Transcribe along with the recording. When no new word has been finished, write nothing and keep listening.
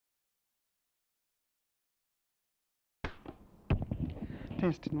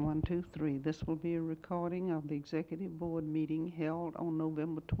Testing 1, 2, 3. This will be a recording of the Executive Board meeting held on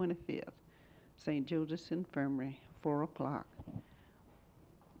November 25th, St. Joseph's Infirmary, 4 o'clock,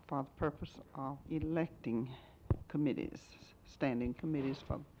 for the purpose of electing committees, standing committees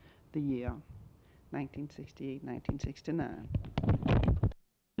for the year 1968-1969.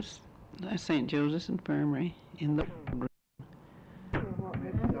 St. Joseph's Infirmary in the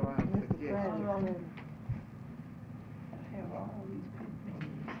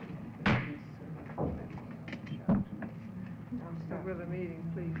So will the meeting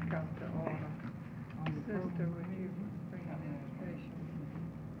please come to order? Sister, would you bring an invitation?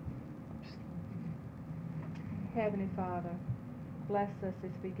 Heavenly Father, bless us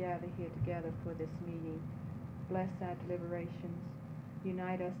as we gather here together for this meeting. Bless our deliberations.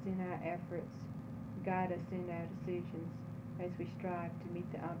 Unite us in our efforts. Guide us in our decisions as we strive to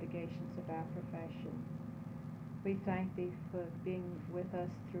meet the obligations of our profession. We thank Thee for being with us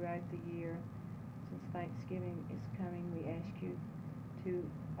throughout the year. Since Thanksgiving is coming, we ask You to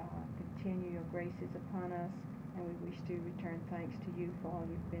continue Your graces upon us, and we wish to return thanks to You for all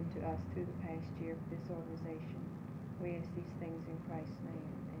You've been to us through the past year for this organization. We ask these things in Christ's name.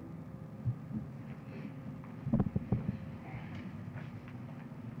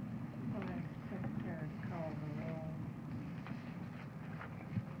 Amen. I'll ask the Secretary to call the roll.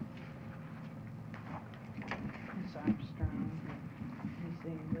 Miss Armstrong, Miss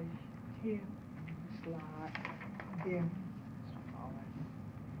English, Here. Miss Lott, Here. Mr. Pollard,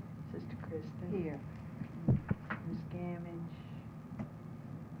 Sister Kristen, Here. Miss Gamage,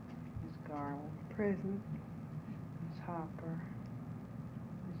 Miss Garland, Present. Miss Hopper,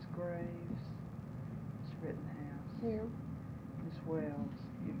 Miss Graves, Miss Rittenhouse, Here. Miss Wells,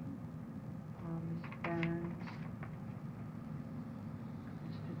 Miss Burns,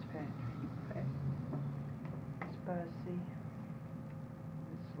 Miss Fitzpatrick, Miss Bussey,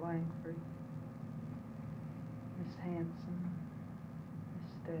 Miss Langford, Miss Hanson,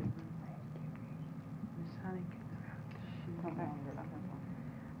 Miss Stedman, Miss Honeycutt,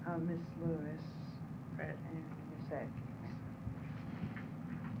 Miss Lewis, and Miss Atkins.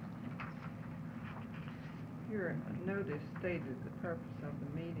 Your notice stated the purpose of the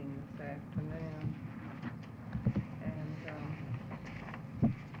meeting this afternoon,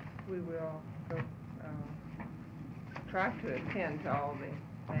 and we will try to attend to all the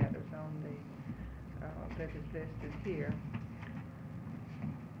matters on the that is listed here.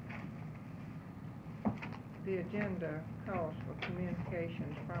 The agenda calls for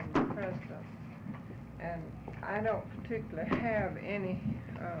communications from the President, and I don't particularly have any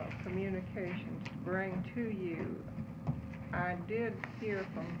communications to bring to you. I did hear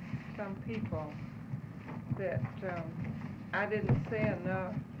from some people that I didn't say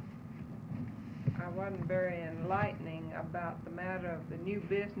enough. I wasn't very enlightening about the matter of the new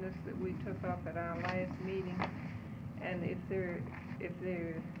business that we took up at our last meeting, and if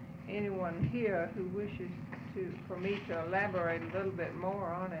there's anyone here who wishes for me to elaborate a little bit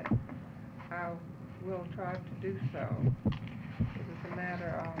more on it, I will try to do so. It was a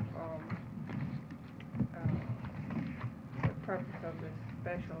matter of the purpose of this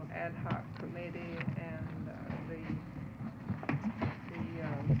special ad hoc committee and the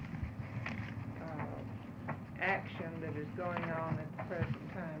action that is going on at the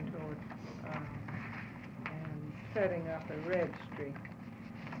present time towards and setting up a registry.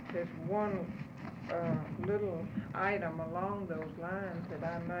 There's one little item along those lines that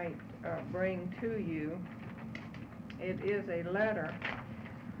I might bring to you. It is a letter,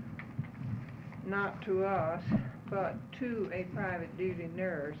 not to us, but to a private duty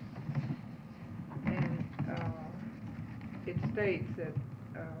nurse, and it states that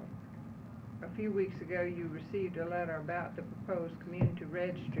a few weeks ago you received a letter about the proposed community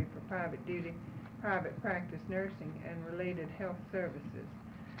registry for private practice nursing and related health services.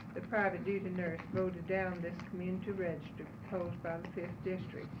 The private duty nurse voted down this community registry proposed by the 5th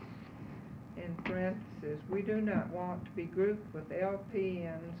District. In parentheses, we do not want to be grouped with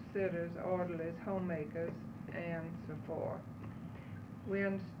LPNs, sitters, orderlies, homemakers, and so forth.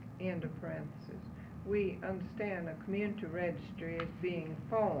 End of parentheses. We understand a community registry is being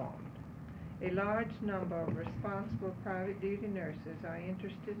formed. A large number of responsible private duty nurses are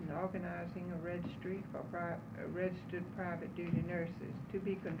interested in organizing a registry for registered private duty nurses to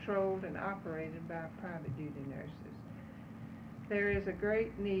be controlled and operated by private duty nurses. There is a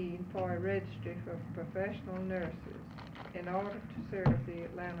great need for a registry for professional nurses in order to serve the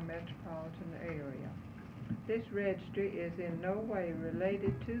Atlanta metropolitan area. This registry is in no way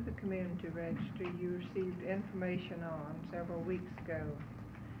related to the community registry you received information on several weeks ago.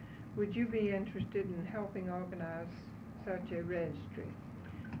 Would you be interested in helping organize such a registry?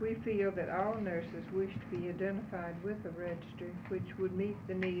 We feel that all nurses wish to be identified with a registry which would meet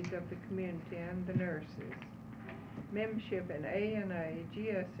the needs of the community and the nurses. Membership in ANA,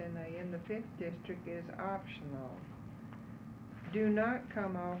 GSNA in the 5th District is optional. Do not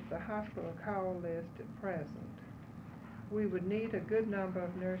come off the hospital call list at present. We would need a good number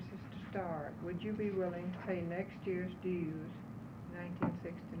of nurses to start. Would you be willing to pay next year's dues,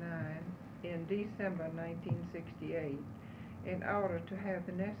 1969, in December 1968, in order to have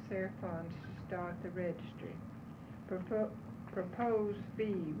the necessary funds to start the registry? Proposed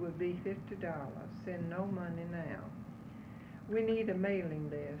fee would be $50. Send no money now. We need a mailing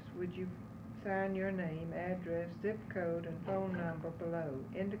list. Would you sign your name, address, zip code, and phone number below?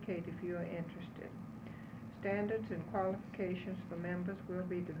 Indicate if you are interested. Standards and qualifications for members will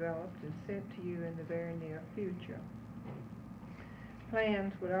be developed and sent to you in the very near future.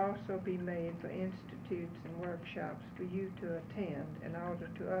 Plans would also be made for institutes and workshops for you to attend in order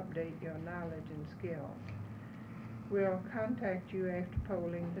to update your knowledge and skills. We'll contact you after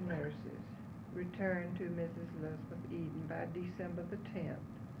polling the nurses. Return to Mrs. Elizabeth Eden by December the 10th.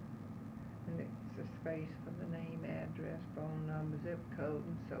 And it's a space for the name, address, phone number, zip code,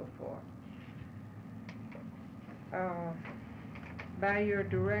 and so forth. By your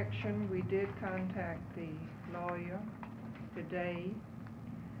direction, we did contact the lawyer today,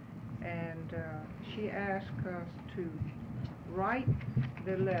 and she asked us to write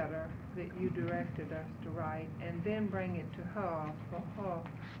the letter that you directed us to write and then bring it to her for her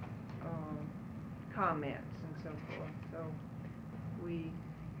comments and so forth. So we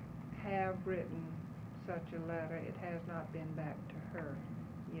have written such a letter. It has not been back to her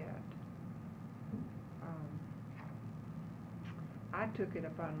yet. I took it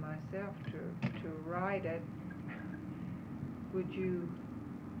upon myself to write it. Would you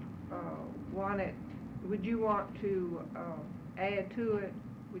would you want to add to it?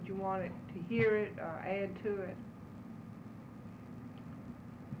 Would you want it to hear it or add to it?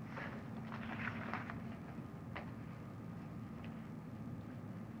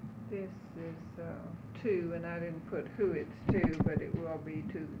 This is to, and I didn't put who it's to, but it will be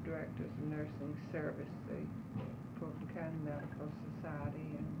to the Directors of Nursing Service, the Fulton County Medical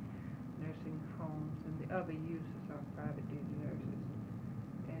Society, and nursing homes, and the other uses of private duty nurses,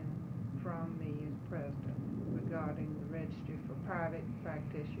 and from me as president regarding the registry for private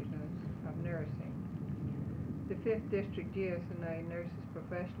practitioners of nursing. The 5th District GSNA Nurses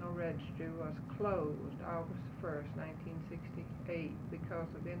Professional Registry was closed August 1st, 1968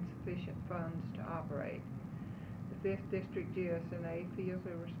 because of insufficient funds to operate. The 5th District GSNA feels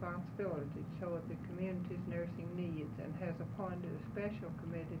a responsibility toward the community's nursing needs and has appointed a special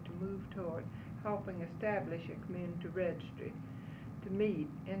committee to move toward helping establish a community registry to meet,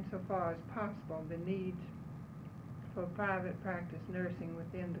 insofar as possible, the needs for private practice nursing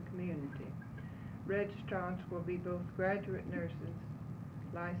within the community. Registrants will be both graduate nurses,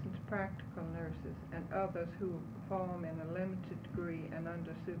 licensed practical nurses, and others who will perform in a limited degree and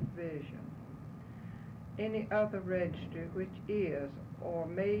under supervision. Any other registry which is or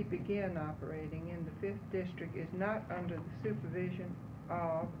may begin operating in the 5th District is not under the supervision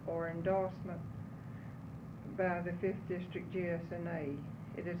of or endorsement by the 5th District GSNA.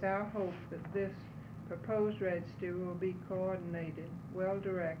 It is our hope that this proposed registry will be coordinated,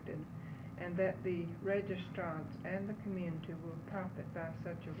 well-directed, and that the registrants and the community will profit by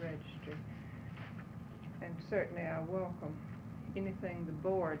such a registry. And certainly I welcome anything the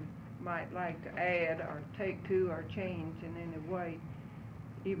board might like to add or take to or change in any way,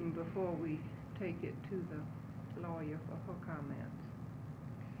 even before we take it to the lawyer for her comments.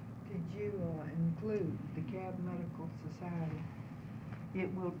 Did you include the Cab Medical Society?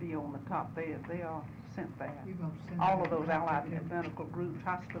 It will be on the top there. They are sent there. You're going to send All that of those out to allied them? medical groups,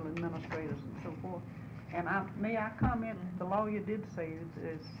 hospital administrators, and so forth. And may I comment, the lawyer did say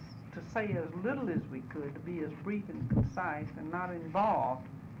is to say as little as we could, to be as brief and concise and not involved,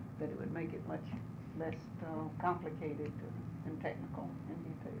 that it would make it much less complicated and technical in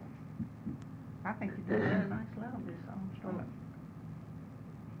detail. I think you did a very nice letter, Ms. Armstrong.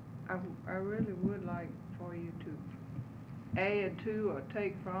 I really would like for you to add to or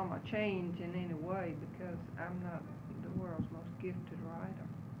take from or change in any way, because I'm not the world's most gifted writer.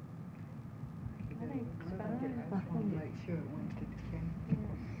 I think it's I fine. just want to make sure it went to the county.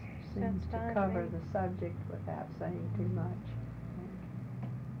 Seems That's fine to to cover me. the subject without saying too much.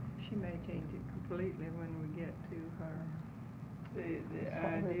 She may change it completely when we get to her. The That's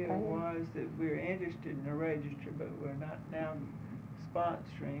what we're idea paying. was that we're interested in a registry, but we're not now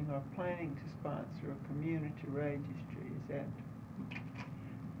sponsoring or planning to sponsor a community registry. Is that?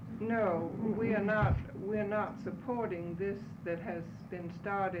 No, we're not supporting this that has been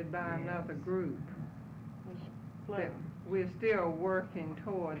started by another group. That we're still working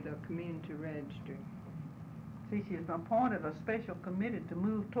toward the community registry. See, she's appointed a special committee to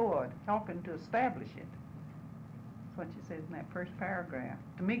move toward helping to establish it. That's what she says in that first paragraph,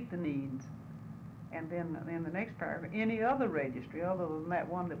 to meet the needs. And then in the next paragraph, any other registry other than that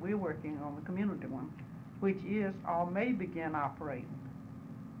one that we're working on, the community one, which is or may begin operating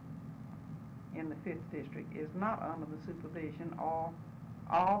in the 5th District, is not under the supervision or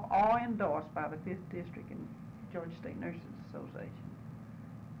endorsed by the 5th District and Georgia State Nurses Association.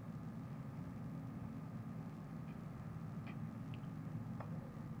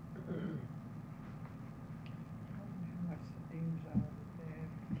 What's the dues are that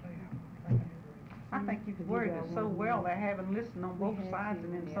they have to pay? I think you've worded it so well that having listened on both sides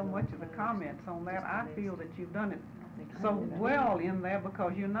and in so much of the comments on that, I feel that you've done it so well in there,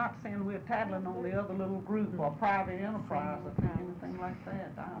 because you're not saying we're tattling on the other little group or private enterprise or anything like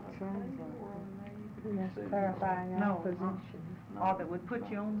that. Just clarifying our No, position. or that would put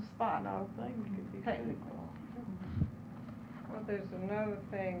you on the spot. No, things could be Technical. Well, there's another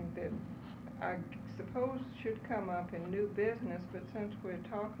thing that I suppose should come up in new business, but since we're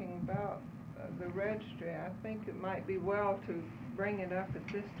talking about the registry, I think it might be well to bring it up at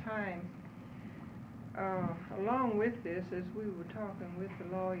this time. Along with this, as we were talking with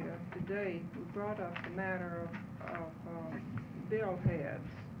the lawyer today, we brought up the matter of bill heads.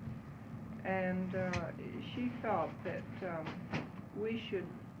 And she felt that we should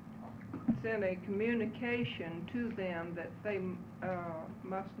send a communication to them that they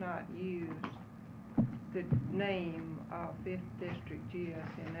must not use the name of 5th District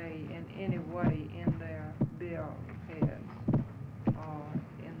GSNA in any way in their bill heads.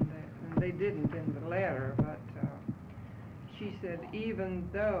 And they didn't in the letter, but she said even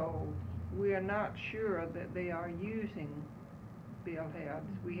though we are not sure that they are using bill heads,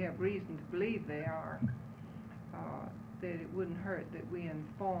 we have reason to believe they are, that it wouldn't hurt that we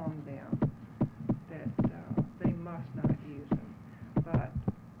inform them that they must not use them. But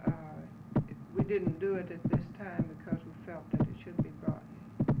we didn't do it at this time because we felt that it should be brought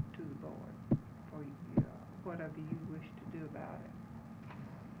to the board for whatever you wish to do about it.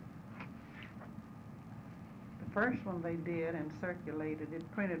 The first one they did and circulated it,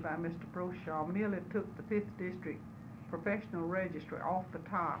 printed by Mr. Broshaw, merely took the 5th District professional registry off the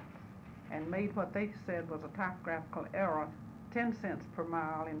top and made what they said was a typographical error, 10 cents per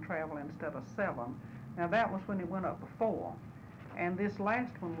mile in travel instead of 7. Now that was when it went up before. And this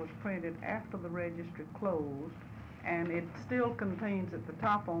last one was printed after the registry closed, and it still contains at the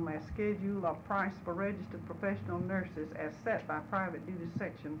top on their schedule of price for registered professional nurses as set by private duty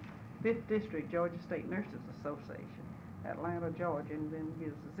section, 5th District Georgia State Nurses Association, Atlanta, Georgia, and then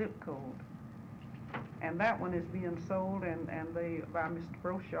gives the zip code. And that one is being sold, and they, by Mr.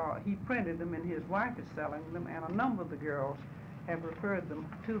 Broshaw, he printed them and his wife is selling them, and a number of the girls have referred them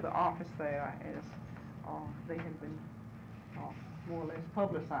to the office there as they have been more or less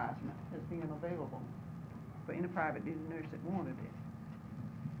publicizing it as being available for any private duty nurse that wanted it.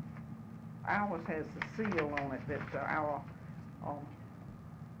 Ours has the seal on it that our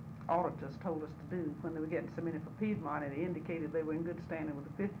auditors told us to do when they were getting submitted for Piedmont, and it indicated they were in good standing with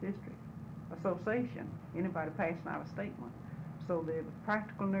the 5th District Association, anybody passing out a statement. So the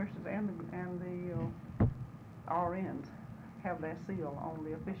practical nurses and the RNs have their seal on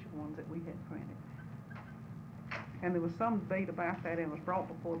the official ones that we had printed. And there was some debate about that, and it was brought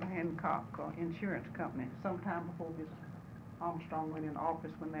before the Hancock Insurance Company sometime before Mr. Armstrong went in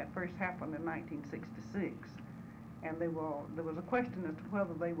office when that first happened in 1966. And there was a question as to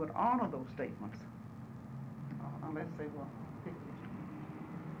whether they would honor those statements unless they were fictitious.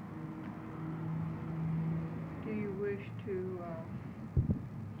 Do you wish to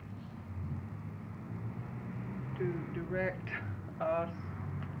direct us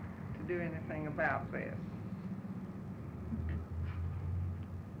to do anything about this?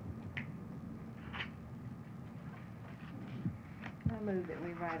 I move that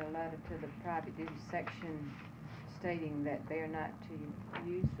we write a letter to the private duty section stating that they are not to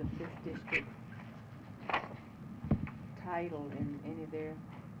use the 5th District title in any of their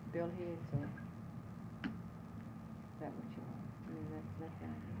billheads, or is that what you want? I mean, that's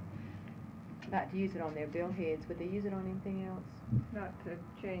not. Not to use it on their billheads, would they use it on anything else? Not to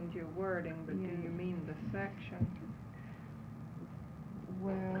change your wording, but do you mean the section?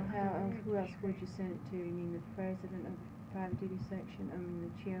 Well, who else would you send it to? You mean the president of the private duty section, I mean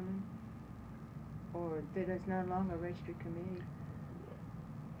the chairman? Or that is no longer a registry committee?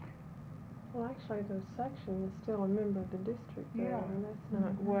 Well, actually, the section is still a member of the district, though, Yeah. and that's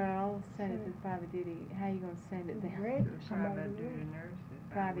not. Well, send it to So- private duty, how you gonna send it then? Read To the somebody private duty read. nurses,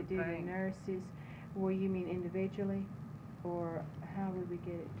 I Private would duty think. nurses, well, you mean individually, or how would we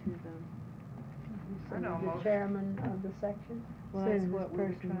get it to them? You I'd send it to almost- the chairman of the section. Well, Send that's this what we were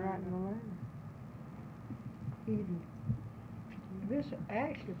person trying writing to- the letter. Even, this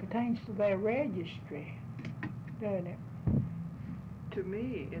actually pertains to their registry, doesn't it? To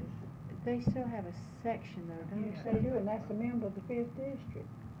me, it's, They still have a section though, don't Yes, they? they do, and that's a member of the 5th district.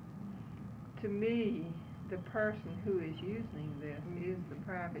 to me, the person who is using this is the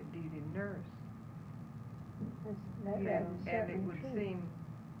private duty nurse. That And is it certainly would true. seem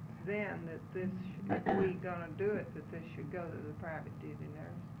then that this, if we gonna do it, that this should go to the private duty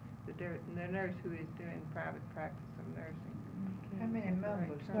nurse. The nurse who is doing private practice of nursing. How many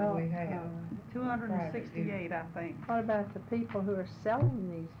members do Well, we have? 268, I think. What about the people who are selling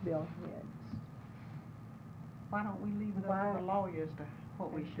these billheads? Why don't we leave it up Why- to the lawyers to,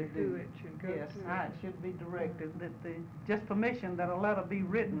 what we should Who do? it should go Yes, to. how it should be directed, that the, just permission that a letter be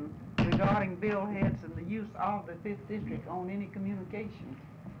written regarding billheads and the use of the 5th district on any communication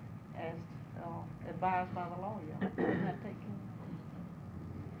as advised by the lawyer. Wouldn't that take care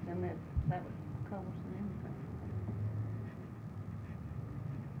of it? Then that would cover anything.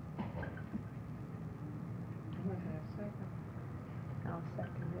 Was there a second? I'll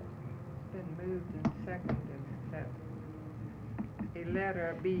second it. Been moved and seconded that a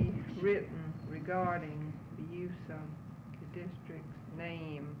letter be written regarding the use of the district's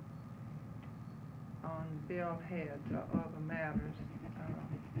name on billheads or other matters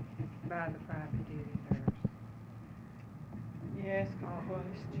by the private duty nurse. You ask a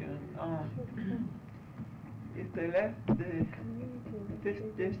question, if they left this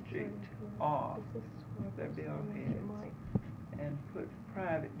district off their billheads and put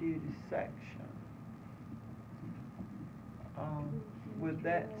private duty section, would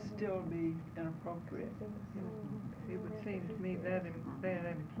that still be inappropriate? It would seem to me that that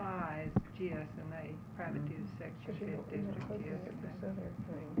implies GSNA, private duty section, 5th district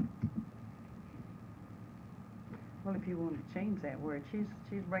GSNA. Well, if you want to change that word, she's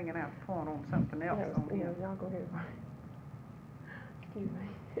bringing out the point on something else on here. Y'all go ahead. Excuse me.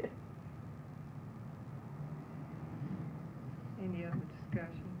 Any other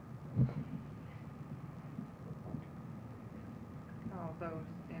discussion? All those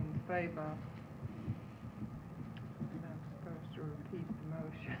in favor? And I'm supposed to repeat the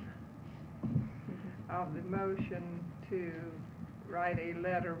motion. Of the motion to write a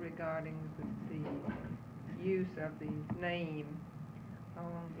letter regarding the use of the name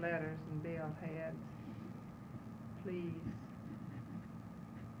on letters and billheads, please.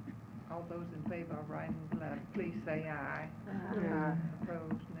 All those in favor of writing the letter, please say aye. Aye.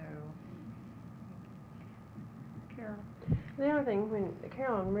 Opposed, no. Carol? The other thing, when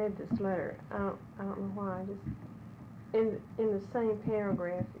Carolyn read this letter, I don't know why, just, in the same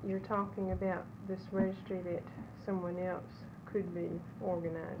paragraph, you're talking about this registry that someone else could be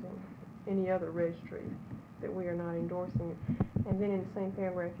organizing, any other registry, that we are not endorsing it. And then in the same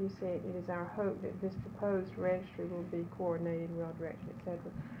paragraph, you said, it is our hope that this proposed registry will be coordinated, well-directed, et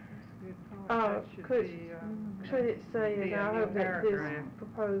cetera. Good point. That should Could- be, Should it say, be is a our new hope that this paragraph.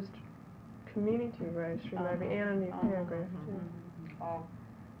 proposed community registry, maybe, and a new paragraph, too? Or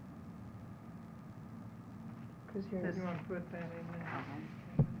Because You here's, want to put that in there?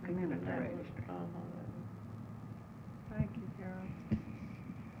 community registry. Thank you, Carol.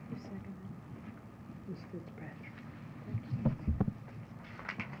 Who seconded? Ms. Fitzpatrick.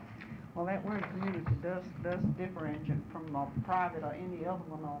 Well, that word community does differentiate from a private or any other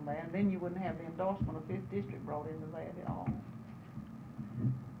one on there, and then you wouldn't have the endorsement of 5th district brought into that at all.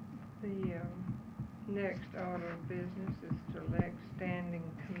 The next order of business is to elect standing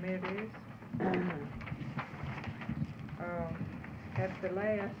committees. At the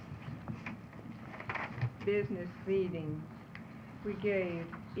last business meeting, we gave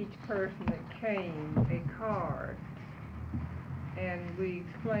each person that came a card. And we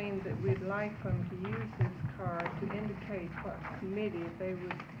explained that we'd like them to use this card to indicate what committee they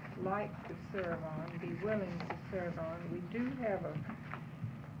would like to serve on, be willing to serve on. We do have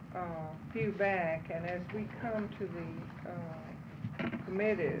a few back, and as we come to the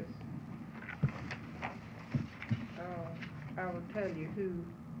committees, I will tell you who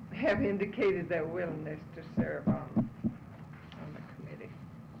have indicated their willingness to serve on the committee.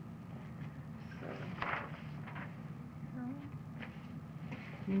 So,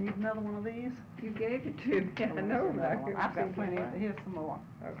 You need another one of these? you gave it to me, I know. I've got plenty, here's some more.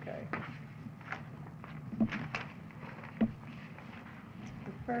 Okay. The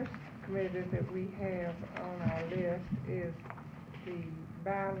first committee that we have on our list is the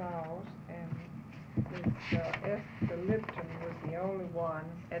bylaws, and Ms. Esther Lipton was the only one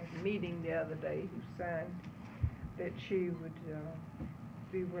at the meeting the other day who signed that she would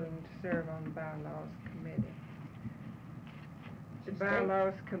be willing to serve on the bylaws committee. The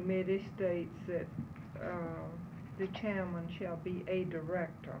bylaws committee states that the chairman shall be a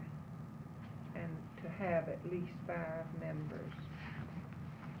director and to have at least 5 members.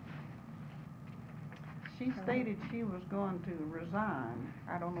 She stated she was going to resign.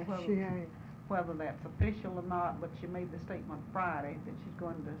 I don't know She ain't. whether that's official or not, but she made the statement Friday that she's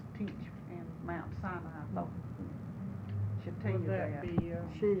going to teach in Mount Sinai. I thought she'd tell Will you that that. be,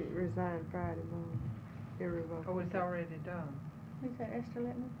 She resigned Friday morning, irrevocable. oh, it's already done, Is that Esther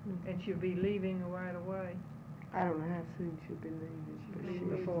Litton? and she'll be leaving right away? I don't know how soon she'll be leaving, but Leave she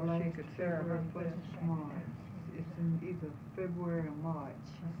before she could serve on February this. first of March. It's in either February or March,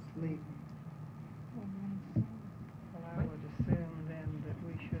 she's leaving. Well, I would assume then that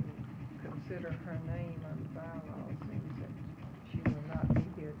we shouldn't consider her name on the bylaws, since that she will not be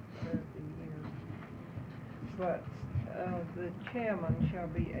here to serve the year. But, the chairman shall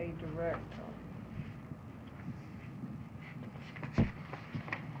be a director.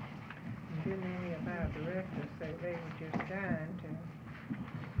 Didn't any of our directors say they were just dying to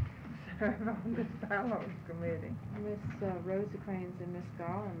serve on this bylaws committee? Miss Rosecrans and Miss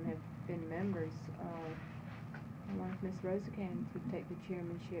Garland have been members. I wonder if Miss Rosecrans would take the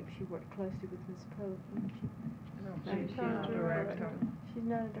chairmanship. She worked closely with Miss Pope. She's a director. She's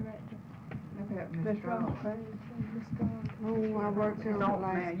not a director. Miss Garland. Oh, I worked on the No,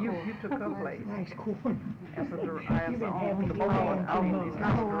 last man, you took her place. Nice corn. As a, You've been on having the it board, all I mean, he's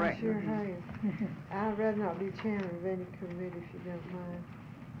not a Oh, I director. sure have. I'd rather not be chairman of any committee if you don't mind.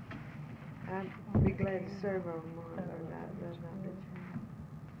 I'd be glad to serve on one, but I'd rather not be chairman.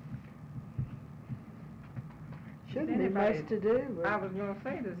 Shouldn't be anybody- much to do, but. I was gonna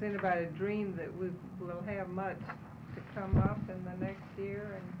say, does anybody dream that we will have much to come up in the next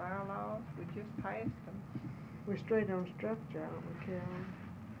year in bylaws? We just passed them. We're straight on structure, aren't we, Carolyn?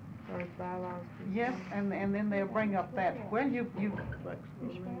 Or is bylaws? Yes, and then they'll bring up that, well, you, Should be, but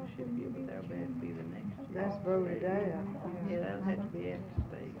that'll be the next year. That's voted out. Yeah, that'll have to be at the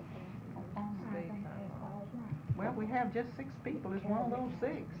state. State bylaws. well, we have just 6 people, it's one of those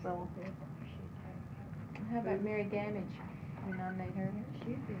 6, so. How about Mary Gamage? We nominate her.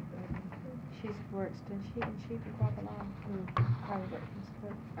 She's worked, and she for quite a long. Probably worked for Miss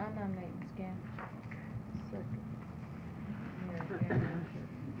Pope. I nominate Miss Gamage. Second. Mary Cameron is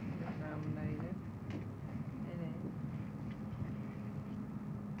nominated. Any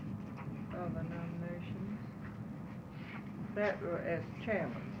other nominations? That, as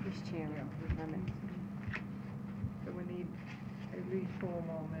chairman, Miss Chairman. Nominate. so we need at least 4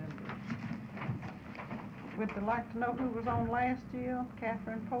 more members. Would you like to know who was on last year?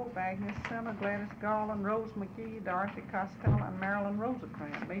 Catherine Pope, Agnes Sinner, Gladys Garland, Rose McGee, Dorothy Costello, and Marilyn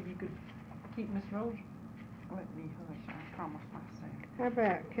Rosecrans. Maybe you could keep Miss Rose, let me hush, I promised myself. How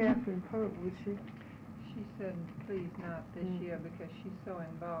about Catherine Pope, would she? She said, please not this year, because she's so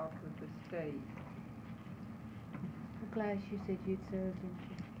involved with the state. I'm glad you said you'd serve, didn't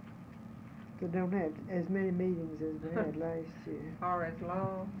you? We don't have as many meetings as we had last year, Or as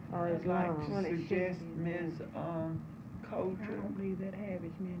long. or as I'd like long. to Well, it suggest shouldn't be Ms. I Coulter, don't believe that have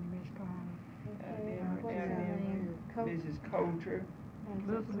as many, Miss Garland. What's her name? Mrs. Coulter,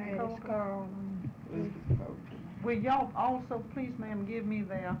 Elizabeth Gladys Cole. Garland. Elizabeth Coulter. Will y'all also, please ma'am, give me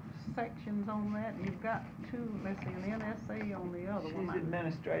their sections on that? You've got 2, let's see, an NSA on the other one. She's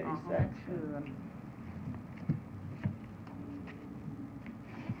administrative That's section. good.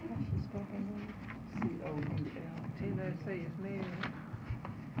 She's spoken with. COUL. NSA is Mary.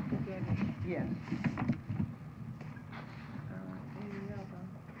 Jenny. Yes. Any other?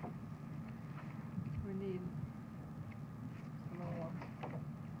 We need more.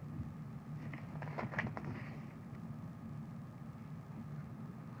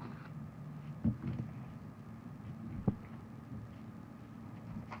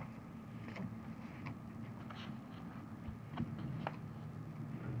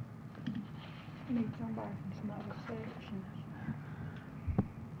 Need somebody from some other sections.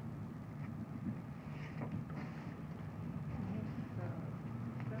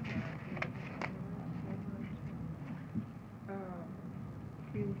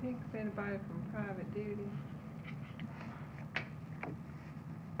 Can you think of anybody from private duty?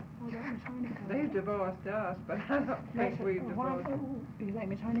 Oh, that Miss Honeycutt. They divorced us, but I don't think Miss- we've why- divorced. You think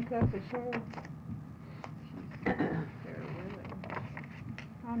Miss Honeycutt would serve? Very willing.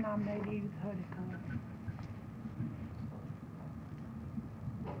 I nominate Edith Honeycutt.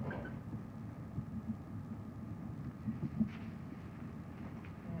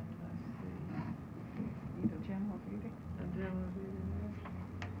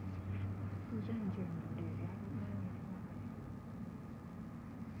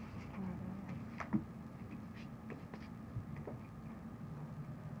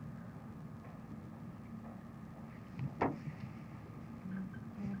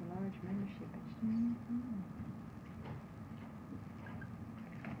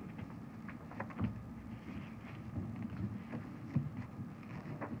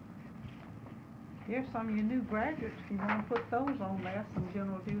 Here's some of your new graduates, if you wanna put those on there, some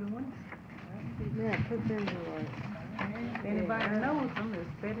general duty ones. Yeah, put them to work. If anybody knows them, there's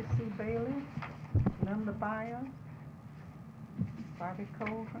Betty Sue Bailey, Linda Byer, Bobby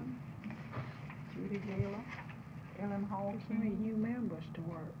Colton, Judy Gaylor, Ellen There's so many Halton. new members to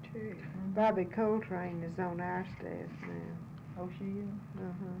work too. Bobby Coltrane is on our staff now. Oh, she is?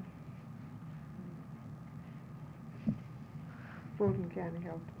 Uh-huh. Fulton County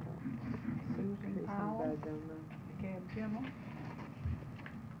Health Department. Susan See, Powell, somebody don't know. Gab General.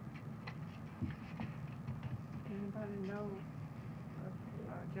 Anybody know of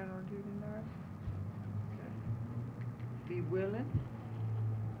general duty nurse? Okay. Be willing?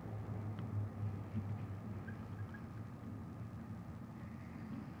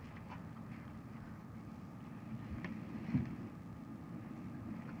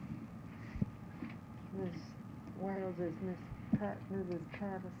 Miss Wells is Mrs.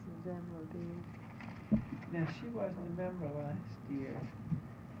 Patterson, general duty. Now, she wasn't a member last year,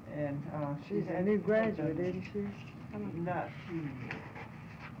 and, She's a new graduate, isn't she? Not she.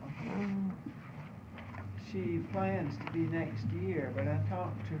 Um, She plans to be next year, but I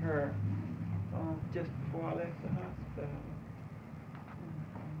talked to her, just before I left the hospital.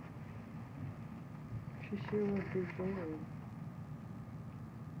 she sure would be good.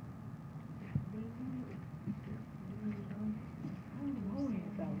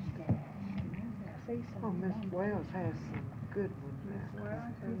 Oh, Miss Wells has some good ones now. Well,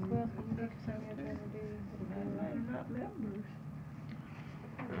 They're not members.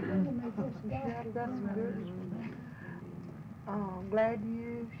 She's got some good ones. Glad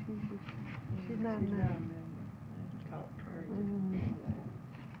you, she's not She's not a now. member. Talked to her.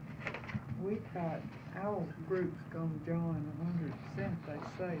 we thought our group's gonna join 100%, they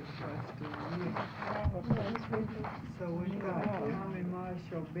say, the rest of the year. So we got Tommy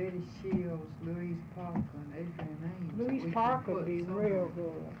Marshall, Betty Shields, Louise Parker, and Adrian Ames. We Louise can Parker put would be some- real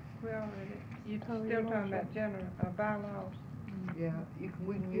good. Well, you still talking about general, bylaws? Yeah,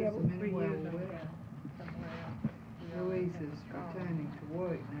 we can Yeah, use them we anywhere use we them. will. Louise is returning to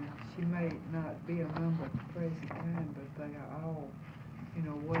work now. She may not be a member at the present time, but they are all,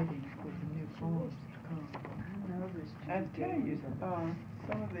 waiting for the new forms to come. I tell you,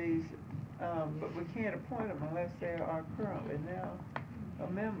 some of these, but we can't appoint them unless they are currently now a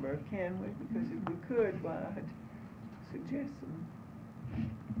member, can we? Because if we could, why, I'd suggest them.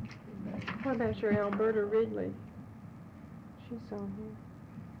 What about your Alberta Ridley? She's on here.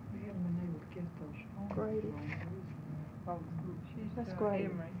 We haven't been able to get those forms. Grady. Oh, she's That's great.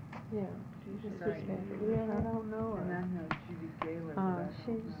 Emory. Yeah. She's Great. great. Yeah, I don't know And I her. know Judy Gaylor, but I don't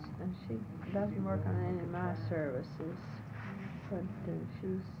know. She doesn't work on any of my services, but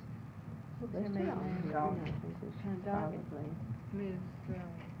she's, What's they're her still maiden on name? here, Doggedly. Ms.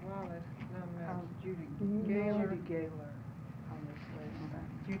 Wallace, no, no, Judy Mhm. Gaylor. Judy Gaylor on this list.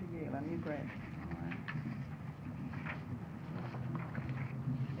 Judy Gaylor, new graduate. All right.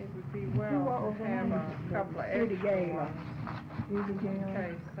 It would be Who well was to her have name? a couple of Judy extra Gaylor. ones Judy in Gaylor.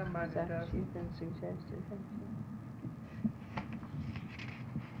 case somebody Is that what doesn't. she's been suggested, hasn't she?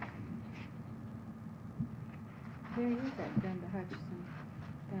 Where is that Brenda Hutchison?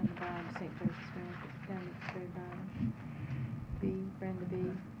 Down the bottom, St. Joseph's, down the very bottom. B, Brenda B.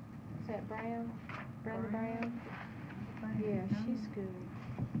 Is that Brown? Brenda Brown? Yeah, she's good.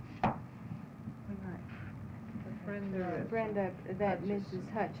 Brenda. Brenda, that Hutchison.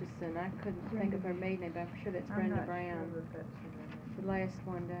 Mrs. Hutchison, I couldn't think of her maiden name, but I'm sure that's Brenda Brown. The last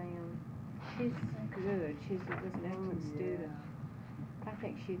one down. She's good, was an excellent student. I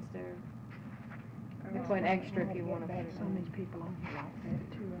think she'd serve. That's an extra if you wanna put it Some of on. these people on here like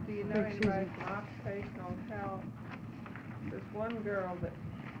that too. Do you know anybody from occupational health? There's one girl that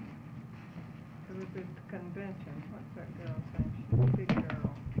was at the convention. What's that girl's name? She's a big girl.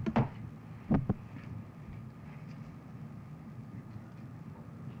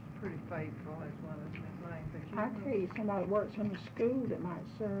 She's pretty faithful as well as Miss Lang, but I tell you, somebody works in the school that might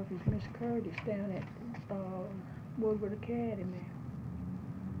serve is Miss Curtis down at, Woodward Academy.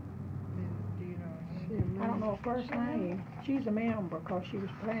 Do you know She her? I don't know her first name. She's a member, cause she was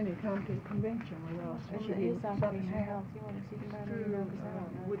planning to come to the convention with us. and she It's didn't- something occupational happened. health, you wanna see somebody you know, 'cause I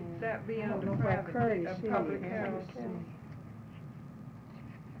don't know Would that. that be I don't under know where private, Curtis is. public Yeah, health? Curtis is.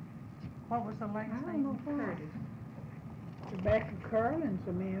 What was the last I don't name? know why. Curtis. Rebecca Curlin's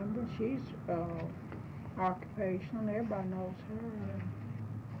a member. She's, occupational, and everybody knows her.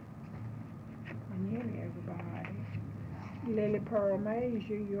 Nearly everybody. Lily Pearl Mays,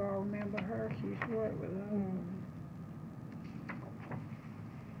 you all remember her? She used to work with us.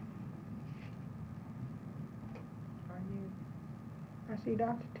 Are you? I see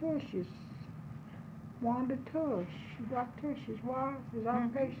Dr. Tush is Wanda Tush, Dr. Tush's wife, is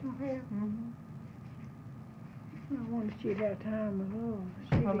occupational health. I wonder if she'd have time with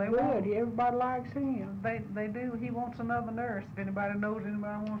us. She'd Well, be they good, won't. everybody likes him. They do, he wants another nurse, if anybody knows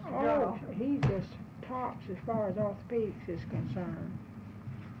anybody wants to Oh, go. he just tops as far as orthopedics is concerned.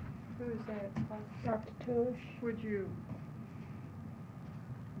 Who is that? Dr. Tush. Would you've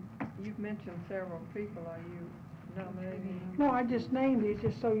mentioned several people, are you nominating? No, I just named it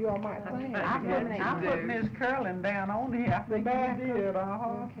just so y'all might I think. think I put Miss Curlin down on here, I think you did,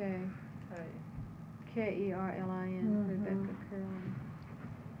 Okay, Hey, Kerlin, Mhm. Rebecca Curlin.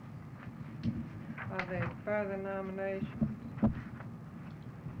 are there further nominations?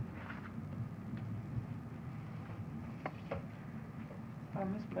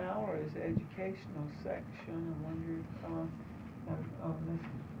 Miss Mallory's educational section, I wonder if, Miss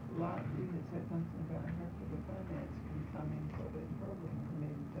Lott, you had said something about her for the finance can come in for the program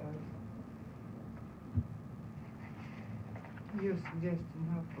committee does. You're suggesting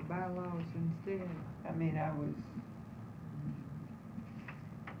her for bylaws instead? I mean, I was,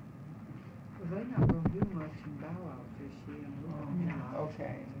 Well, they're not gonna do much in bylaws this year. and we don't have-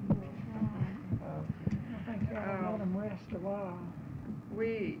 okay. I think y'all let them rest a while.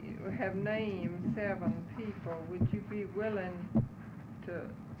 We have named 7 people. Would you be willing to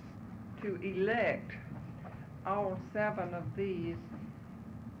elect all 7 of these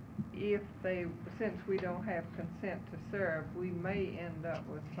if they, since we don't have consent to serve, we may end up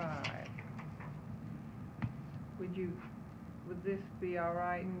with 5. Would this be all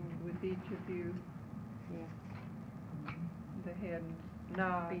right with each of you? Yeah. The head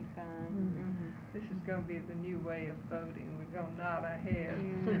nod. Be fine. This is gonna be the new way of voting. We're gonna nod our heads.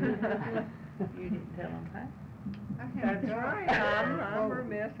 You didn't tell them, huh? That's right. I'm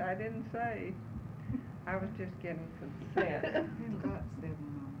remiss. I didn't say. I was just getting consent. We've got 7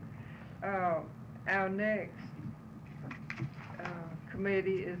 on. Our next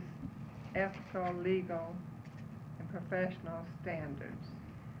committee is ethical, legal, and professional standards.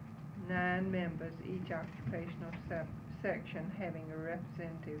 9 members, each occupational section having a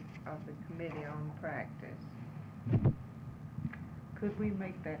representative of the committee on practice. Could we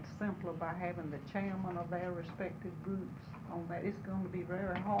make that simpler by having the chairman of their respective groups on that? It's gonna be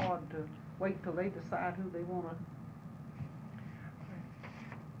very hard to wait till they decide who they wanna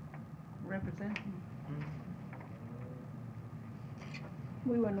represent them.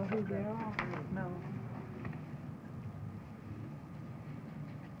 We wouldn't know who they are. No.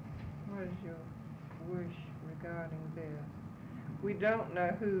 What is your wish regarding this? We don't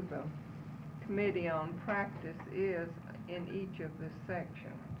know who the committee on practice is in each of the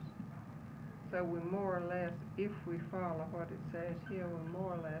sections. So we more or less, if we follow what it says here, we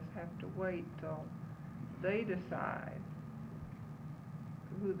more or less have to wait till they decide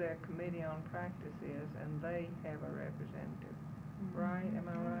who their committee on practice is and they have a representative. Right? Am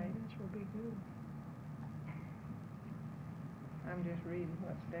I right? This will be good. I'm just reading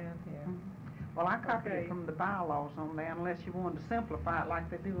what's down here. Well, I copied Okay. it from the bylaws on there, unless you wanted to simplify it like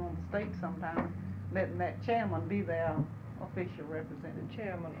they do on the state sometimes, letting that chairman be their official The representative.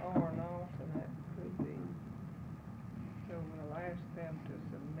 chairman or an alternate could be. So we'll ask them to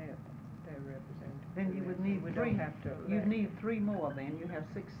submit their representative. Then to you would this. need We 3, don't have to you'd elect. need 3 more then, you have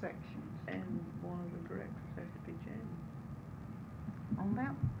 6 sections. And one of the directors has to be chairman. On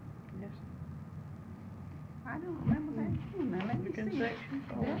that, Yes. I don't remember that. Now, let me Different see. sections.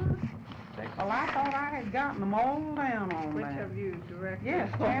 Well, I thought I had gotten them all down on Which that. of you directors?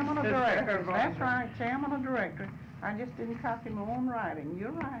 Yes, chairman of wants to directors, serve on that's them? right, chairman of director. I just didn't copy my own writing,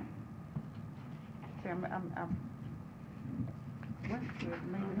 you're right. See, I went to it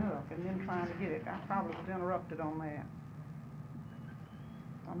and made it up and then trying to get it, I probably was interrupted on that.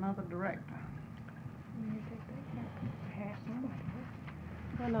 Another director. You need to take that back. Pass somebody.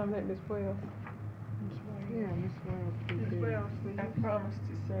 I nominate Ms. Wells. This way. Yeah, Miss Wells. be Ms. good. Wells, will I you? promised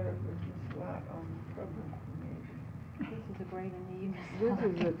to serve with Ms. Lott on the program committee. This is a great need. This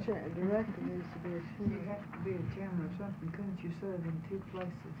is a director needs to be a You chairman. have to be a chairman or something, couldn't you serve in 2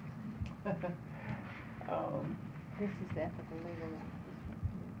 places? This is the ethical legal.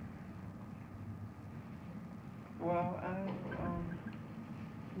 Well, I,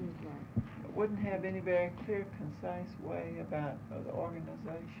 Who's right? wouldn't have any very clear, concise way about the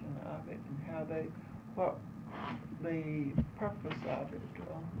organization of it and how they, what the purpose of it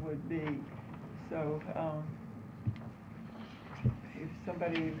would be. So, if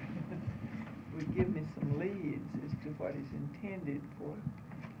somebody would give me some leads as to what is intended for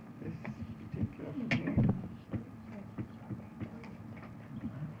this particular community.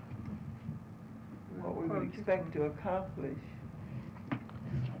 What we would expect to accomplish.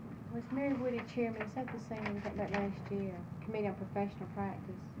 We Was Mary Woody chairman? Is that the same we talked about last year? Committee on Professional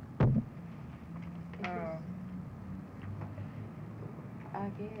Practice. Is Uh, this- I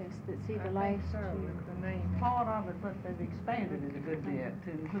guess that's I either think last so, year. with the name. Part of it, but they've expanded it a good bit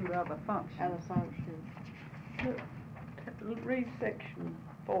to include other functions. Other functions. Read section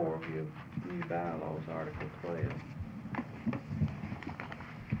 4 of your new bylaws, Article 12.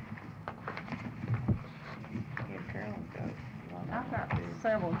 Yeah, Carolyn's got a lot of I've got them.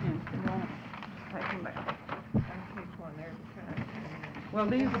 several here, if you want, take them back. I take one every time. Well,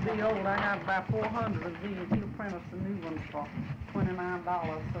 these will be old, I got about 400 of these, he'll print us the new ones for $29,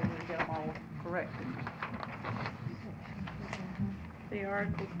 so we get them all corrected. See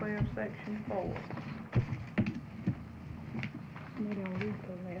Article 12, section 4. We don't read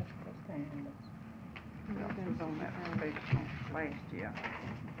the last standards. That was on that page from last year.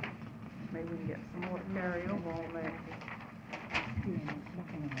 Maybe we can get some more to carry over on that.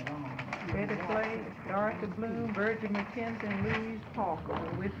 Betty Flake, Dorothy Bloom, Virgie McKenzie, and Louise Parker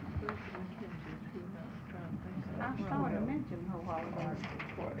were with. I started to mention her a while ago.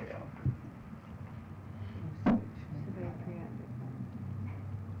 What else? It's very preemptive.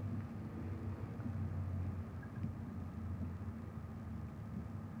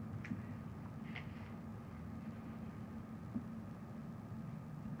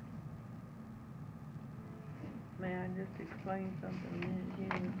 May I just explain something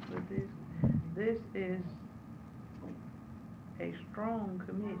again with this? This is a strong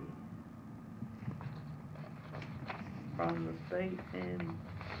committee from the state and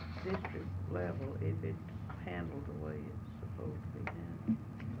district level if it's handled the way it's supposed to be handled.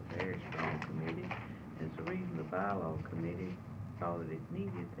 It's a very strong committee. It's the reason the bylaw committee thought that it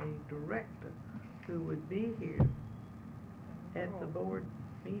needed a director who would be here at the board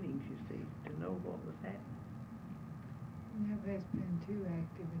meetings, you see, to know what was happening. Never has been too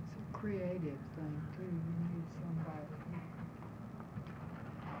active, it's a creative thing too, you need somebody.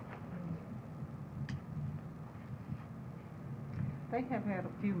 They have had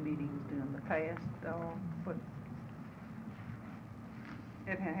a few meetings during the past, but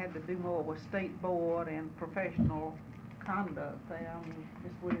it had to do more with state board and professional conduct there. I mean,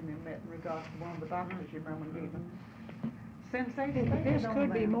 Ms. Williams met in regards to one of the doctors you remember giving. Since they This on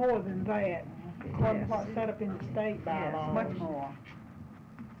could be that. more than that, according to Yes. what's set up in the state Yes, bylaws. much more.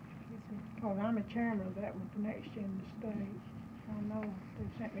 Cause I'm a chairman of that one for next year in the state. I know,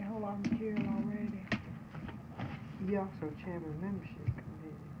 they've sent me a whole lot of material already. You also chairman of membership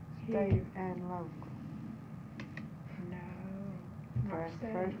committee, Here. state and local. No, not First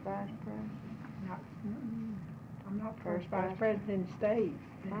state, vice president, not, I'm not First first vice vice- president in the state.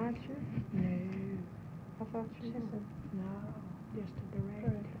 aren't you? No, I thought you were. no, just a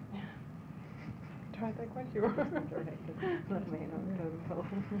director. Trying to think what you were. Let me know.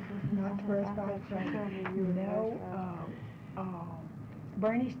 Not the first vice You told me president. you were No, vice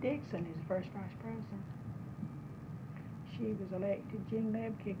Bernice Dixon is the first vice president. She was elected, Jean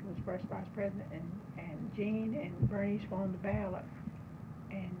Lebkick was first vice president, and Jean and Bernice were on the ballot.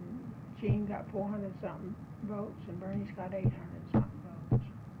 And Jean got 400 something votes, and Bernice got 800 something votes.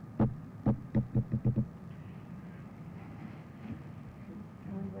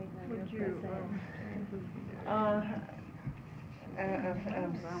 Would you,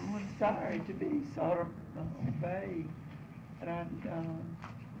 I'm sorry to be sort of vague, but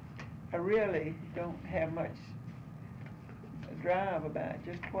I really don't have much drive about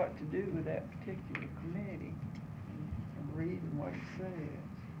just what to do with that particular committee. I'm reading what it says.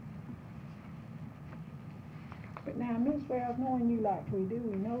 But now, Miss Wells, knowing you like we do,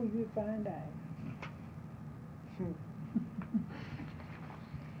 we know you'd find out.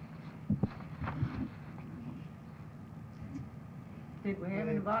 Did we have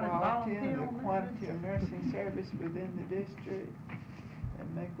The anybody quality and volunteer the on that? quantity of nursing service within the district, and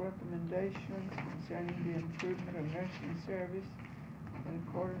make recommendations concerning the improvement of nursing service in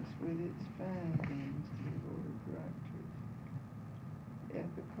accordance with its findings to the board of directors.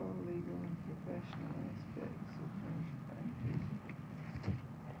 Ethical, legal, and professional aspects of nurse practice.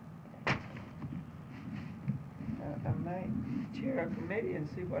 I might chair a committee and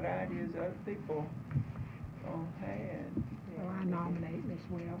see what ideas other people had. So I nominate Miss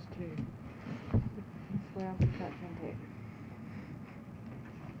Wells too. Ms. Wells is not contact.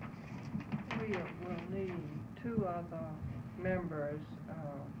 we will need 2 other members,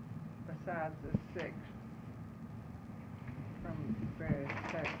 besides the 6 from various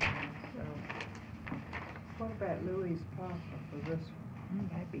sections, so. What about Louise Parker for this one?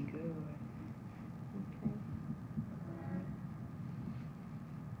 That'd be good.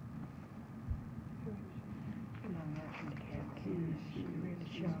 Okay. She's really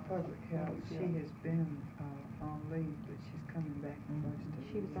sharp. public health, she has been, on leave, but she's coming back the first of the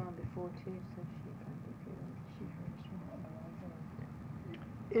She was year. on before too, so she probably could. She first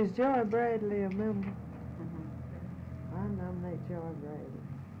one. Is Joy Bradley a member? Mhm. I nominate Joy Bradley.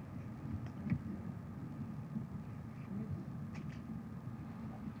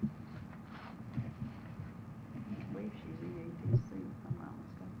 I believe she's EATC, if I'm not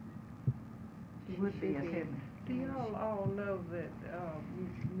mistaken. She would be a head. Do y'all all know that,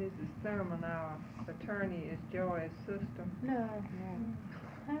 Mrs. Thurman, our attorney, is Joy's sister? No.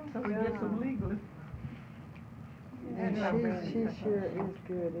 So we get some legal. And she sure is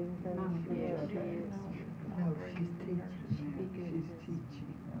good, anything she Yeah, does. she is. No, she's teaching Be now, good. she's teaching.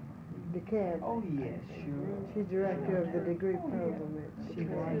 The CAB. Oh, yes, sure. She's director of the degree program at She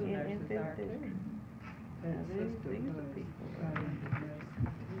was In nurses fifth there too. district. That Now, sister these are was people. right into nursing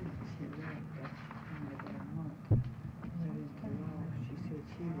too. She left that kind of that month. Went into law. She said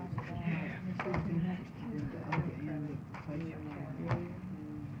she was interested in the other end of the patient.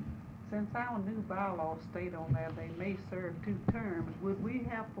 Since our new bylaws state on there, they may serve 2 terms, would we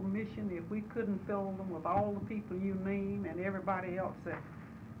have permission if we couldn't fill them with all the people you name and everybody else that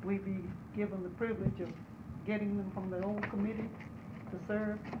we be given the privilege of getting them from the old committee to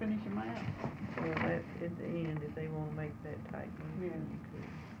serve, to finish them out? Well, that, at the end, if they wanna make that type motion, Yeah. you could.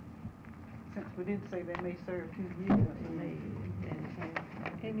 Since we did say they may serve 2 years. They may,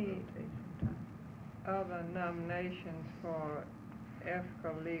 and Any rotation time. other nominations for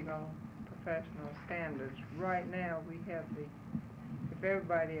ethical, legal, professional standards? Right now, we have if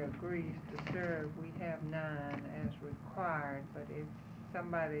everybody agrees to serve, we have 9 as required, but if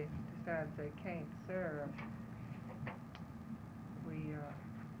somebody decides they can't serve, we,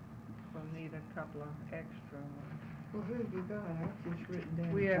 will need a couple of extra ones. Well, who have you got? I've just written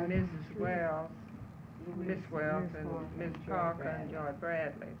down. We have Miss Mrs. Wells, Miss Wells and Ms. Parker and Joy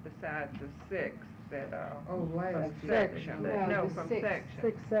Bradley, besides the 6 that are Oh, last from year. section, Well, no, the from 6. section.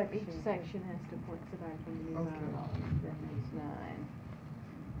 6 Each sections. section has to appoint somebody from the new Okay. bylaws, that makes 9.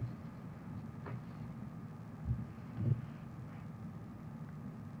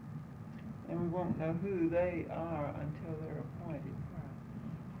 And we won't know who they are until they're appointed.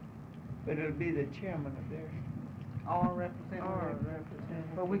 But it'll be the chairman of their, Or representative. Or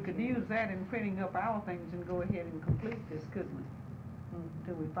representative. But we could use that in printing up our things and go ahead and complete this, couldn't we?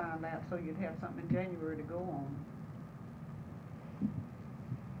 Until we find out, so you'd have something in January to go on.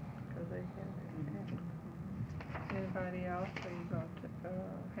 Cause they have it. Anybody else, are you going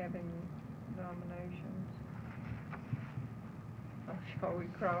to, have any nominations? Or shall we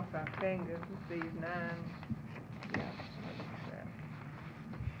cross our fingers with these 9? Yeah.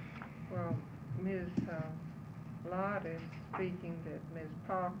 Well, Ms. Lott is speaking that Ms.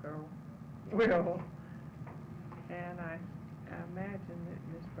 Parker will, and I imagine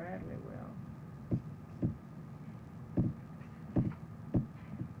that Ms. Bradley will.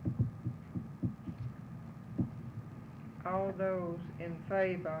 All those in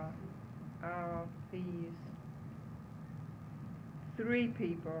favor of these 3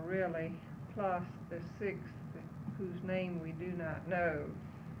 people really, plus the 6th whose name we do not know,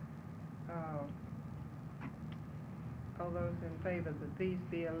 all those in favor that these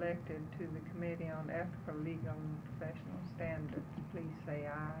be elected to the Committee on Ethical, Legal, and Professional Standards, please say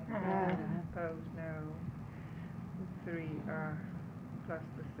aye. Aye. Opposed, no. 3 are, plus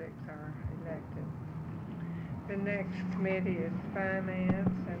the 6 are elected. The next committee is Finance,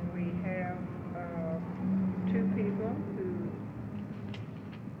 and we have 2 people who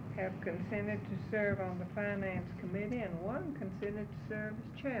have consented to serve on the Finance Committee, and 1 consented to serve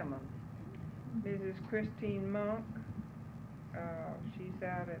as chairman. Mrs. Christine Monk, she's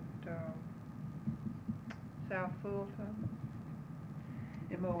out at South Fulton,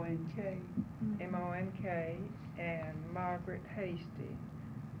 M-O-N-K. M-O-N-K, and Margaret Hasty.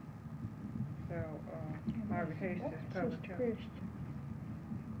 So, Margaret Hasty is public Sister health. Christian.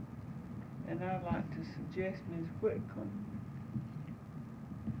 And I'd like to suggest Ms. Whitcomb.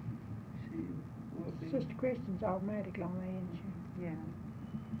 She will be. Sister Christian's automatically on there, isn't she? Yeah.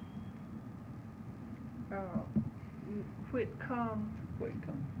 Whitcomb,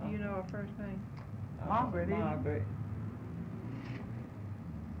 Whitcomb. you know her first name? Margaret, isn't it? Margaret.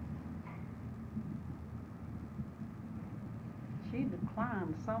 She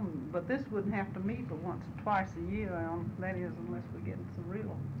declined some, but this wouldn't have to meet but once or twice a year, that is, unless we're getting some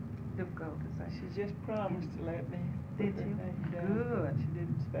real difficulties. She just promised to let me Did put her you? name down. Good. She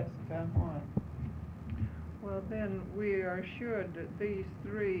didn't specify why. Well, then we are assured that these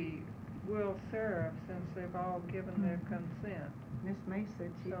 3 will serve since they've all given their consent. Miss May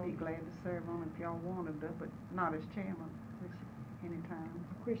said she'd be So- glad to serve on if y'all wanted to, but not as chairman, at least anytime.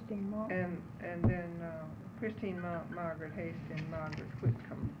 Christine Martin. And then, Christine Margaret Hastings, Margaret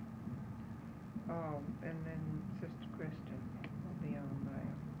Whitcomb. And then Sister Kristen will be on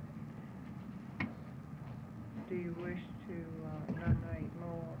there. Do you wish to, nominate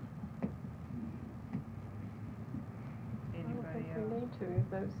more? I don't Anybody think we else? need to, if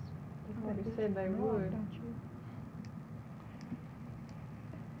those, if they said they would. Don't you?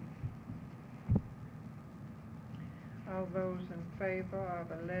 All those in favor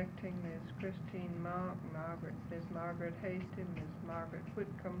of electing Ms. Christine Ms. Margaret Hastings, Ms. Margaret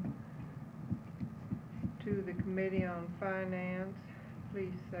Whitcomb to the Committee on Finance,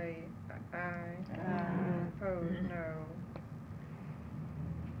 please say aye. Opposed, no.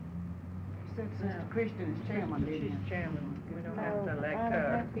 Since Sister Christian is chairman, didn't She's you? chairman, we don't have to Oh, elect I don't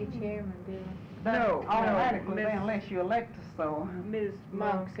her. have to be chairman, do I? That's No, automatically Miss- then, unless you elect her, so. Ms.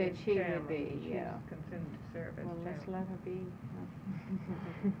 Monk Monk said is she would chairman. be, yeah. She's consented to serve as Well, let's chairman. let her be.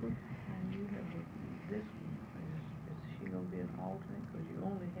 And you have this one, is she gonna be an alternate? Cause you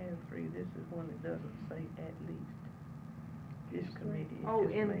only have 3, this is one that doesn't say at least. This committee is Oh,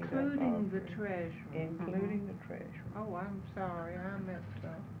 just made up including of the 3. treasurer. Including the treasurer. Oh, I'm sorry, I meant,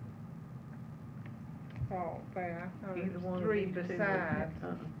 Paul Fair, I thought it Either was one of 3 these two would besides.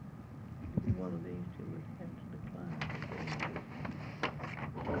 have, either one of these two would have to decline.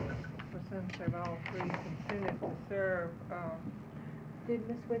 But since they've all 3 consented to serve, Did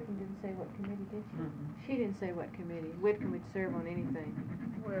Miss Whitcomb didn't say what committee, did she? Mhm. She didn't say what committee. Whitcomb would serve on anything.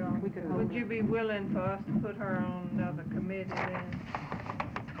 well, We could would hold you it. be willing for us to put her on another committee then?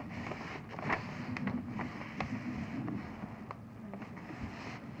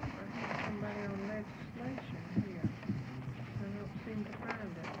 Somebody on legislation here. I don't seem to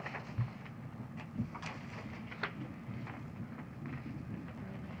find it.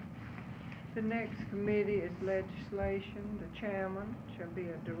 The next committee is legislation. The chairman shall be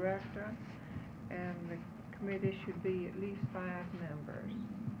a director, and the committee should be at least 5 members.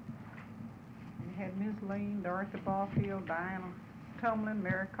 You had Ms. Lean, Dorothy Barfield, Diana Tumlin,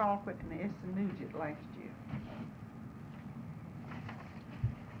 Mary Colquitt, and Esther Nugent last year.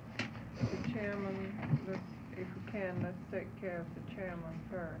 The chairman, if we can, let's take care of the chairman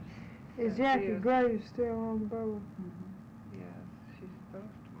first. Is That Jackie is- Graves still on the board? Yes, she's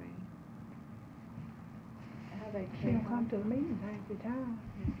supposed to be. How they She don't come to the meetings half the time.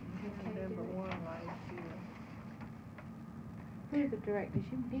 Number 1 last year. Who's the director?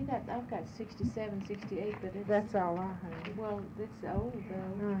 I've got 67, 68, but it's. That's all I have. Well, it's old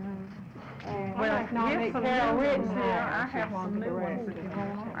though. Uh-huh. Well, like nominate here's some Carol new ones Rittenhouse here. I if have you want some the new ones director. if you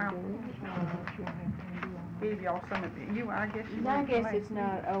want. I'll She'll have to do give y'all some of the, I guess you. No, I went to guess last it's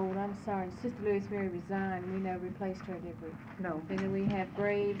not meeting. old. I'm sorry. Sister Louis Mary resigned. We never replaced her, did we? No. And then we have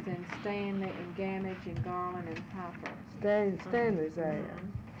Graves and Stanley and Gamage and Garland and Hopper. Stanley's out.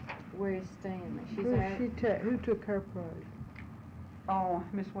 Where is Stanley? She's Who, out. who took her place? Oh,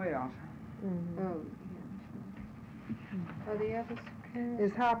 Miss Wells. Mhm. Oh, yeah. Are the others?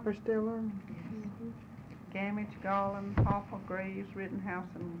 Is Hopper still on? Gamage, Garland, Hopper, Graves, Rittenhouse,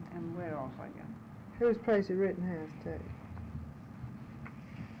 and Wells, I guess. Whose place did Rittenhouse take?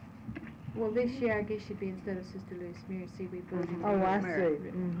 Well, this year I guess she'd be instead of Sister Louis Mary. See, we voted. Mhm. for Oh, I see. Mary.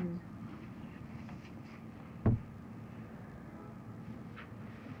 Mm-hmm.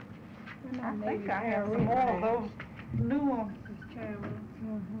 that. I think I have some more of those new ones. Mr. Chairman,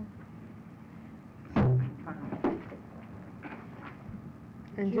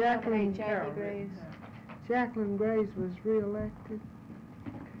 And You nominate Jacqueline, Jackie Graves. Jacqueline Graves was reelected.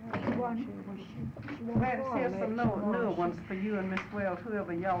 She wasn't Well, here's some new ones for you and Miss Wells,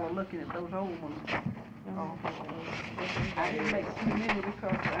 whoever y'all are looking at those old ones. Oh. I didn't make too many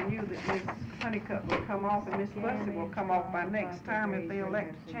because I knew that Miss Honeycutt would come off and Miss Bussey will come off by next time if they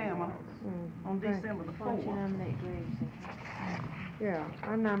elect the chairman on December the Why don't you 4th. nominate Graves then? Yeah,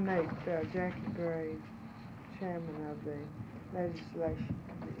 I nominate Jackie Graves, chairman of the legislation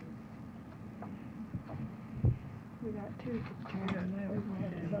committee. We got 2 for the chairman now, we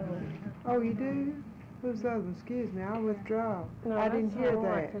have to vote. Oh, you do? Who's the other? Excuse me, I withdraw. No, I didn't hear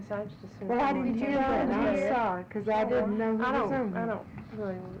that. Cause I just assumed. Well, I someone didn't hear chairman. that, I'm sorry, 'cause I didn't know who I was on don't there.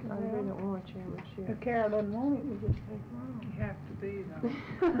 really, I really don't want a chairmanship. If Carol doesn't want it, we just take her on. you have to be though.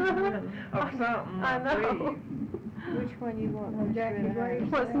 Or something, I I know. believe. Which one you want? Well, Miss Jackie Rittenhouse?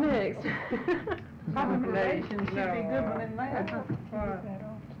 Graves. What's next? Nomination should be a good one in there. What? That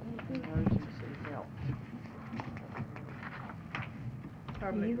off. Emergency help.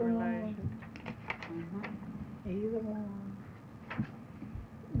 Public Either one. relations. Either one.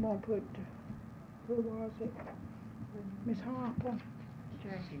 Want to put, who was it? Miss Harper.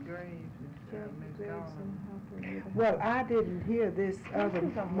 Jackie Graves is, Jackie Ms. Graves Garland. and Hopper River. Well, I didn't hear this other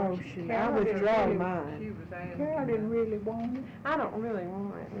motion. I Carol didn't withdraw really- She mine. was asking. Carol didn't really want it. I don't really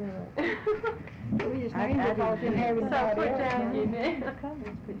want it, really. We just I named it didn't because didn't have So anybody put else. down your on it. name. Let's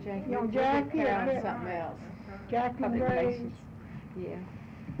put Jackie. You know, let's put Jackie, Carol I on bet- something else. Jackie Public Graves. relations. Yeah.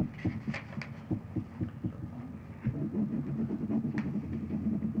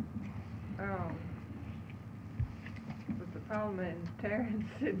 With the parliamentarian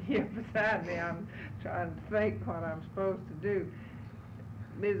sitting here beside me, I'm trying to think what I'm supposed to do.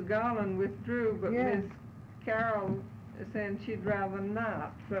 Ms. Garland withdrew, but Yeah. Ms. Carroll is saying she'd rather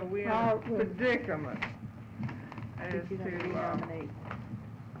not, so we're in Oh, a well. predicament as If you don't to renominate.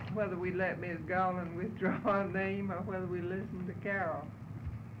 whether we let Ms. Garland withdraw her name or whether we listen to Carol.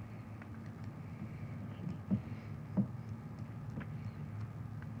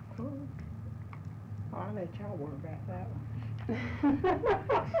 I'll let y'all worry about that one.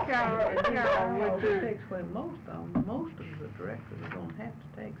 Carol Well, withdrew. takes away most of the directors are gonna have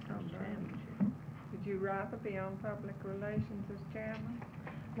to take some chairmanship. Would you rather be on public relations as chairman?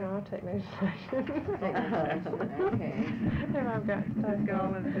 No, I'll take legislation. Take legislation, okay. If I've got to Ms. take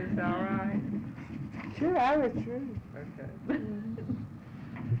Garland is all right? Sure, I withdrew. Okay.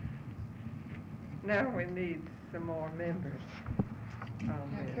 Now we need some more members on Now,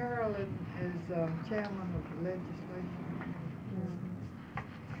 this. Carol is chairman of the legislation.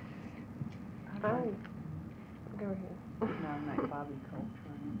 Oh, go ahead. Nominate Bobby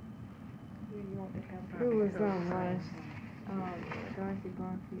Coltrane. Who do you want to have? Who was on last? Dorothy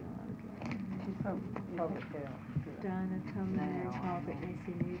Barfield. She's public health. Donna Tumlin, Mary Now, Talbot,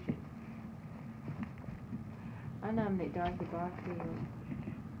 Nancy Nugent. I nominate Dorothy Barfield.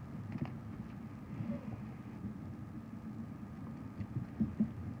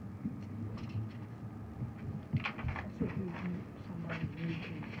 See who's somebody new to.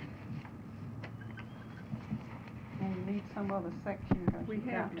 And you need some other section. 'cause We you've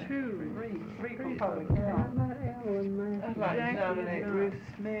have got two. Three for Three public public health. How about Ellen Murphy? I'd like to Jackie is nominate not. Ruth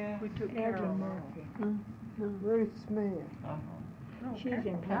Smith. We took Evelyn Carol off. Murphy. No, Ruth Smith. Uh-huh. No, She's in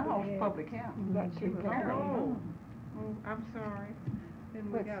public Carol's health. public health. Got She two was public on. health. Oh, I'm sorry. Then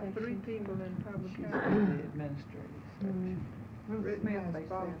we What got three section? people in public She's health. in the administrative section. Ruth Written Smith, as they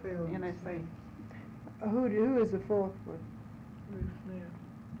Barfield. said, NSA. Who is the fourth one? Ruth Smith.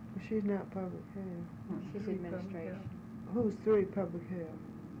 She's not public health. She's Three public administration. Who's three public health?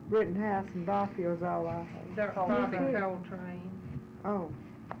 Rittenhouse and Barfield's all I have. Dr. Bobby Coltrane. Oh,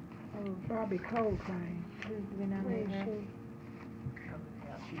 Bobby Coltrane. Who do we nominate her?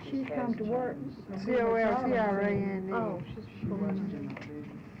 She come to work. COLTRANE. Oh, she's for Western.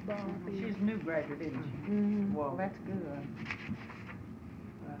 Bobby. She's a new graduate, isn't she? Mhm. Well, that's good. I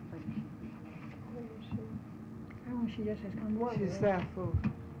think Oh, she just has come to work. She's with us. South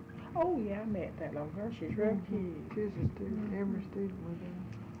Florida. Oh, yeah, I met that little girl. She's real cute. She's a student, Emory student with her.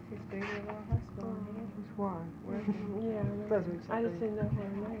 She's graduated from high school. His wife. Yeah, Pleasant I just didn't know what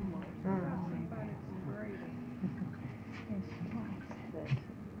her name was. Somebody from Brady. And she likes that.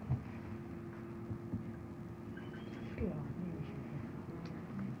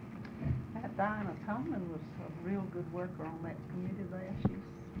 that Diana Tomlin was a real good worker on that committee there. She's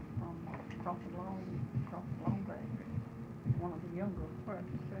from Crawford Long graduate. One of the younger. What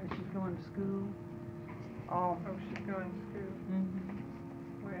is that? She's going to school. Oh, she's going to school.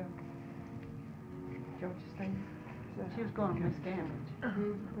 Well, Georgia State. She was going to Miss Cambridge.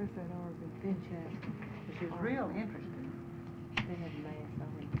 Where's that Arby? Winchester. But she was real interested. They had mass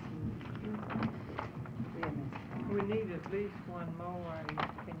on it. We had mass. we need at least one more.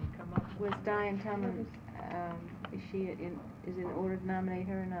 Can you come up with? Was Diane Tumlin, is she in order to nominate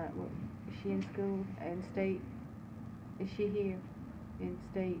her or not? Is she in school, in state? Is she here in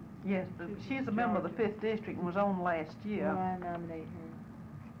state? Yes, but she's a member of the 5th District and was on last year. Well, I nominate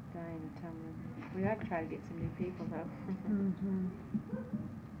her, Diana Tumlin. We ought to try to get some new people though. Mm-hmm.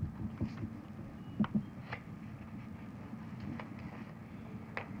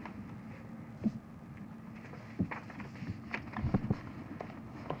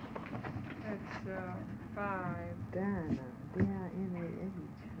 That's, 5. Diana, D-I-N-A-H.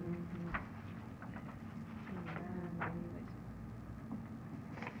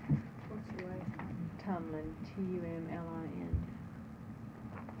 What's the last name? Tumlin, T-U-M-L-I-N.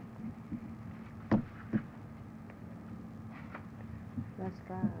 That's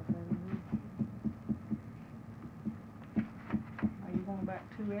five, I don't know. Are you going back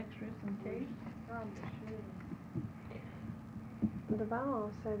 2 extras in case? The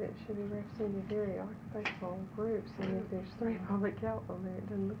bylaws say that it should be represented very occupational groups, and if there's 3 public health on there, it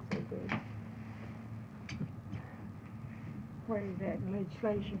doesn't look so good. antiquated, that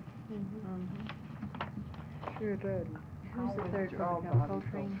legislation. Sure does. Who's the third public health,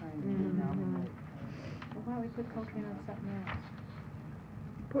 Coltrane? Well, why don't we put Coltrane on something else?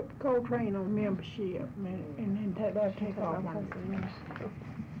 Put Coltrane on membership, and then that'll take off one of them.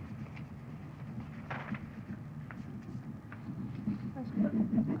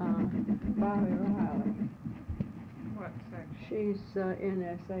 Bobby Riley. What section? She's,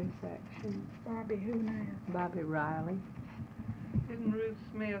 NSA section. Bobby who now? Bobby Riley. Isn't Ruth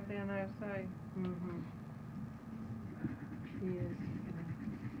Smith NSA? She is.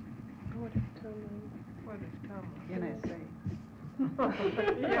 What is Tomlin? What is Thomas? NSA. You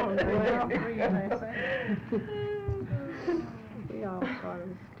don't know. We all sort of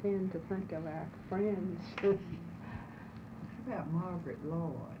tend to think of our friends. How about Margaret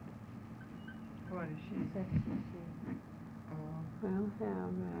Lloyd? What is she? Well, how I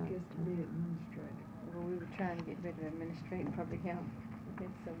about, guess to be administrative. Well, we were trying to get rid of administrative public health. We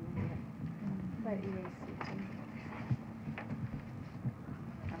had so many. But EACT.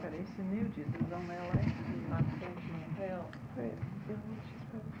 I bet Issa Nugent is on LA. Occupational health.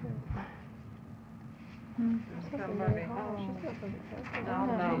 Hmm? Somebody. Oh,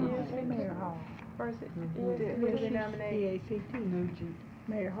 No, Say Mayor Hall. Who did Yes, we she's nominate? EACT. Nugent.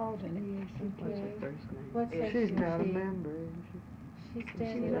 Mayor Hall's in EACT. what's her first name? What section She's is not a she? member, is she? She's She's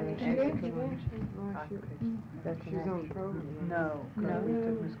standing on on the the convention. convention. She's on the program. No, No. we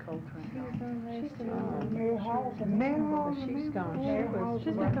took Miss Coltrane She was off. on last Oh. time. Mayor Hall's in Mayor member. Hall's she's gone. She Mayor was Hall's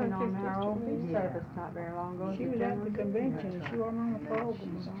working working on our office Yeah. service not very long ago. She was at the convention, and she wasn't on the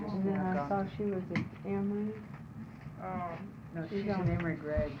program. And then I saw she was at Emory. No, She's she's on- an Emory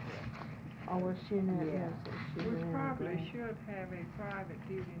graduate. Oh, was she in that? Yeah. Yes, she's We in that probably grant. should have a private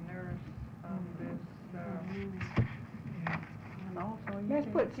duty nurse on this, And also, you Let's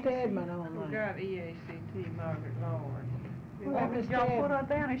can- put Stedman we on there. got EACT Margaret Lord. Well, Miss Y'all put Stedman. her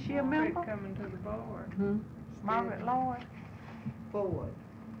down, is she a Quit member? coming to the board. Margaret Lloyd? Ford.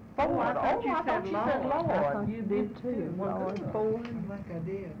 Ford, I thought you I thought said you said Lord. I Lord. thought you did too, Well, Lord good. Ford. I think I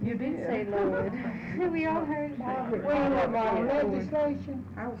did. You did did. say Lord. We all heard Margaret Margaret. Ford, Margaret Ford. legislation.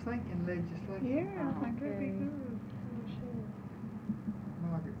 I was thinking legislature. Yeah, I think that'd be Okay. good.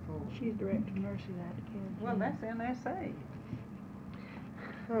 Margaret Ford. She's director of nurses out of Kansas. Well, that's NSA.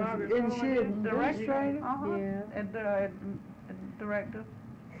 Margaret Isn't Ford she is Administrator? Yeah. And, Director,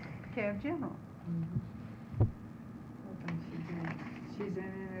 Care General. I think she's in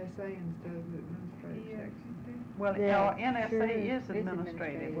NSA instead of the administrative section. Well, Yeah, NSA sure is is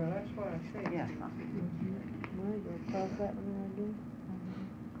administrative. Well, that's what I said. Yeah. Well, you'll cross that one out again.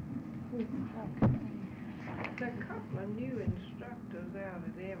 There are a couple of new instructors out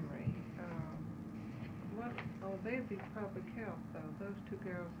at Emory. What, oh, they'd be public health though, those two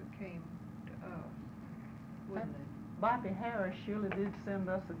girls that came to us, wouldn't they? Bobby Harris surely did send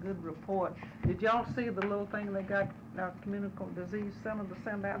us a good report. Did y'all see the little thing they got our communicable disease center to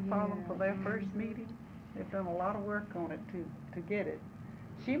send out for them for their first meeting? They've done a lot of work on it to get it.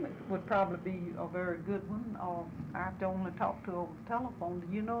 She would probably be a very good one, or I have to only talk to her over the telephone.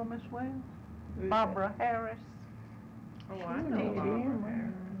 Do you know her, Miss Wells? Barbara Harris. Oh, I She know knows Barbara Emory.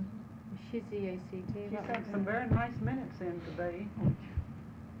 Harris. She's EACT. She sent some very nice minutes in today.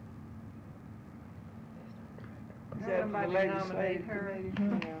 Is that for the Somebody nominate legislative her.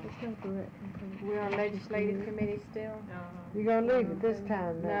 committee? We're on legislative committee still. You gonna leave it this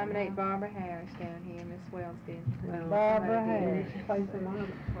time now? Nominate Barbara Harris down here, Miss Wells did. Well, somebody Barbara did. Harris, in place of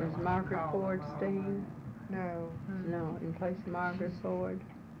Margaret. Was Margaret Ford Steen? No. No, in place of Margaret Ford.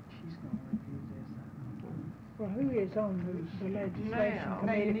 She's gonna review this. Well, who is on the legislation Now,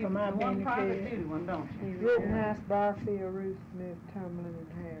 committee for my one private benefit? duty one, don't you? Rittenhouse, Barfield, Ruth Smith, Tomlin,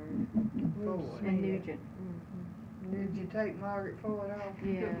 and Harris. Ford. And Nugent. Did you take Margaret Ford off?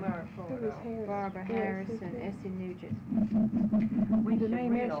 Yeah. Took Margaret Who Ford was off. Harris? Barbara Harris and Essie Nugent. We The should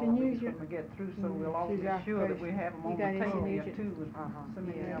name read Essie all these Nugent? when we get through, so we'll all She's be our sure that we have them You on got the Essie table here Nugent? too with so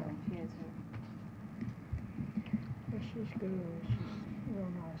many Yeah, of them. she has her. Well, she's good. She's a real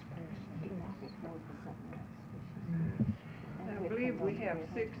nice person. I believe we have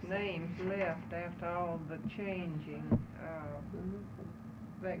 6 names left after all the changing.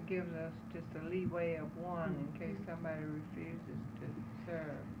 That gives us just a leeway of 1 in case somebody refuses to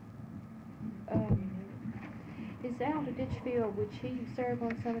serve. Is Alda Ditchfield, would she serve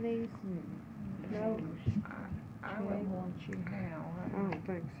on some of these? No? I She would ain't want you now, I right? don't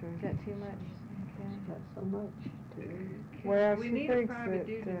think so. Is that too much? She's got so much to do. Okay. Well, We she need a thinks private that,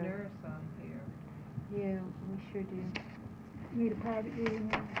 duty nurse on here. Yeah, we sure do. Need a private duty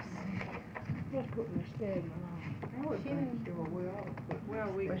nurse? Let's put Miss Stedman on. I would think sure we ought to put. Well,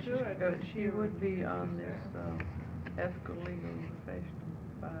 we But could, but she would be on this, ethical legal professional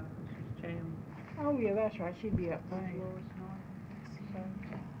advisor, she's chairman. Oh, yeah, that's right, she'd be up there. Lois I don't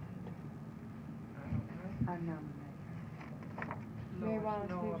know. I nominate Mary Lois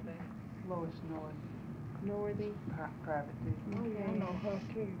Wallace, who's- Northey. Lois North, Northey. private duty. Oh, yeah, I know her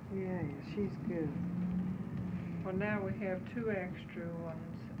too. Yeah, she's good. Well, now we have two extra ones.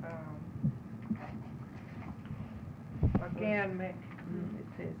 Again, It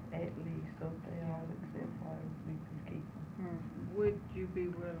says at least, so if they all accept one, we can keep them. would you be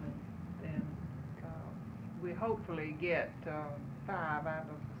willing then? We hopefully get 5 out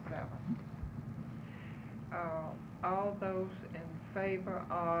of the 7. All those in favor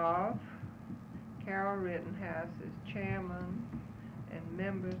of Carol Rittenhouse as chairman and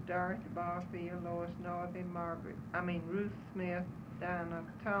members Dorothy Barfield, Lois Northey, Ruth Smith, Dinah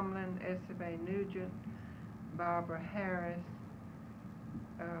Tomlin, S.A. Nugent, Barbara Harris,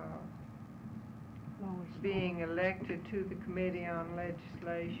 being elected to the Committee on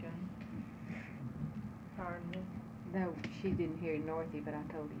Legislation. Pardon me? No, she didn't hear Northey, but I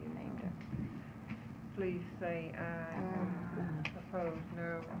told her you named her. Please say aye. Opposed,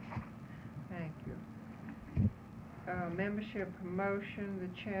 no. Thank you. Membership promotion, the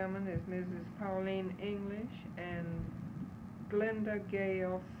chairman is Mrs. Pauline English and Glenda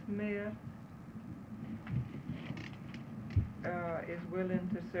Gale Smith is willing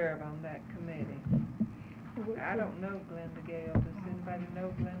to serve on that committee. I don't know Glenda Gale. Does anybody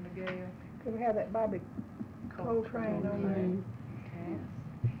know Glenda Gale? Could we have that Bobby Coltrane on there?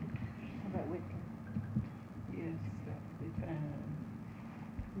 Cass. How about Whitcomb? Yes, that would be fine.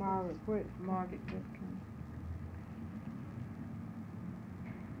 Margaret Whitcomb.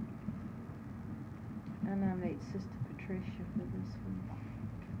 I nominate Sister Patricia for this one.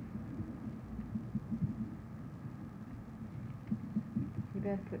 You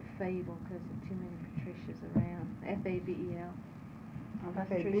better put Fable, because there are too many Patricias around. F-A-B-E-L.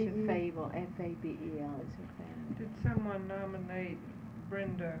 Patricia Fable, F-A-B-E-L is her family. Did someone nominate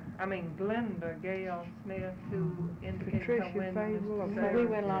Glenda Gale Smith, who indicated her Patricia willingness Fable, to okay. serve? We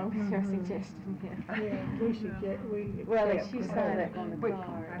went along with her suggestion, yeah. Yeah, we should get, Well, accept she her. signed up on the Whitcomb,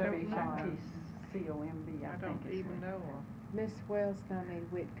 card. I don't know. W-I-T-C-O-M-B, I I think don't it's. even know her. Miss Wells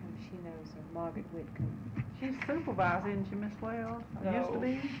nominated Whitcomb, she knows her, Margaret Whitcomb. She's supervisor, isn't she, Miss Wells? Used to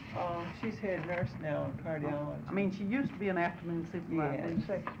be? She's head nurse now in cardiology. I mean, she used to be an afternoon supervisor Yeah. in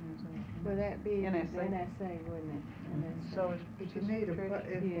sections. Would that be NSA. NSA, wouldn't it? NSA. So is But you need if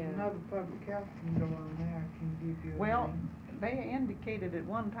Yeah. another public health can go on there, I can give you a Well, name. they indicated at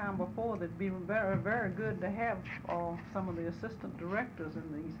one time before that it'd be very, very good to have some of the assistant directors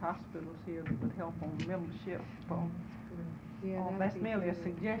in these hospitals here that would help on membership. Yeah, that'd That's be merely a good.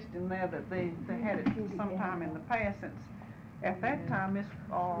 suggestion there that they had it sometime in the past, since at that time, Miss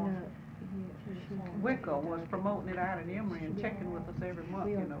No, Wicker was promoting it out at Emory and checking with us every month,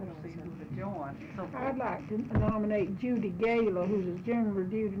 you know, to see who would join and so I'd forth. like to nominate Judy Gaylor, who's a general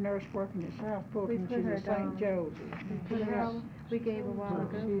duty nurse working at South Fulton. put She's her at down. St. Joseph's. Put her up. We gave a while ago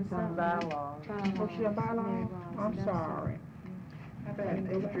for She's on something. bylaws. Oh, she's on bylaws? Mary Rollins, I'm that's sorry. How about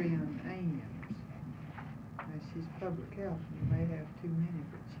Adrian Ames? She's public health, you may have too many,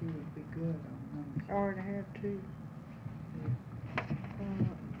 but she would be good on membership. Or to have two.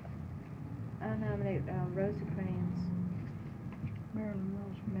 I nominate Rosa Kranz. Marilyn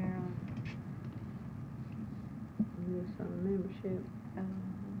Rose. Marilyn. Yes, on membership.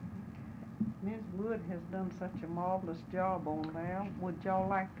 Ms. Wood has done such a marvelous job on there. Would y'all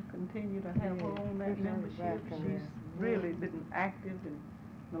like to continue to have her on that Put her membership? back on She's there. really been active in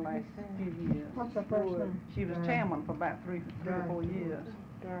the last few years. What's her first name? She was chairman for about three or 4 years.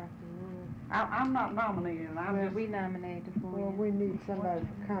 Dorothy Wood. I'm not nominating, I'm Well, just, we nominated for Well, you. we need somebody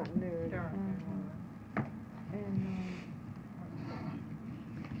for continuity. Dorothy Mhm. Wood. And,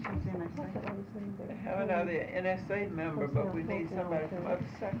 she's in that They have another NSA member, but we need somebody from other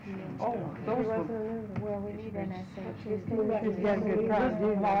sections. Oh, don't we? those She were, wasn't a member. Well, we need an essay. She's got a good private Paul,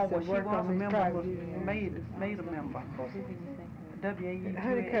 union, when she work was on a these member, private was unions. made a member. WAU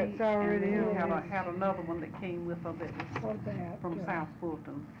Honeycutt's 288, already and on then there. had another one that came with her that was What about? from South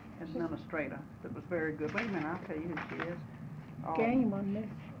Fulton, administrator, that was very good. Wait a minute, I'll tell you who she is. Gamer,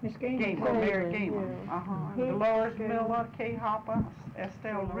 Miss Gamer. Gamer, Mary Gamer, Gamer, yeah. uh-huh. Who? Dolores Miller, Kay Hopper,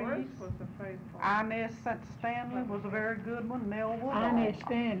 Estelle Dolores Reeves, was a faithful. Inez Stanley was a very good one, Nell Woodall. Inez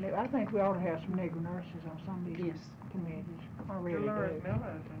Stanley, I think we ought to have some Negro nurses on some of these Yes. committees. I really Dolores do.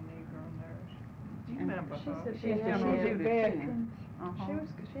 Miller is a Negro nurse. Do you And remember she's her? a- She's Yeah, general She's a duty too. veteran. Uh-huh.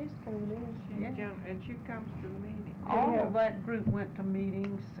 She's coming in. Yeah. And she comes to the meeting. All Yeah. of that group went to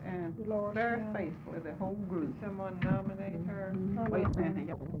meetings and Dolores very Miller. faithful, the whole group. Did someone nominate her? Wait a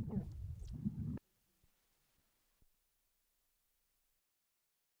minute.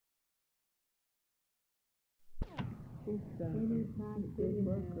 He's We need private good duty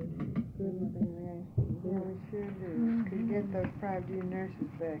worker. nurses. Good one thing we asked. Yeah, we sure do. Could get those private duty nurses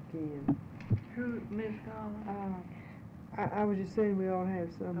back in. Who, Ms. Collins? I was just saying we ought to have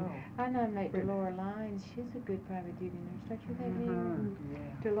some. Oh. I nominate Delora Lyons. She's a good private duty nurse. Don't you think, Mary?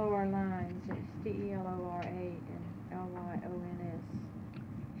 Yeah. Delora Lyons. It's Delora and Lyons.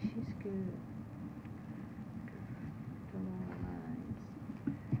 She's good. Delora Lyons.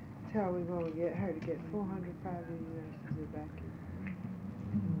 That's how we gonna get her to get 400 private duty nurses back in.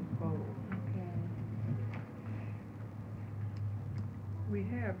 Okay. We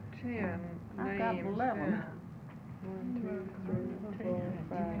have 10 I've got names 11. down. 1, 2, 3, 4,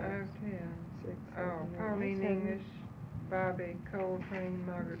 5, Oh, 10. 6, 7, Oh, 8, Pauline 7. English, Bobby Coltrane,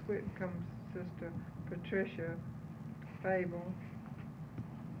 Margaret Whitcomb's sister, Patricia Fable,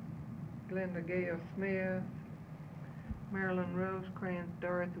 Glenda Gale Smith, Marilyn Rosecrans,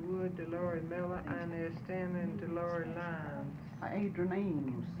 Dorothy Wood, Delores Miller, Inez Stanley, and Delores Lyons. Adrian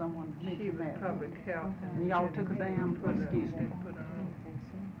Ames, someone She mentioned was that. public health. And y'all took her down, Put her- excuse me. didn't put her on.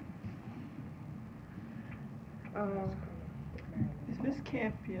 Is Miss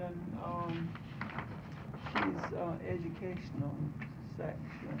Campion, she's, educational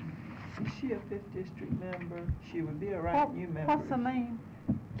section. Is she a 5th district member? She would be a right new member. What's her name?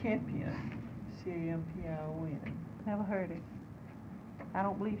 Campion, Campion. Never heard it. I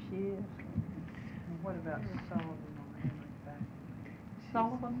don't believe she is. What about Sullivan on everything?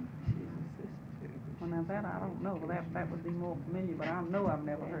 Sullivan? She's assistant. Well, now that I don't know. That would be more familiar, but I know I've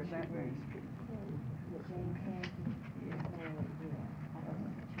never heard that name.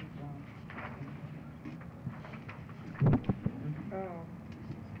 Oh,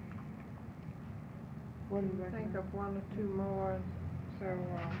 What do you think recommend? of 1 or 2 more, so,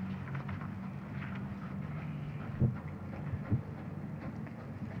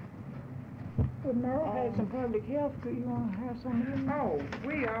 But Merle had some public health, do you wanna have some of them? oh,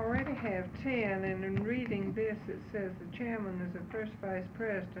 we already have 10, and in reading this, it says the chairman is the first vice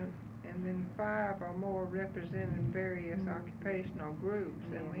president, and then 5 or more representing various occupational groups,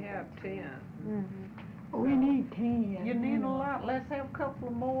 and we have 10. We need 10. You need a lot. Let's have a couple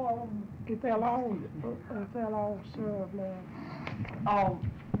of more. If they'll all serve, Lord. Oh,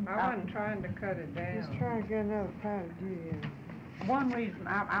 I wasn't trying to cut it Just down. trying to get another private duty in. one reason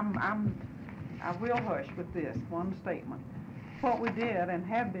I will hush with this one statement. What we did and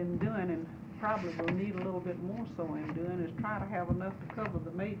have been doing, and probably will need a little bit more so in doing, is try to have enough to cover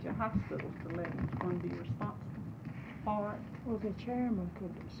the major hospitals to let each one be responsible for it. Well, the chairman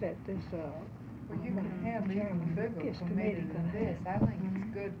could set this up. Well, you can have even Chairman, bigger this committee committee than could this. have. I think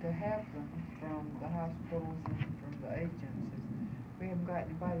it's good to have them from the hospitals and from the agencies. We haven't got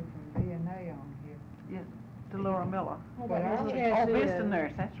anybody from VNA on here. Delora Miller. How But about ours- Miss Oh, Chastain? Vista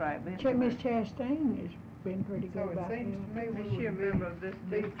Nurse, that's right, Vista Miss Nurse. Chastain has been pretty So good it about seems that. to me we Is she a would member of this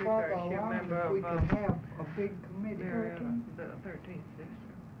be district, further or is she a along member if we of, could have a big committee. the 13th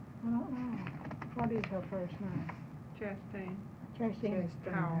district? I don't know. What is her first name? Chastain, Chastain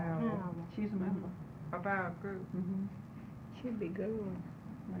Chastain Howell. Howell. She's a member. of our group, Mm-hmm. She'd be good.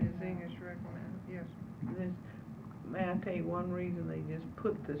 Ms. English recommended, yes. This, may I tell you one reason they just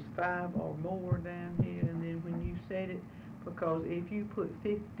put this 5 or more down here, and then when you said it, because if you put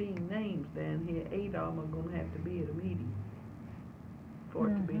 15 names down here, 8 of them are gonna have to be at a meeting for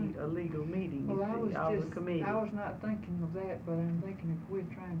it to be a legal meeting, you Well, I was see, all the just, committees. I was not thinking of that, but I'm thinking if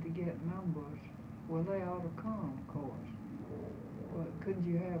we're trying to get numbers, well, they ought to come, of course. Well, couldn't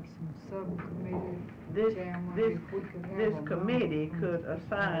you have some subcommittee This, chairman, this, if we could have this a committee number could from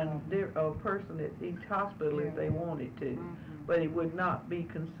assign all a person at each hospital if they Yeah. wanted to, Mhm. but it would not be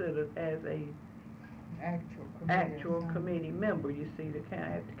considered as a actual committee. or actual something. committee member, you see, to count,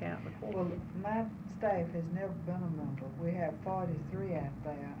 have to count the Well, quorum. my staff has never been a member. We have 43 out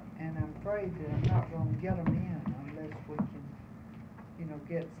there, and I'm afraid that I'm not gonna get them in unless we can,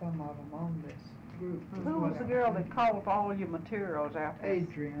 get some of them on this group. Who was the girl that called for all your materials out there?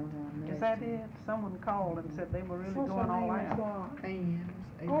 Adrian. Is that it? Someone called and said they were really What's her going all name? out. Ames.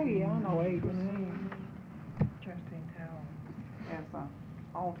 Oh, yeah, I know Adrian. Chastain Howell. As an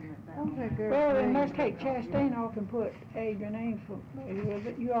alternate I don't down think there. there's Well, then names let's take on here. Chastain off and put Adrian Ames for,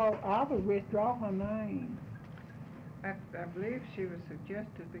 you all, I would withdraw her name. I believe she was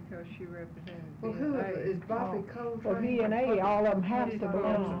suggested because she represented Well, who is VNA. Bobby For Coltrane? V&A, all of them have to She's on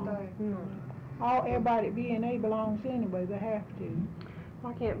belong. staff. Everybody at V&A belongs anyway, they have to.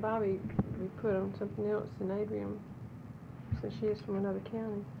 Why can't Bobby be put on something else than Adrian, since she is from another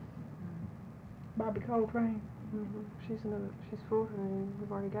county? Bobby Coltrane. She's Fulton, and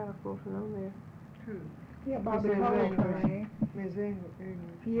we've already got a Fulton on there. Who? Yeah, Bobby Miss English. Coltrane. Ms. English.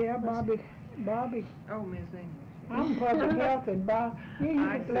 Yeah, Bobby, Oh, Ms. English. I'm public health and Bob, you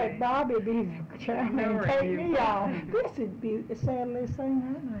I need to let see. Bobby be the chairman and Ignoring take you. me off. This would be the saddest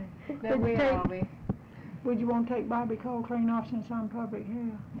thing, isn't it? That we all be. Would you want to take Bobby Coltrane off since I'm public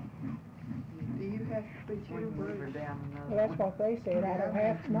health? Do you have to put your word down Well, that's what they said, I don't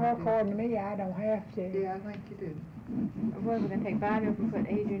have to, no, according to me, I don't have to. Yeah, I think you do. What, we're gonna take Bobby off and put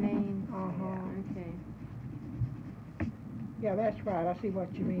Adrian in? Uh-huh. Okay. Yeah, that's right, I see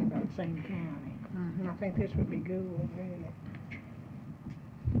what you mean about the same county. And I think this would be good, really.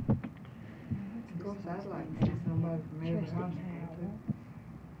 Of course, I'd like to see somebody from every Trustee hospital too. Howard.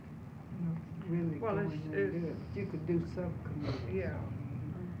 You know, really Well, going it's- in and do it. You could do subcommittees. Yeah.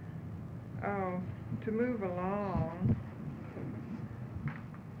 To move along,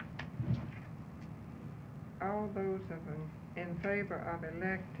 all those in favor of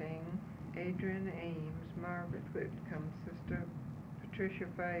electing Adrian Ames, Margaret Whitcomb, Sister Patricia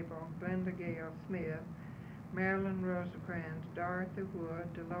Fable, Glenda Gale Smith, Marilyn Rosecrans, Dorothy Wood,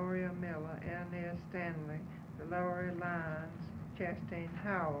 Deloria Miller, Ernest Stanley, Deloria Lyons, Chastain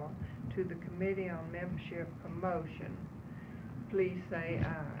Howell to the Committee on Membership Promotion, please say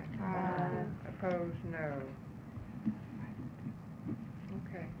aye. Aye. Opposed, no.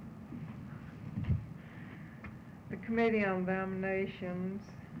 Okay. The Committee on Nominations,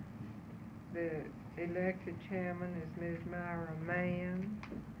 the elected chairman is Ms. Myra Mann.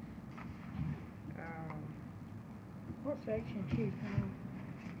 What section she from?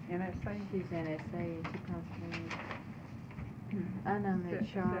 NSA? She's NSA and she constantly. I nominate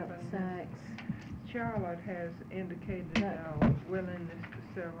Charlotte Seven. Sykes. Charlotte has indicated No. willingness to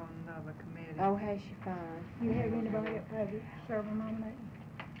serve on another committee. Oh, has she fine? You have anybody that has several nominated?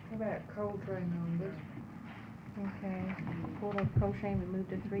 How about Coltrane on this? Okay. Pulled up Coltrane, we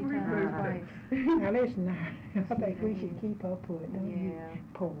moved it 3 We times moved twice. it. Now listen, I think we should keep up with it, don't you? Yeah.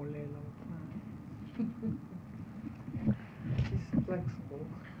 Poor little old thing. She's flexible.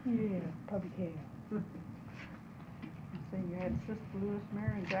 Yeah, public health. See, you had Sister Lewis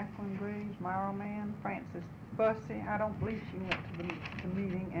Mary, Jacqueline Graves, Myra Mann, Frances Bussey. I don't believe she went to the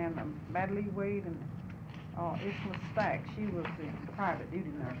meeting, and Madeline Wade and Isla Stack. She was the private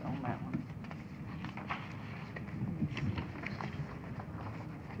duty nurse on that one.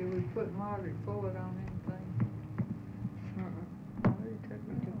 Should we put Margaret Ford on anything? Mm-mm. I already took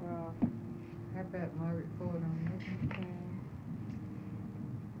We took her off. How about Margaret Ford on this one? Okay.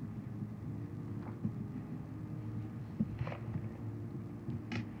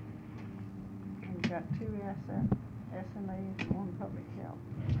 We've got 2 SNAs and 1 public health.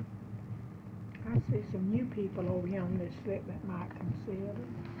 I see some new people over here on this slip that might consider.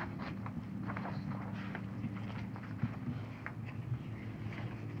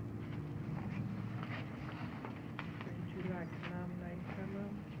 Would you like to nominate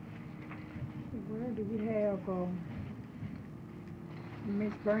someone? Well, do we have,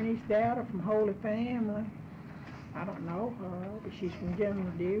 Miss Bernice Dowder from Holy Family? I don't know her, but she's from general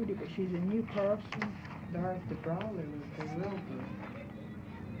duty, but she's a new person. Dorothy Brawley was the real good.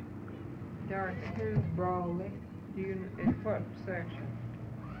 Dorothy who? Brawley. Do you, in what section?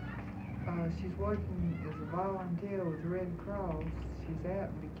 She's working as a volunteer with Red Cross. She's out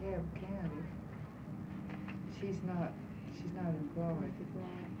in DeKalb County. She's not employed.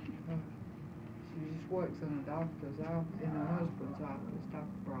 She just works in a doctor's office, in her husband's office,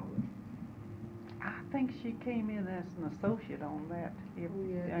 Dr. Brawley. I think she came in as an associate on that. If, Oh,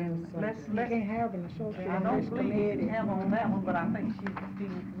 yeah, and that's let's, something. You let's, can't have an associate I on don't this believe you committee. can have on that one, but I think she'd be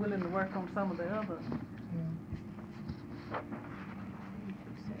willing to work on some of the others. Yeah.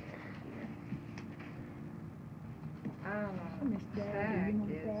 Miss Dowdy, you know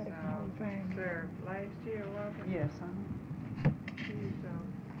Dowdy from Holy Family. Served last year, wasn't it? Yes, She's,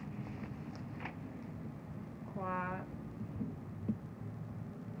 quiet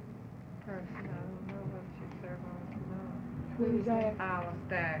person. I don't know whether she served on it or not. Who's that? Isla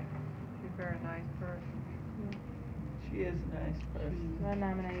Stack. She's a very nice person. She is a nice person. I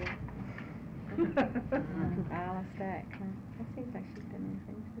nominate her. Isla Stack. That seems like she's done many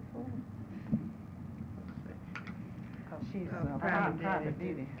things before. because she's Private private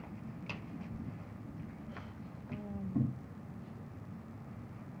duty. duty.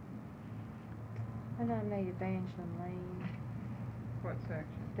 I nominate Evangeline Lane. What section?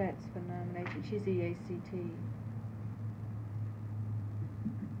 That's for nomination. She's EACT.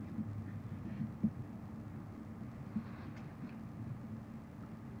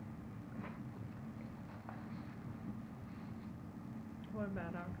 What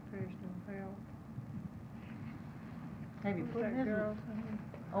about occupational health? Have you Who's put that his? girl's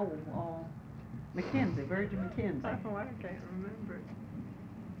Oh, McKenzie, Virgin McKenzie. Oh, I can't remember it.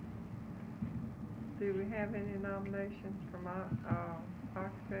 Do we have any nominations from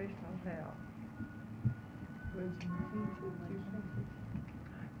occupational health? There's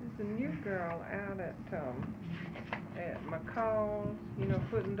a new girl out at McCall's, you know,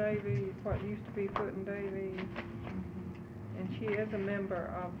 Foot and Davy, what used to be Foot and Davy. And she is a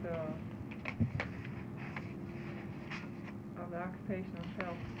member of the occupational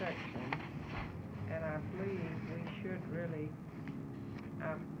health section. And I believe we should really,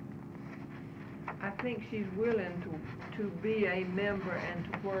 I think she's willing to be a member and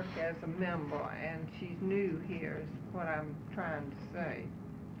to work as a member, and she's new here is what I'm trying to say.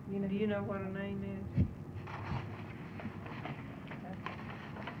 Do you know what her name is?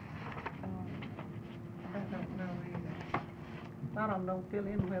 I don't know either. A lot of them don't fill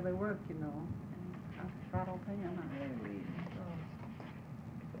in where they work, you know. Right offhand,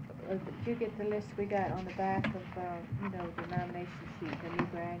 Did you get the list we got on the back of, you know, the nomination sheet, the new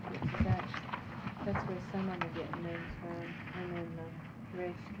graduates? Is that's where some of them are getting names from, and then the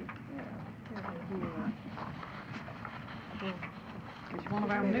registry. It's one of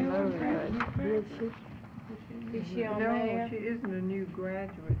our new graduates. Is she on No, there? she isn't a new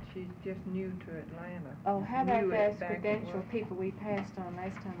graduate, she's just new to Atlanta. Oh, how about New at those back at credential work. people we passed on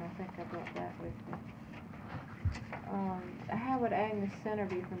last time? I think I brought that with me. How would Agnes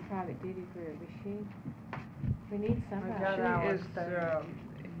Centerview from Private Duty Group, is she? We need somebody. She is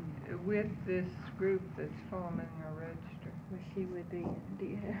with this group that's forming a register. Well, she would be,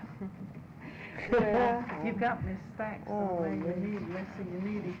 You've got Miss Stacks on there, you need, let's see, you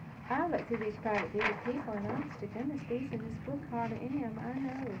need it. I look through these private duty people, and honest to goodness, these in this book, hardly any of them I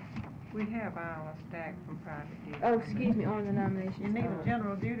know. We have Isla Stack from Private Duty. Oh, excuse me, on the nominations. You need a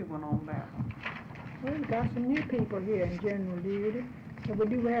general duty one on that one. We've got some new people here in general duty. So we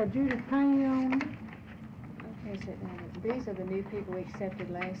do have Judith Payne on it. Okay, so these are the new people we accepted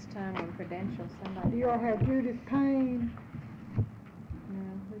last time on credentials. Somebody. Do y'all have Judith Payne,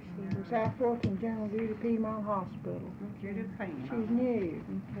 No, who's she? South Fulton General Duty, Piedmont Hospital? Judith Payne. She's new.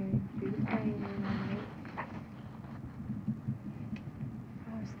 Okay, Judith Payne, we nominate.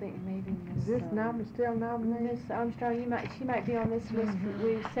 I was thinking maybe Miss. Is this number still nominated? Miss Armstrong, she might be on this list that we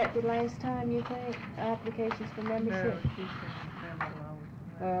accepted last time, you think? Applications for No, membership? she's a member alone.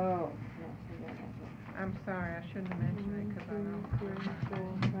 Oh. I'm sorry, I shouldn't have mentioned it because I don't. 2, 3,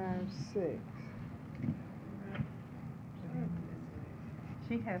 4, 5, 6.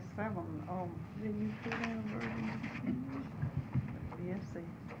 She has 7, did you put down Virgin? Yes, see.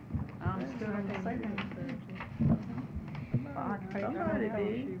 I'm still in the second. Somebody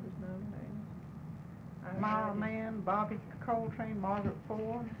did. She was nominated. Myra Mann, Bobby Coltrane, Margaret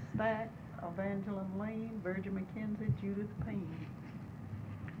Ford, Stack, Evangeline Lane, Virgin McKenzie, Judith Payne.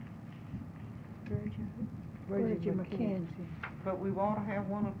 Virgin McKenzie. But we ought to have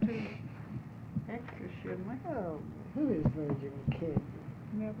 1 or 2 extras, shouldn't we? Oh, who is Virgin McKenzie?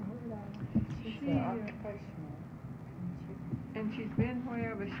 Never heard of her. She, and she's been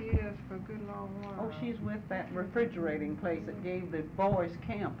wherever she is for a good long while. Oh, she's with that refrigerating place that gave the boys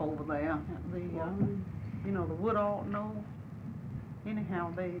camp over there. The, you know, the Woodall, no.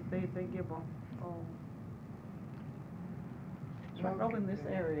 Anyhow, they give a, it's right over in this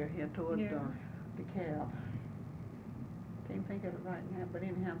area here toward, DeKalb. Can't think of it right now, but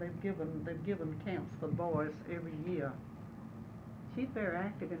anyhow, they've given camps for the boys every year. She's very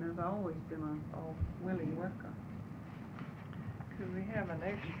active and has always been a willing worker. Could we have an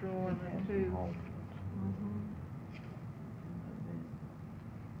extra one or 2?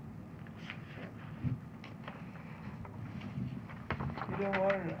 You don't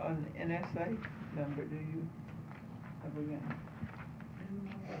want an NSA number, do you? Have we got?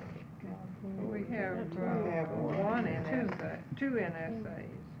 We have have one NSA, 2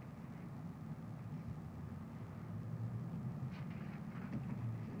 NSAs.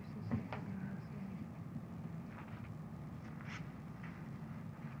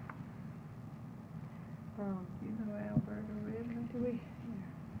 You know Alberta Ridley? Do we?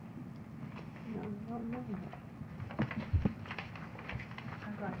 No, I don't know.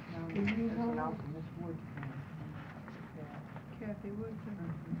 I'd like to know Do you Mrs. know? Lawson, Miss Woodson. Kathy Woodson.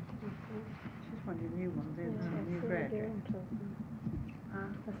 She's one of the new ones, isn't she? New graduate.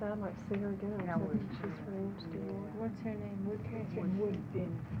 I'd like to see her again. Yeah, I would. She's from MCA. What's her name? Woodcraft? Catherine Woodson,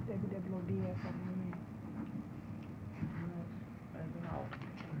 WWODS on the end.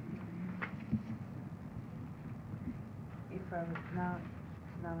 If I would not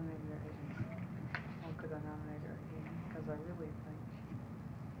nominate her again, or could I nominate her again? Because I really think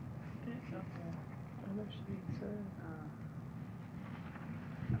I know she needs her.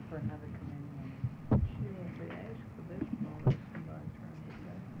 for another committee. She won't be asked for this one unless somebody turns it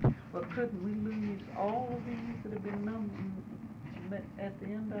down. Well, couldn't we lose all of these that have been numbered at the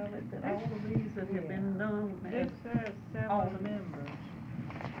end of it, that all of these that have been done This as says all 7 members.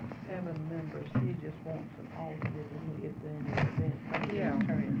 7 members, she just wants an alternate if the event, somebody Yeah.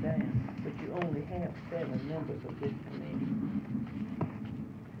 turn it down, but you only have 7 members of this committee.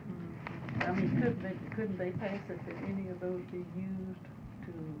 I mean, couldn't they pass it that any of those be used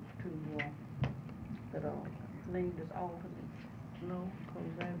that are named as alternates? No, cause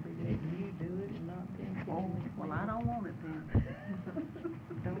that'd be letting you do it and not them. Oh, well, I don't want it then.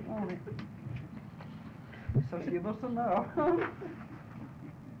 Don't want it. So give us enough.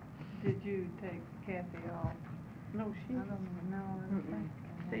 Did you take Kathy off? No, she, I don't know, I don't think.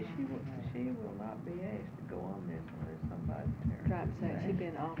 see, she will not be asked to go on this unless somebody turns. Try to say she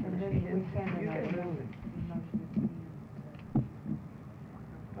been offered. And then She we has- can you can nominate. move it.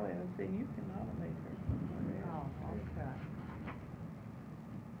 Well, see, you can nominate her somewhere else. Oh, okay.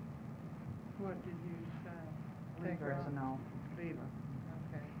 What did you say? Leave her as an alternate. Leave her,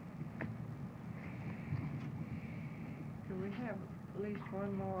 okay. Can we have at least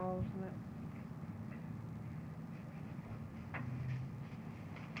one more alternate?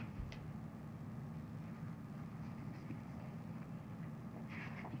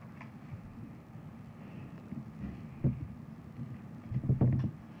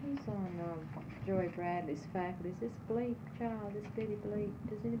 Who's on, Joy Bradley's faculty? Is this Blake child, this Betty Blake?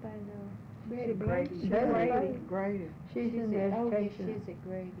 Does anybody know? Betty Blake, Grady. she's Grady. Grady. Grady. She's in the at- oh, yes, education. she's at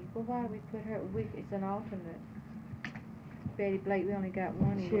Grady. Well, why do we put her, it's an alternate. Betty Blake, we only got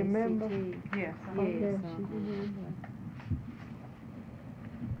one in She a member? SCT. Yes. Yes, Yeah, she's uh-huh. in the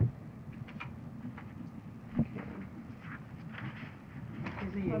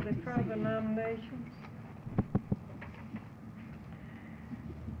Are there further nominations?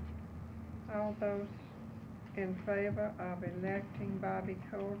 All those in favor of electing Bobby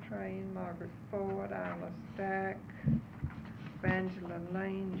Coltrane, Margaret Ford, Isla Stack, Angela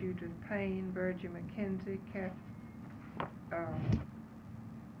Lane, Judith Payne, Virgie McKenzie,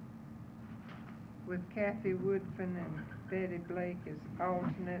 with Kathy Woodfin and Betty Blake as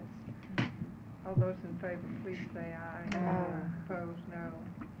alternates. All those in favor, please say aye. Aye. Opposed, no.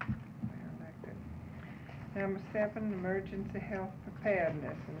 They're elected. Number 7, emergency health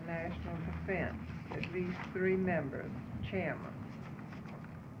preparedness and national defense. At least 3 members. Chairman.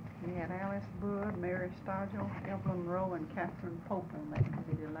 We had Alice Bud, Mary Stodgel, Evelyn Rowe, and Catherine Pope on that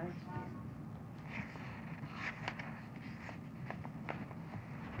committee last year.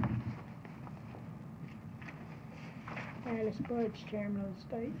 Alice Bud's chairman of the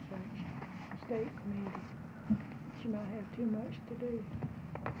state committee. She might have too much to do.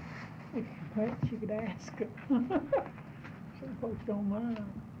 Well, she could ask her. Some folks don't mind.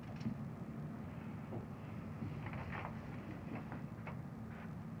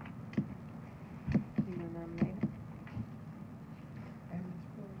 You wanna nominate her?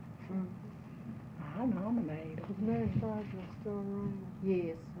 I nominate her. Is Mary Sargent still around?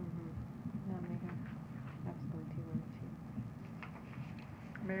 Yes, nominate her. Absolutely, wouldn't you?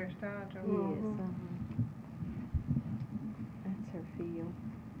 Mary Stodgel. Yes, That's her field.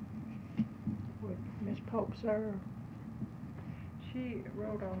 Would Miss Pope serve? She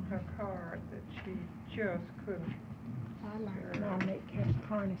wrote on her card that she just couldn't. I'd like to nominate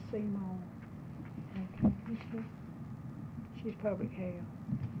Connie Seymour. Okay. She's public health.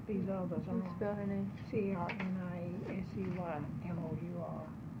 These others Can you are spell her name? CRNIESEYMOUR.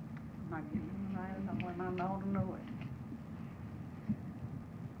 Not getting it right, when I know to know it.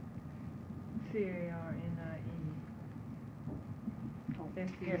 C-A-R-N-I-E. Oh,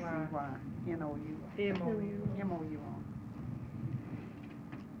 S-E-Y. S-E-Y-N-O-U. M-O-U. M-O-U on.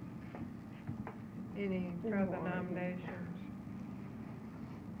 Any further nominations?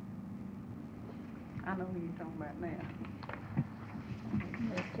 I know who you're talking about now.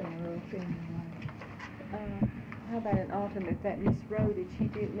 That's in her opinion. How about an alternate, that Miss Rowe, did she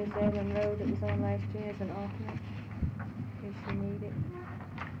do, Miss Ellen Rowe that was on last year as an alternate? If she needed?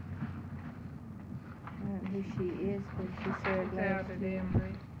 Who she is, but she served She's out last at year.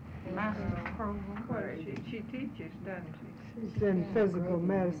 Emory. Master's program. What, she teaches, doesn't she? She's in physical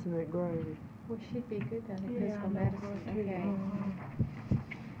medicine at Grady. Well, she'd be good down at Yeah, physical I know medicine, her too. okay.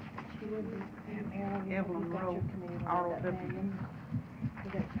 She would be. Evelyn Rowe, All ROW. that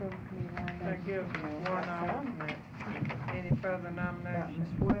program committee lined up. That gives us one alternate. Any further Got nominations?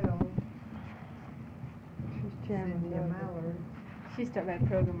 Miss Wells, She's chairman Cynthia of the. Mallard. She started that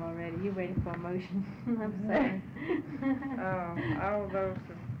program already, you ready for a motion? I'm sorry. All those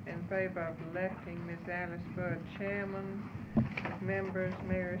in favor of electing Miss Alice Bud chairman, with members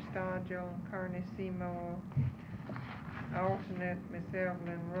Mary Stodgel, Carney Seymour, alternate, Miss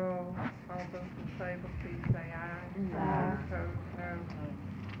Evelyn Rowe. All those in favor, please say aye. Aye. Opposed, no.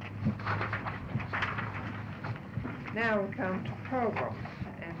 Now we come to program,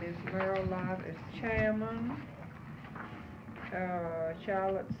 and Ms. Merle Lott is chairman.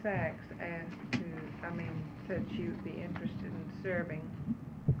 Charlotte Sachs said she would be interested in serving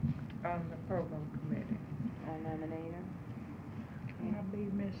on the program committee. I'll nominate her. I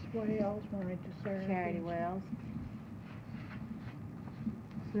believe Miss Wells wanted to serve. Charity Wells.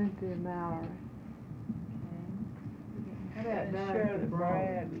 Cynthia Mallory. How about And Shirley Shirley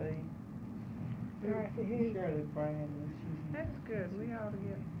Bradley? Dorothy Hicks. Shirley Bradley, That's good, we ought to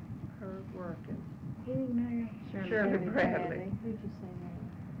get her working. Who now? Shirley Bradley. Who'd you say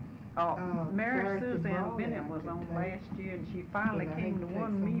now? Mary Dorothy Suzanne Brawley, Bennett I was could on take. last year, and she finally But I came hate to to take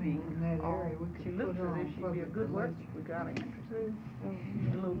one someone meeting. in that area. We She could looks put her as if on she'd be a public good worker. relations. We got her interested.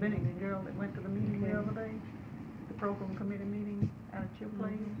 The little Bennett girl that went to the meeting the other day, the program committee meeting out at your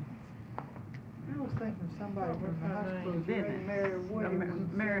place. I was thinking somebody from the her high name? school, Bennett. Mary Woody.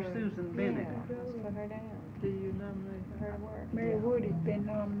 Mary Susan Bennett. Yeah, let's put her down. Do you nominate For her to work. Mary Woody's been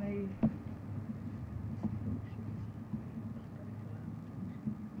nominated.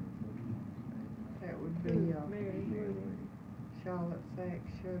 That would be, Mary Woody. Charlotte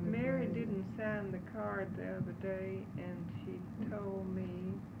Sachs, Shirley Mary Bradley. didn't sign the card the other day, and she told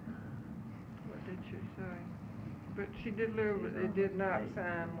me, what did she say? But she deliberately did not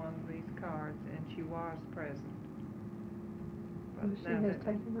sign one of these cards, and she was present. But Well, she now has that-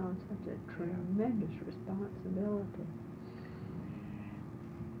 taken on such a tremendous responsibility.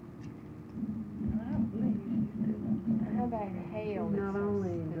 How about Hale? She's not is only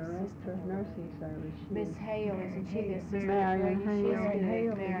the director of assistant nursing service, she Miss is Hale, isn't she the assistant? Marion She's Hale. good. Marion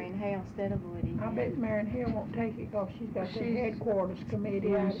Hale. Marion Hale instead of Woody. I bet Marion Hill won't take it, 'cause she's got the She's- headquarters committee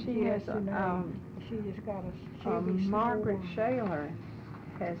Yeah, out she has, She just got a, she'll be Margaret sworn. Shaler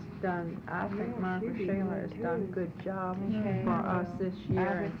has done, I think Yeah, Margaret she'd be Shaler good has done a too. good job Okay. for us this I year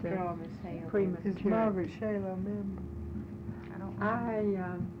and withdraw to Miss Hale. Is premature. Margaret Shayla a member? I don't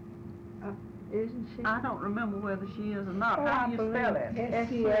know. Isn't she? I don't remember whether she is or not. Oh, How I do you spell believe it?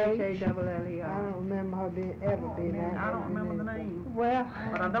 S-C-H-A-L-L-E-R. I don't remember her being, ever being active. I don't remember the name. Well.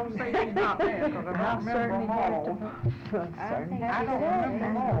 But I don't say she's not there, 'cause I don't remember them all. think I she don't does. remember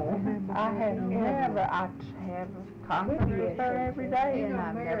them all. Remember I have her. never, I have contact with her every day, and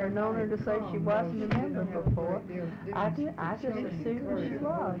I've never known her to say she wasn't a member before. I just assumed she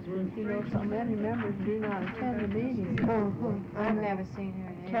was, but you know, so many members do not attend the meetings. I've never seen her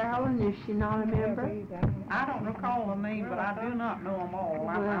in there. Carolyn, is she not a member? I don't recall the name, but I do not know them all.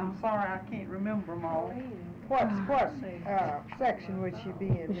 I'm sorry, I can't remember them all. What section would she be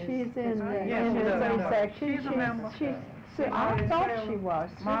in? She's in the Yes, she does. NSA section. She's a member. I thought she was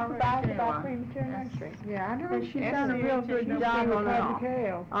Margaret supervised by Shaler. premature nursery. Yeah, I know. And she's done a real good job on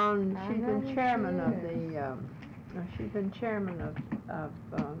it. She's been chairman of the, she's been chairman of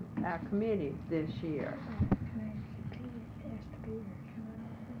our committee this year.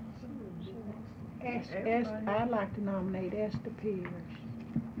 I'd like to nominate Esther Pierce.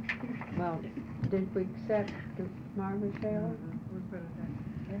 Well, did we accept the Margaret Shaler? We put it down.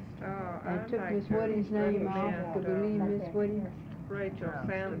 I I'd took like Miss to Woody's name off. recommend, Could we leave Miss Woody? Rachel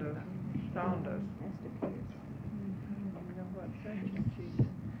Saunders. Esther Pierce. You know what section she's in?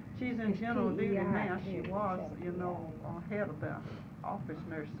 She's in general duty now. She was, you know, head of the office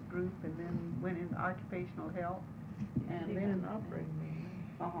nurse group, and then went into occupational health. And She's then, an operating meeting.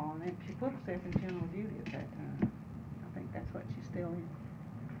 and then she put herself in general duty at that time. I think that's what she's still in.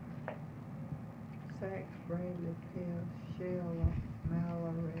 Sachs, Bradley, Pierce, Shayla,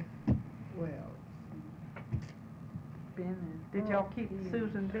 Mallory, Wells. Bennett. Did y'all keep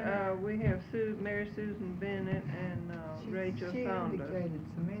Susan Bennett? We have Mary Susan Bennett and Rachel She Saunders. indicated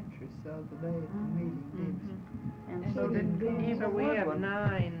some interest the other day at the meeting, didn't she? And And so she did didn't Eva So we have Woodward.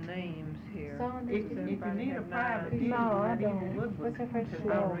 9 names here. Saunders. If you need a private duty, No, I then Eva don't. Woodward. What's her first Just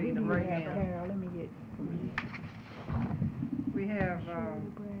name? I'll read them right Yeah, now. Carol, let me get. We have,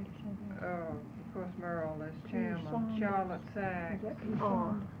 Shirley Brad, something. of course, Merle as Pierce chairman, Saunders. Charlotte Sachs. Is that Pierce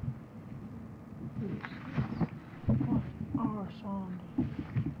Saunders? R. Saunders.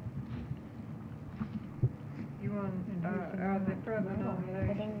 You want, are there further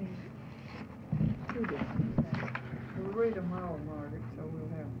nominations? We'll read them all, Margaret, so we'll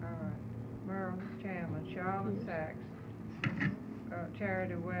have. All right. Merle as chairman, Charlotte Sachs,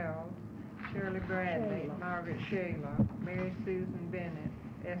 Charity Wells, Shirley Bradley, Shaler. Margaret Shaler, Mary Susan Bennett,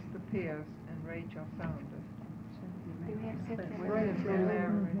 Esther Pierce, and Rachel Saunders. Do we have Cynthia? Rachel. And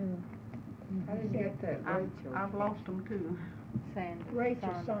Larry. I didn't get that, Rachel. I've lost them too. Sanders.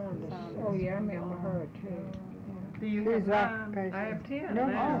 Rachel Saunders. Oh, yeah, I remember her too. Do you have She's nine? occupational. I have 10 No,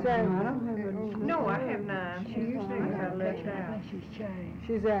 now. she's out. I don't have a. No, I have 9. She usually I got left think out. she's changed.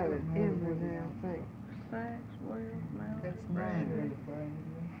 She's out at Emory now, I think. Sachs, Wells, Mount, That's Bradley, nine.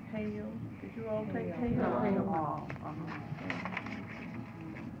 Hale. Did you all take No, Hale? Hale.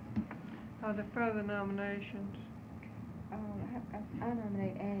 Are there further nominations? I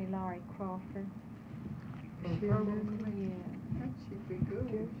nominate Annie Laurie Crawford. She Yeah, That should be good,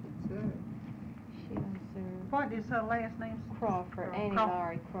 should say. she done served. What is her last name? Crawford, Annie Crawford.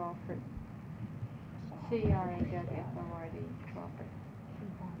 Laurie Crawford. C-R-A-W-F-O-R-D, Crawford.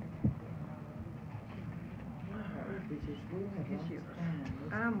 We just will have lots of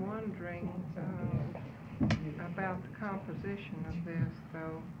time. I'm wondering about the composition of this,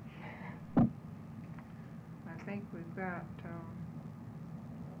 though. I think we've got,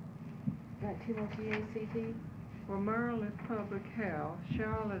 Got two more EACT? well, Merle is public health.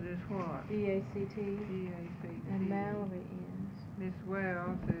 Charlotte is what? EACT. EACT. And Mallory is Miss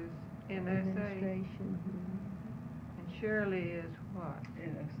Wells is NSA. administration. And Shirley is what?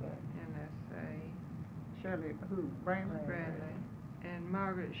 NSA. NSA. Shirley, who, Bradley? Bradley. And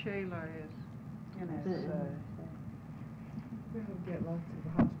Margaret Shayla is NSA. We'll get lots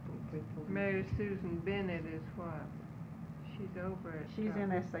of hospital people. Mary Susan Bennett is what? She's over at. She's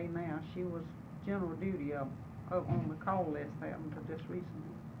NSA now. She was general duty up on the call list there until just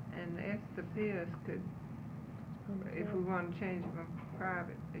recently. And Esther Pierce could, if we want to change it from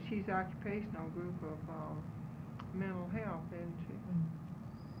private, she's occupational group of mental health, isn't she?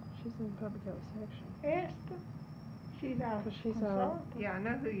 She's in the public health section. Esther, she's out of She's consultant. Yeah, I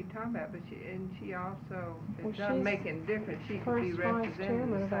know who you're talking about, but she also Well, is done she's making difference. She could be first vice representing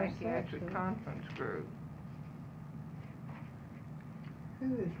chairman the of our psychiatric section. conference group.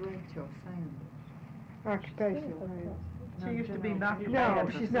 Who is Rachel Sanders? Occupational health. She used to be Dr. No,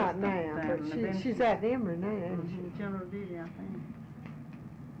 Babb's she's not now, assistant but then, and then she's at Emory now, isn't she? She's general duty, I think.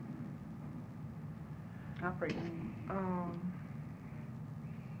 I forget.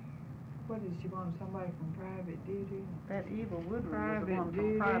 What is she want, somebody from private duty? That Eva Woodward was the Private one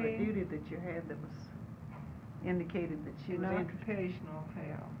from private duty. duty that you had that was indicated that she In was interested. occupational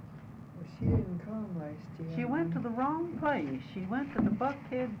health. Well, she didn't come last year. She went to the wrong place. She went to the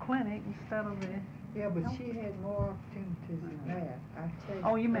Buckhead Clinic instead of the, Yeah, but she had more opportunities than that, I tell you.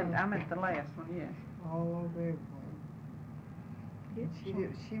 oh, you meant, I meant the last one, yes. All over everywhere.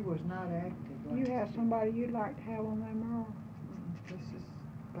 She was not active last You have year. somebody you'd like to have on that, Merle? This is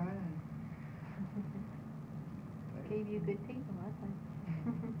fine. Gave you good people, I think.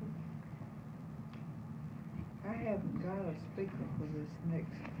 I haven't got a speaker for this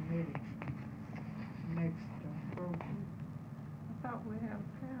next committee, next program. I thought we had a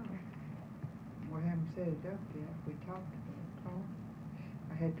panel. We haven't set it up yet, we talked about it.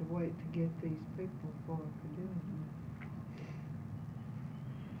 I had to wait to get these people before I could do it.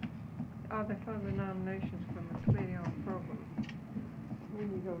 Are there further nominations from the Committee on Programs?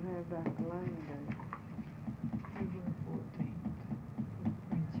 When you gonna have Dr. Lang Day? February 14th.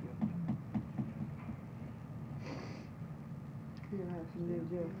 You'll have some new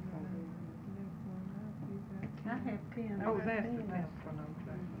jobs. I have 10. Oh, that's the next one,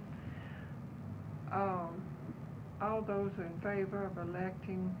 okay. All those in favor of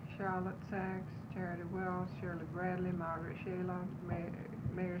electing Charlotte Sachs, Charity Wells, Shirley Bradley, Margaret Shayla,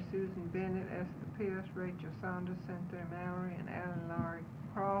 Mayor Susan Bennett, Esther Pierce, Rachel Saunders, Cynthia Mallory, and Alan Laurie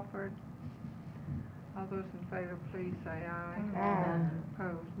Crawford. All those in favor, please say aye. Aye.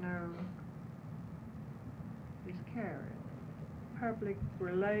 Opposed, no. Is carried. Public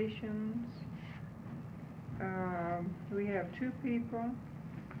relations. We have two people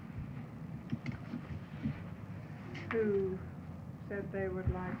who said they would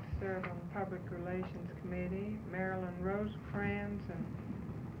like to serve on the Public Relations Committee, Marilyn Rosecrans and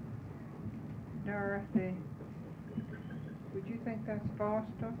Dorothy. Would you think that's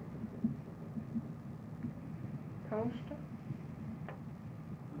Foster? Costa?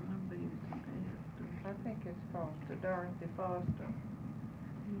 I think it's Foster, Dorothy Foster.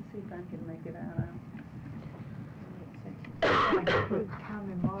 Let me see if I can make it out. I put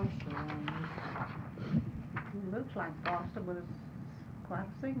Tommy Marshall on It looks like Foster, but it's quite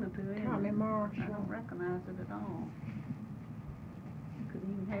a signature, isn't it? Tommy Marshall. I don't recognize it at all. You could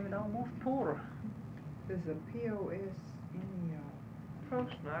even have it almost Porter. this. There's a POS in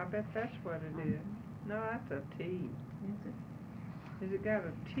Postner, I bet that's what it is. No, that's a T. Is it? Has it got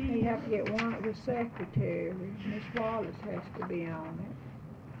a T? You have to get one of the secretaries. Miss Wallace has to be on it.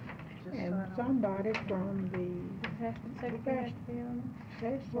 Just And so I don't- somebody from the Assistant Secretary has to be on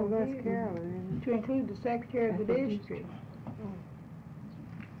That's Well, so that's good. Carolyn, isn't To include the secretary of the That's what you district.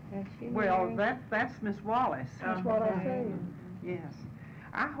 Has she Well, married? that's Miss Wallace. That's what I Okay. said. Yes.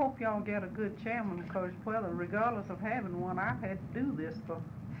 I hope y'all get a good chairman, because, well, regardless of having one, I've had to do this for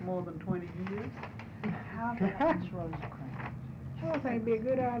more than 20 years. How about Miss Rosecrans? I think it'd be a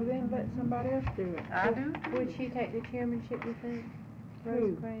good idea then let somebody else do it. I do too. Would she take the chairmanship, you think? Who?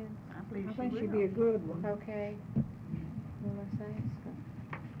 Rosecrans? I believe I she think will. she'd be a good one. Okay. Well, let's ask her.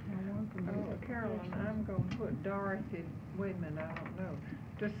 Carolyn, I'm gonna put Dorothy, wait a minute, I don't know.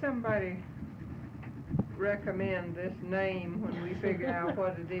 Does somebody recommend this name when we figure out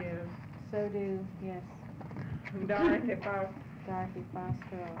what it is? So do, yes, Dorothy Foster, Dorothy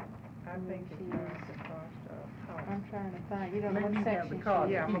Foster. I think it's Dorothy Foster. I'm trying to find, you don't know Let what me have section the card.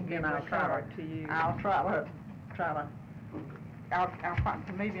 she's Yeah, I'm gonna Keep give it, the I'll try card to you. I'll I'll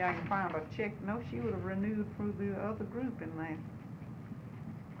find, maybe I can find a check. No, she would have renewed through the other group in there.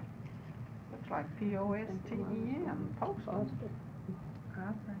 Looks like POSTEN, postal. I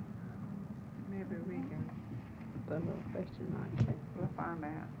think, maybe we can, We'll find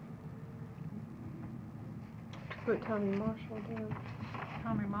out. Put Tommy Marshall down.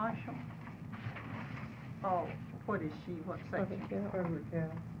 Tommy Marshall? Oh, what is she, what section? Public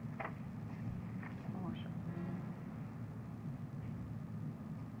health. Marshall.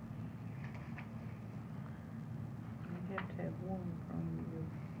 You have to have one from your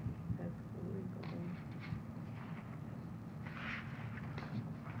ethical legal one.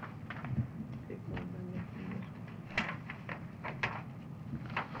 Pick one by making this.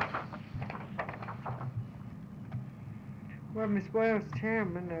 Well, Miss Wells,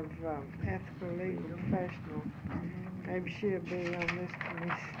 chairman of Ethical Legal Professional, maybe she'll be on this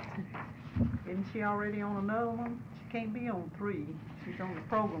commission. Isn't she already on another one? She can't be on 3. She's on the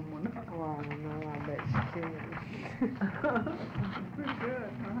program one. Well, I don't know, I bet she can. pretty good,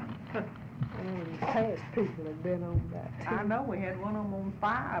 huh? Past people have been on that too. I know, we had one of them on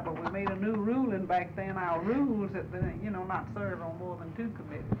 5, but we made a new ruling back then, our rules that, not serve on more than 2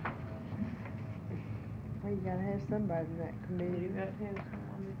 committees. Well, you gotta have somebody in that You committee. got to have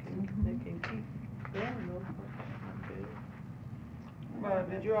someone that can keep going over. Well,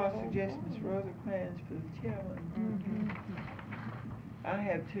 did you all suggest Ms. Rosecrans for the chairman? I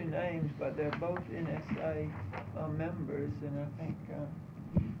have 2 names, but they're both NSA members, and I think,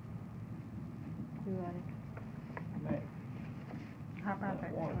 You want it? Mac, How about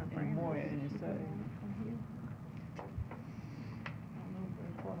that? one, and more NSA.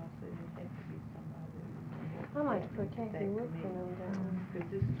 I'd like to put Kathy Woodson on that one. Cause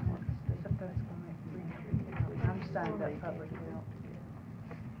this is what, I'm signed up public health.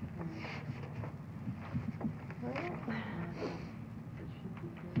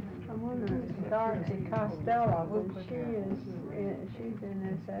 I wonder if Dorothy Costello, but she's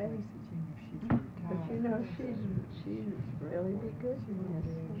in SA. But she's really be good in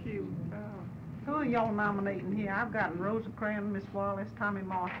She, Who are y'all nominating here? I've gotten Rosecrans, Miss Wallace, Tommy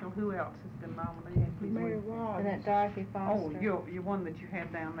Marshall. Who else has been nominated? Please Mary wait. Wallace. And that Dorothy Oh, Foster. you're one that you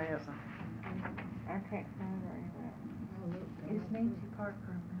had down there. I can't find her anywhere. Is Nancy Parker a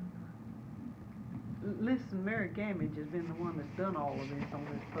member? Listen, Mary Gamage has been the one that's done all of this on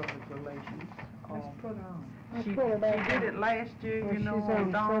this public relations. Let's put on. Let's She put her back did in. it last year, Well, you know, she's on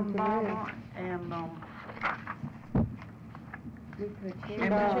on Don something Barber, and, We put and you Miss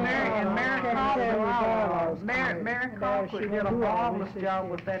down. Mary Cochran, Mary she Cochran did a won't do all marvelous this job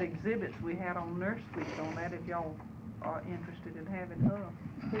year. with that exhibits we had on Nurse Week on that, if y'all are interested in having her.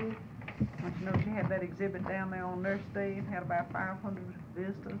 Don't you know, she had that exhibit down there on Nurse Day, and had about 500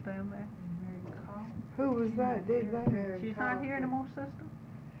 visitors down there. Who was that, did that? She's not here anymore, sister?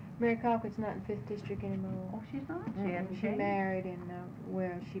 Mary Cochran's not in 5th District anymore. Oh, she's not? She hadn't She changed? married and,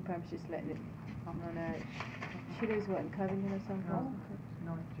 well, she probably just let it run out. She lives, what, in Covington or something? Oh.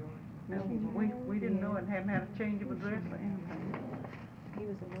 North Georgia. No, we didn't know it, hadn't had a change of address or anything. He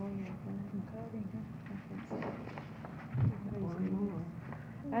was a lawyer, I think.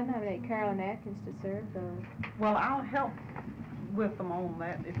 I nominate Carolyn Atkins to serve though. Well, I'll help with them on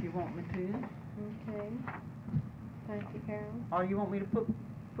that if you want me to. Okay. Thank you, Carolyn. Or you want me to put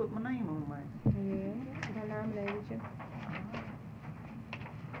my name on that? Yeah, I nominated you.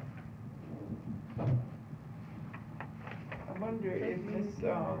 I wonder if Miss,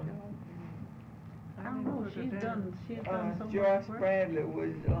 I don't know, she's done so much Joyce work. Bradley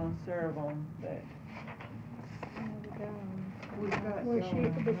would, serve on that. Well,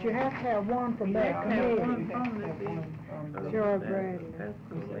 but you have to have one from that have committee. one from the George Bradley.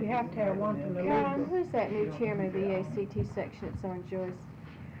 You have to have one from the Carolyn, legal. who's that new chairman of the ACT section that's on Joyce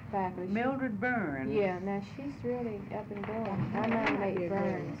faculty? Mildred Burns. Yeah, now she's really up and going. I nominate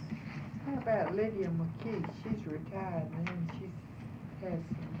Burns. How about Lydia McKee? She's retired now, and she's has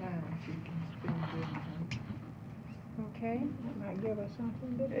some time she can spend doing her. Okay? Might give us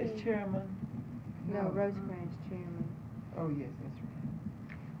something to do. As chairman, No, Rosecrans chairman. oh, yes, that's right.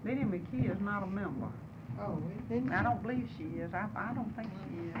 Lydia McKee is not a member. Oh, I don't believe she is. I don't think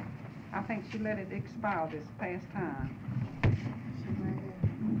she is. I think she let it expire this past time. she may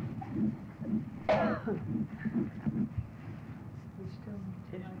have. We still need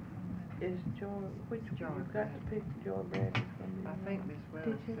to Is- wait on that. Is Joy, which, Joy you've got to pick Joy Bradley from the. I think Miss Wells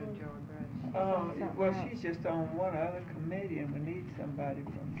Did you said want- George Bradley. Something Well, else. she's just on one other committee, and we need somebody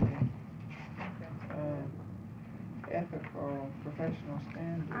from the, ethic or professional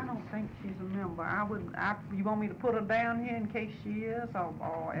standards. I don't think she's a member. You want me to put her down here in case she is,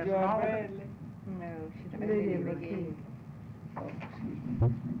 or as an Joy alternate? Bradley? No, she don't. Lydia Lydia McKee. Oh, excuse me.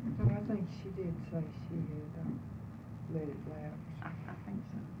 But I think she did say she had, let it lapse. I think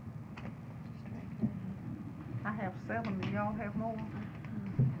so. I have 7. Do y'all have more?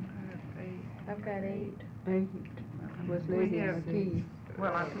 I've got 8. 8 was We Lydia have- McKee.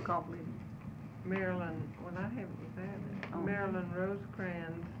 Well, I took off Lydia. Marilyn, well, I haven't said it. Oh. Marilyn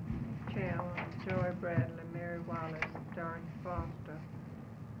Rosecrans, Challen, Joy Bradley, Mary Wallace, Dorothy Foster,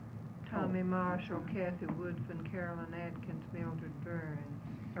 Tommy Marshall, Kathy Woodfin, Carolyn Atkins, Mildred Burns.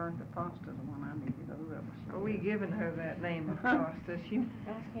 Dorothy Foster's the one I needed, whoever she Are we is. giving her that name, of course, does she? I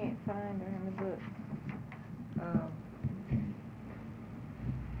can't find her in the book.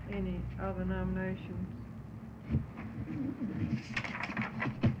 Any other nominations?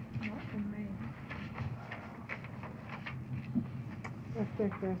 Not for me. I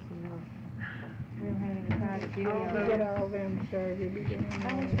think that's enough. We don't have any private duty on Although- that. Get all them started, we doing I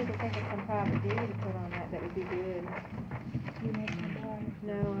wish we could think of some private duty to put on that, that would be good. You know somebody?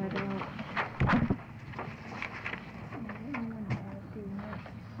 No, I don't.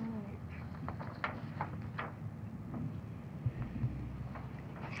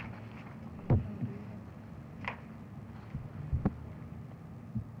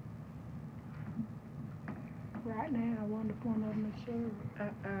 Right now, I wonder if one of them is serving.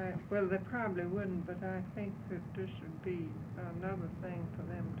 Well, they probably wouldn't, but I think that this would be another thing for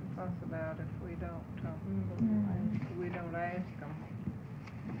them to fuss about if we don't ask them.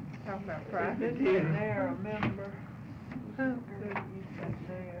 Talk about private Isn't duty. there a member? Who? You said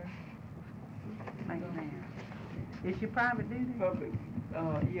there, McNair. Is she private duty? public,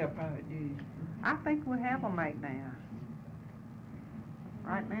 yeah, private duty. I think we have a McNair.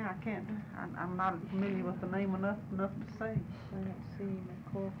 Right now, I can't, I'm not familiar with the name enough to say. Let's see,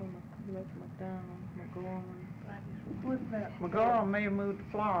 McCorkle, McDonald, McGorman. What's that? McGraw may have moved to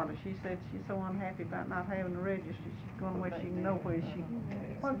Florida. She said she's so unhappy about not having the register. She's going where she can know where she.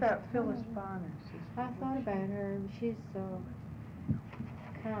 What about Phyllis Barnes? I thought about her, she's,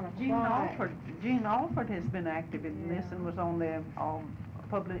 kinda Jean quiet. Alford. Jean Alford has been active in this and was on the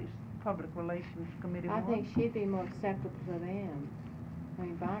public relations committee. I once. think she'd be more acceptable to them. I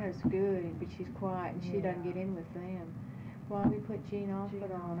mean, Bonner's good, but she's quiet and she doesn't get in with them. Why we put Jean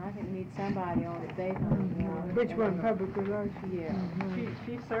Alford on? I think we need somebody on it they're gonna want. Which one, public relations? Yeah.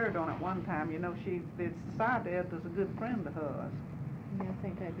 She served on it one time. You know, the society editor's a good friend of hers. Yeah, I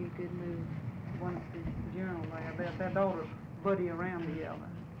think that'd be a good move. One of the journal there. Their daughters buddy around together.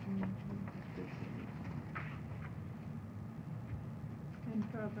 Any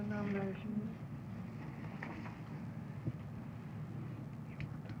further nominations?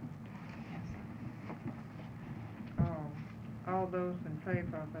 All those in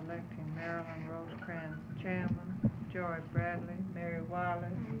favor of electing Marilyn Rosecrans chairman, Joy Bradley, Mary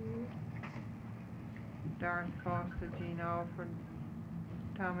Wallace, Dorothy Foster, Jean Alford,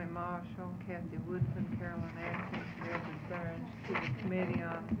 Tommy Marshall, Kathy Woodfin, Carolyn Atkins, Mildred Burns, to the Committee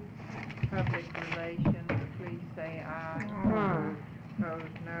on Public Relations, please say aye. Aye.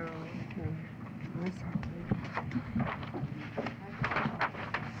 Opposed, no.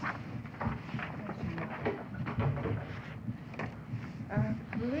 I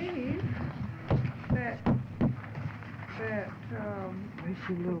believe that Where's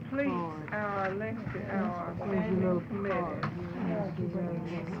your little completes card? our elected, our Where's your standing little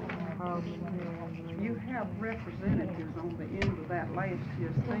card? committee. You have representatives on the end of that last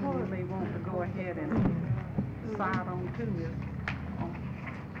year's thing. You may want to go ahead and decide on too, Miss.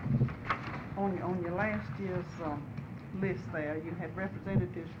 On your last year's list there, you had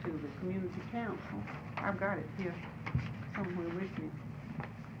representatives to the community council. I've got it here somewhere with me,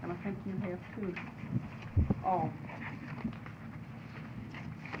 and I think you have too.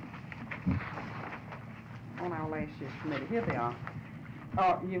 On our last year's committee, here they are.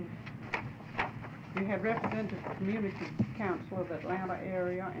 You had representative to Community Council of the Atlanta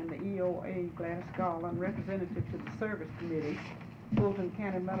area and the EOA Gladys Garland, representative to the Service Committee, Fulton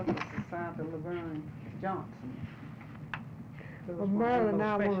County Medical Society, Laverne Johnson. Those Well, were Merle and those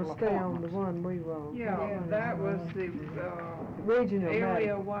I wanna special stay on the appointments. one we were on. Yeah, that was the, Regional medical.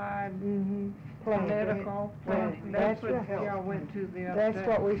 area-wide Mm-hmm. Plan. medical Plan. plan. That's That's what right. y'all went to the other That's day.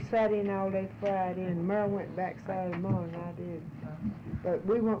 what we sat in all day Friday, and Merle went back Saturday morning, I did. But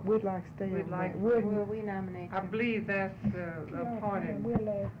we'd like to stay We'd on like that, to- wouldn't Well, we? we nominate I you. believe that's appointed, We'll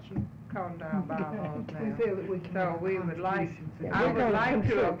let you. according to our bylaws We now. feel that we can So make we would like, contributions and- Yeah, I we're would gonna like to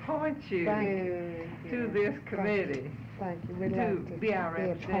contribute. appoint you Thank to this committee, Thank you, we'd to like to be our be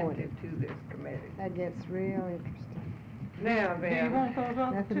appointed. representative to this committee. That gets real interesting. Now Do you then, want those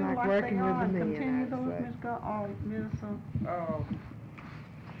other Nothing two like like they working with are the and men, continue I'd those, say. Ms.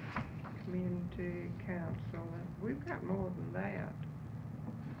 community council, we've got more than that.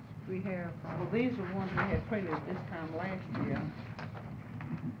 We have, Well, these are ones we had printed this time last year.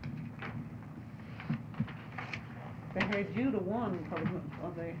 They had you the one for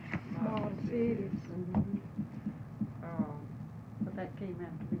the. Small cities. But that came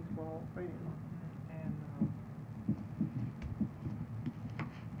after these were all printed. and,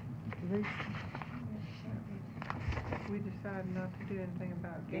 These- we decided not to do anything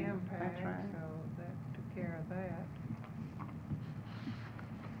about Yeah, GAMPAC, that's right. so that took care of that.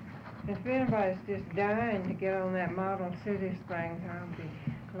 If anybody's just dying to get on that model cities thing, I'll be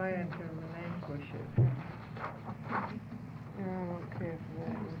glad to relinquish it. Yeah, I don't care for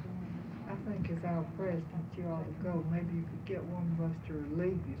that one. I think as our president, you ought to go. Maybe you could get one of us to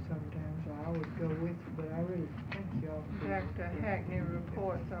relieve you sometimes. I always go with you, but I really think you ought to. Dr. Hackney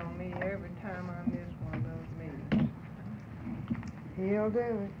reports on me every time I miss one of those meetings. He'll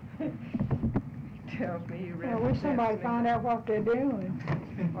do it. Tells me he I represents wish somebody me. found out what they're doing.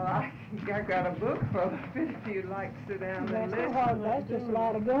 Well, I got a book full of it if you'd like to sit down and That's listen. not hard, that's just a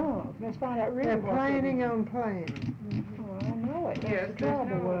lot of guns. Let's find out really They're what they're planning doing. on planning, Well, I know it, Yes, that's the there's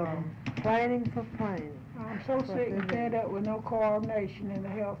trouble with no, them. planning for planning. I'm so what sick and they fed do. up with no coordination in the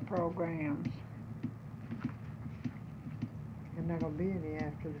health programs. And not gonna be any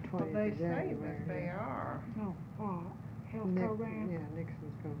after the well, 20th they of say January. that they are. No, what, health Nick- programs? Yeah,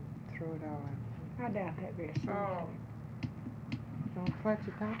 Nixon's gonna throw it all out. I doubt that very seriously. Oh, Don't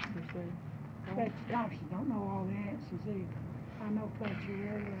Fletcher Thompson say. Fletcher Thompson don't know all the answers either. I know Fletcher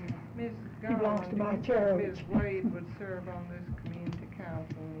really well. Mrs. He belongs to my Garland, church. Ms. Wade would serve on this community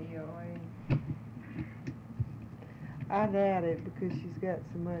council in the EOA. I doubt it because she's got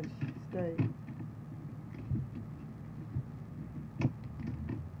so much stake.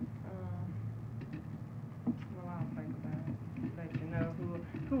 Well, I'll think about it, let you know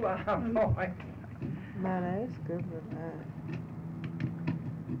who I appoint. Man, that's good with that.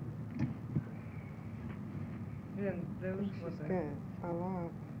 Then those were She's the, got a lot.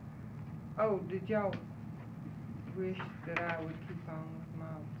 oh, did y'all wish that I would keep on with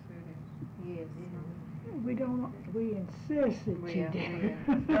Model Cities? Yes. We don't, we insist that you Well, do.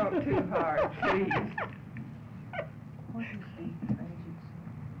 Not too hard, please. What is the agency?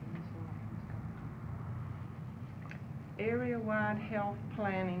 Area-wide Health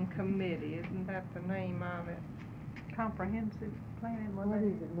Planning Committee, isn't that the name of it? Comprehensive planning, What was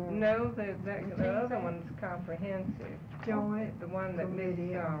is it? it now? No, the other one's comprehensive. Joint The one that Miss,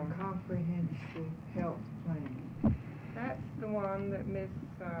 Committee on Comprehensive Health Planning. that's the one that Miss,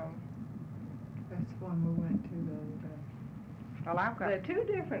 That's the one we went to the other day. Well, I've got, there are two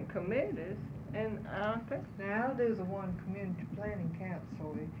different committees, and I think, Now, I'll do the one Community Planning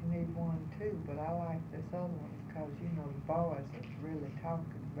Council if you need one too, but I like this other one because, you know, the boys are really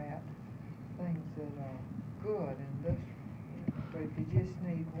talking about things that are good and this, but if you just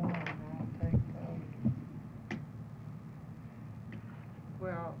need one, I'll take the other.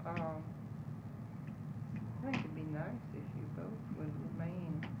 well, I think it'd be nice if you both would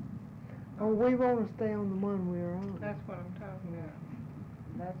remain. Oh, we wanna stay on the one we're on. That's what I'm talking about.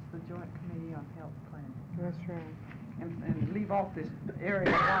 That's the Joint Committee on Health Planning. That's right. and leave off this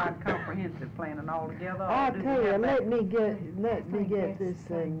area-wide comprehensive planning altogether. or I'll do we tell you, have that? let me get I think this that's the thing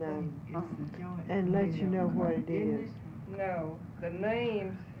same now, thing. It's the Joint and let Committee you know on- what it is. No, the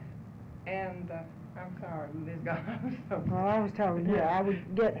names and, I'm sorry, Ms. Gomes. Well, I was talking to her, I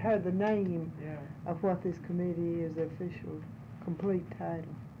would get her the name Yeah. of what this committee is, the official, complete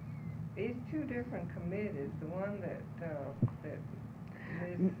title. It's two different committees, the one that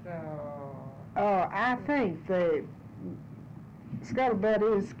Ms., I think the, Scuttlebutt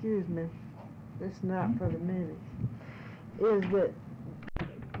is, excuse me, it's not for the minutes, is that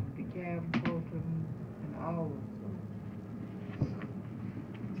The Gab, both of them, and all of them.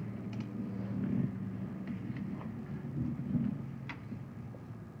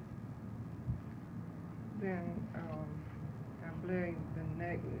 then, I doing the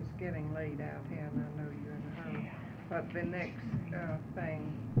next, it's getting late out here and I know you're in a hurry. But the next, thing,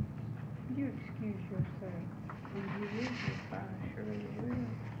 you excuse yourself. Will you leave this by? Sure you will.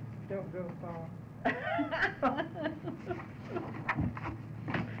 Don't go far.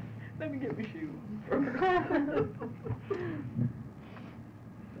 Let me get my shoe on.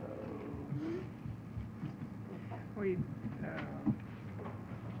 We,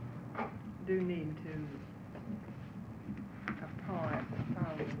 do need to appoint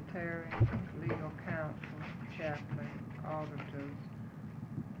parliamentarians, legal counsel, chaplain, auditors,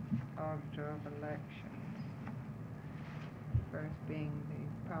 auditor of elections. First being the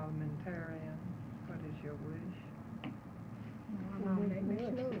parliamentarian. What is your wish? I nominate Ms.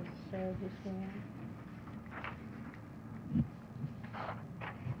 Lewis. So this one.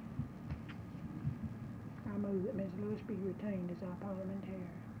 I move that Ms. Lewis be retained as our parliamentarian.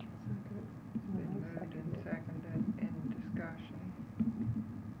 Been moved and seconded in discussion.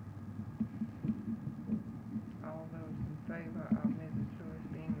 All those in favor of Mrs. Lewis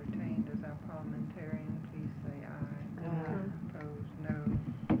being retained as our parliamentarian, please say aye. Aye. Opposed, no.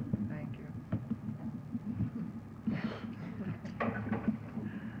 Thank you.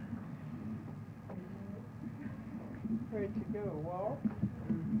 Where'd you go, Walt?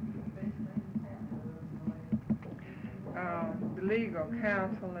 The legal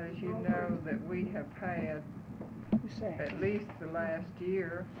counsel, as you know, that we have had at least the last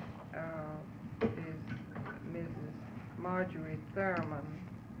year, is Mrs. Marjorie Thurman,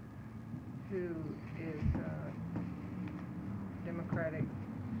 who is Democratic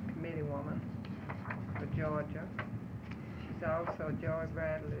committee woman for Georgia. She's also Joy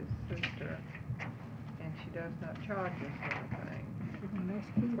Bradley's sister, and she does not charge us anything.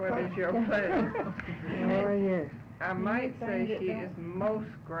 What is your pleasure? Oh, yes. I might say she is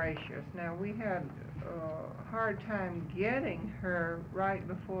most gracious. Now, we had a hard time getting her right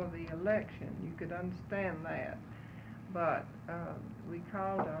before the election. You could understand that. But we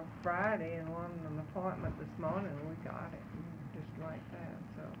called her Friday and wanted an appointment this morning, and we got it, just like that,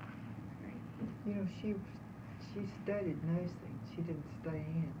 so. You know, she studied nursing. She didn't stay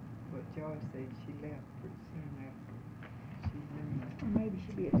in, but Joy said she left pretty soon after she'd been there. Or maybe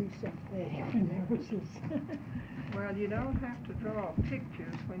she'd be at least sympathetic for nurses. Well, you don't have to draw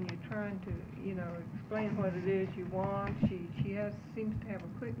pictures when you're trying to, you know, explain what it is you want. She seems to have a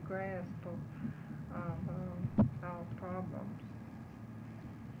quick grasp of our problems.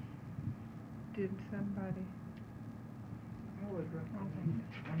 Did somebody? I would recommend it.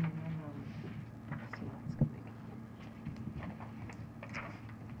 I mean,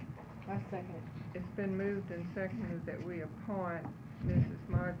 I second it. It's been moved and seconded that we appoint Mrs.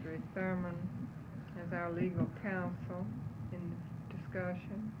 Marjorie Thurman as our legal counsel in the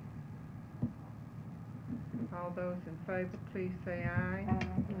discussion. All those in favor, please say aye.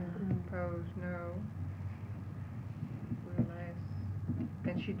 Opposed, no. We'll ask,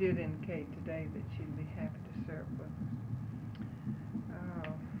 and she did indicate today that she'd be happy to serve with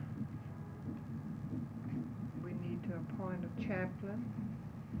us. We need to appoint a chaplain.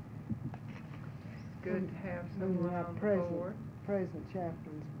 It's good to have someone on the board. Present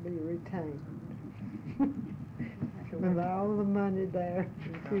chaplains be retained. With all the money there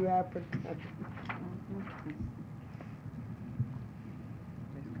to our protection.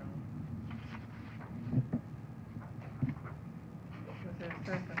 Ms. Cole. Was there a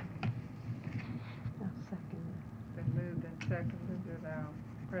second? I'll second Been moved and seconded that our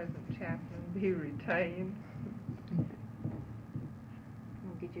present chaplain be retained.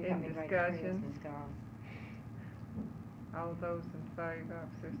 We'll get you In help me write the prayers, discussion. Ms. Garland. All those in favor of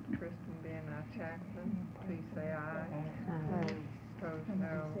Sister Kristen being our chaplain, please say aye. it. Opposed, I'm no.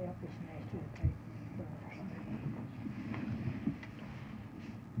 gonna be selfish and ask you to take first.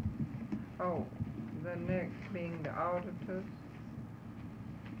 Oh, the next being the auditors.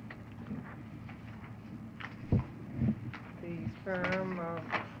 The firm of,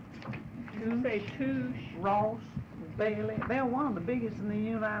 you say Touche? Ross, Bailey, they're one of the biggest in the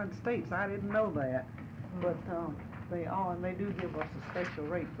United States. I didn't know that. But, they are, and they do give us a special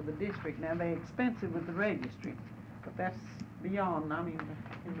rate for the district. Now, they're expensive with the registry, but that's beyond, I mean,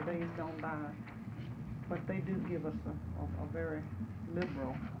 in the days gone by. But they do give us a very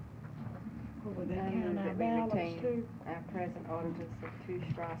liberal. Will they I count move our that we ballots retain too? our present auditors of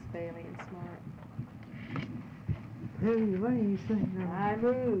Touche, Ross, Bailey, and Smart. What are you saying? I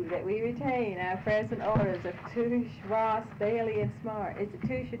move that we retain our present auditors of Touche, Ross, Bailey, and Smart. Is it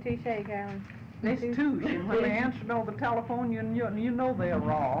Touche or Touche, Carolyn? It's Touche, and when they answered over the telephone, you know they're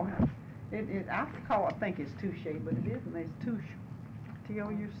wrong. I think it's Touche, but it isn't. It's Touche,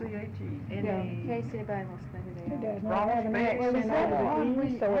 T-O-U-C-H-E. Any, In case anybody wants to know who It they are. does not Wrong have an specs. accent Is that the over one the we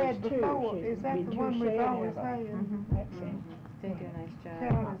E, so had it's two. before? Should Is that be the two one we've said always have a had? accent. They do a nice job.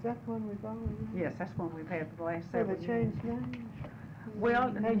 Carol, is that the one we've always had? Yes, that's one we've had for the last So several they years. changed names?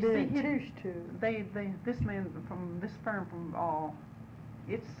 Well, They you see, didn't choose to. this man from, this firm from,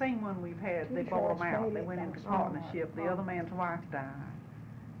 it's the same one we've had, they Two bought them shorts, out, they lady, went into those. partnership, the other man's wife died.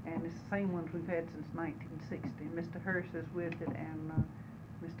 And it's the same ones we've had since 1960, Mr. Hurst is with it, and,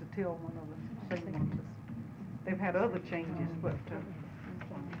 Mr. Tillman of the same ones. They've had other changes, but,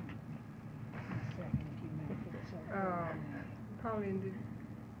 Pauline, did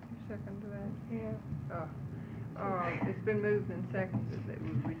you second to that? Yeah. It's been moved and seconded that we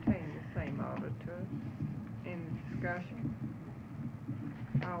retain the same auditor. Any discussion?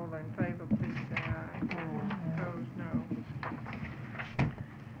 All in favor, please say aye. Opposed, no.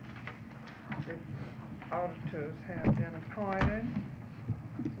 The auditors have been appointed.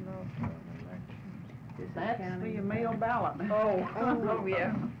 And also an election. that's for your mail ballot. Oh,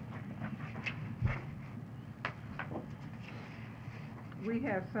 yeah. We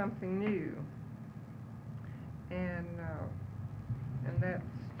have something new, and that's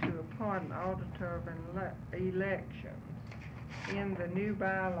to appoint an auditor of elections. In the new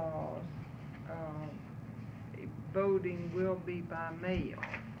bylaws, voting will be by mail.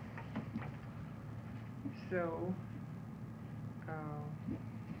 So,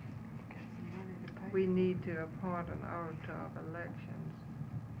 we need to appoint an auditor of elections.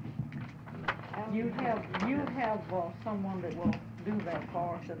 You have someone that will do that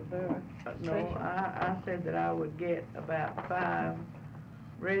for us at a very No, special. I said that I would get about 5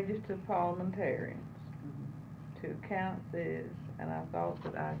 registered parliamentarians to count this, and I thought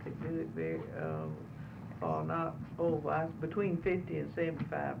that I could do it very, between $50 and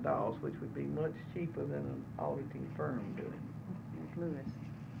 $75, which would be much cheaper than an auditing firm doing. Ms. Lewis.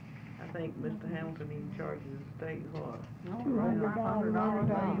 I think Mr. Hamilton even charges the state what? No, $200, $800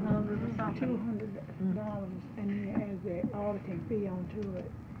 or something. $200, and then adds the auditing fee onto it.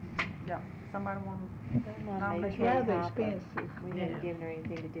 Yeah, somebody want Nominate It's Kay rather Hopper. expensive. We Yeah. haven't given her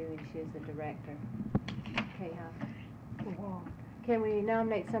anything to do, and she's the director. Kay Hopper. For what? Can we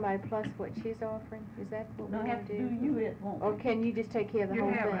nominate somebody plus what she's offering? Is that what we to, want have to to do you it, won't Or we? can you just take care of the You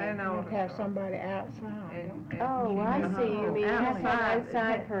whole have thing? an You have to have auditor. somebody outside. Oh, I see, you mean, have some Outside.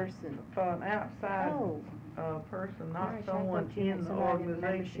 outside person. For an outside, Oh, person, Gosh, I not thought someone you meant in the somebody in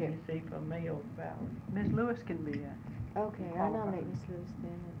organization, you membership. see, for mail ballot. Ms. Lewis can be it. okay, I nominate Ms. Lewis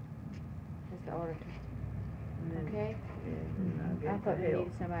then as the auditor, And then- okay? Yeah, and I'll I get thought the we help.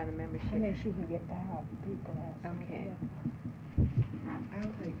 needed somebody in And membership. then she can get the help people outside. Okay. I'll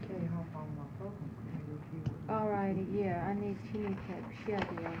take Kay Hopper on my program committee if you would. All righty, yeah, she needs to have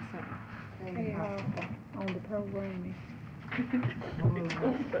Shelby on something. Hey, on the programming.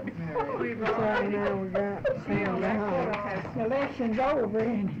 We've So already, now we got the Sam elected Hall. has, The election's over,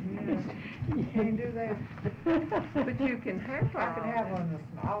 and You can't do that. but you can have I could have one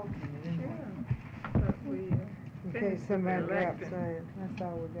that's an alternate, anyway. Sure, but we, In finished case with somebody the drops election. in, that's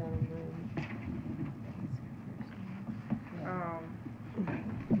all we got on there.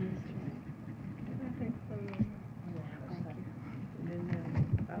 I think so.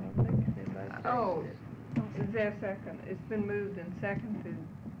 I don't think anybody. Oh, is there a second? It's been moved and seconded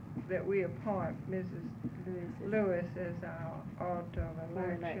that we appoint Mrs. Lewis as our auditor of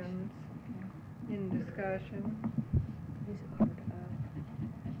For elections. elections. In discussion,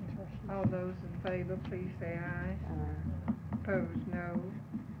 all those in favor, please say aye. Opposed, no.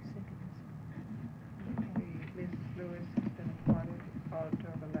 Mrs. Lewis has been appointed auditor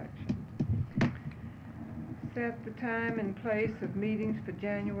of elections. Set the time and place of meetings for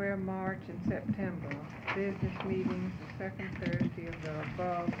January, March, and September. Business meetings the second Thursday of the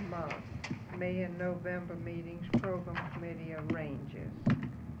above month. May and November meetings, program committee arranges.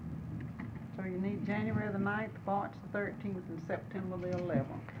 So you need January the 9th, March the 13th, and September the 11th.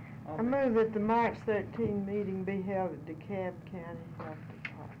 I move that the March 13 meeting be held at DeKalb County Health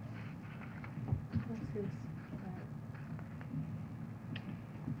Department. What's this?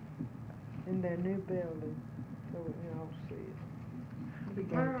 In their new building, so we can all see it. We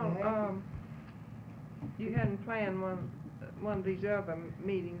got to have Well, you hadn't planned one of these other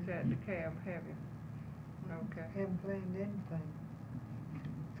meetings at DeKalb, have you? Okay. Haven't planned anything,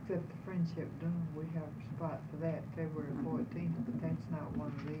 except the Friendship Dome. We have a spot for that February 14th, but that's not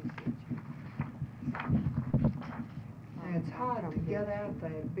one of these that you. And it's hard to get out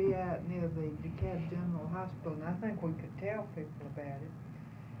there, be out near the DeKalb General Hospital, and I think we could tell people about it.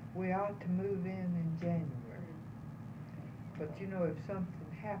 We ought to move in January. But you know, if something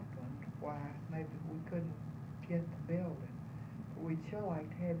happened, why, maybe we couldn't get the building. we'd sure like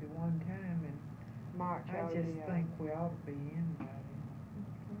to have you one time, and March I already, just think we ought to be invited.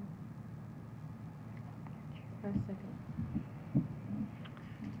 A second.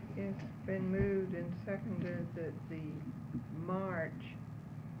 It's been moved and seconded that the March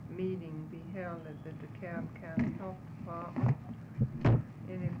meeting be held at the DeKalb County Health Department.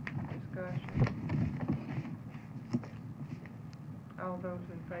 Any discussion? All those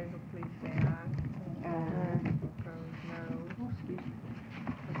in favor, please say aye. Opposed, no.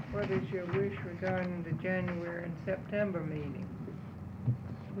 What is your wish regarding the January and September meeting?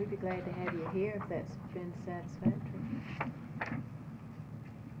 We'd be glad to have you here if that's been satisfactory.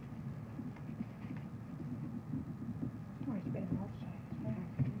 Oh, it's been most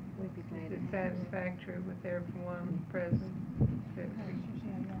satisfactory. We'd be glad Is to it have you. satisfactory with everyone present?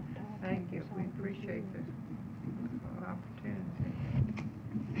 Thank you, we appreciate the opportunity.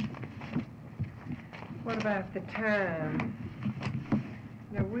 What about the time?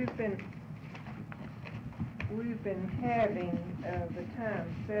 Now, we've been having, the time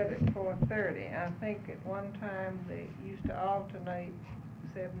set at 4:30. I think at one time they used to alternate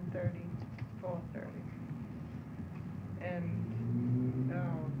 7:30, 4:30. And,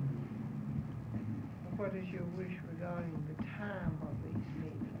 what is your wish regarding the time of these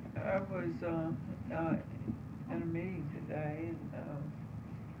meetings? I was, in a meeting today, and,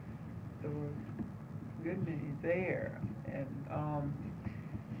 there were a good many there, and,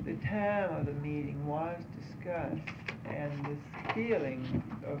 the time of the meeting was discussed, and the feeling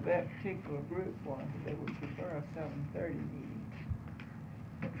of that particular group was that they would prefer a 7:30 meeting.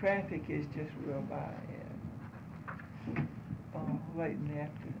 The traffic is just real bad, late in the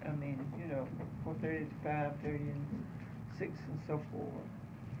afternoon, 4:30 to 5:30 and 6 and so forth.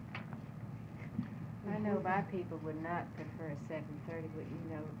 I know my people would not prefer 7:30, but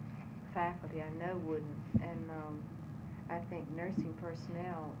faculty I know wouldn't. And I think nursing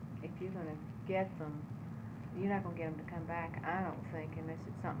personnel, if you're gonna get them, you're not gonna get them to come back, I don't think, unless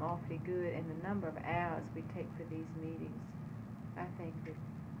it's something awfully good. And the number of hours we take for these meetings, I think that,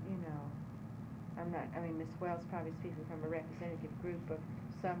 Ms. Wells probably speaking from a representative group of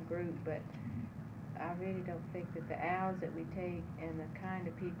some group, but I really don't think that the hours that we take and the kind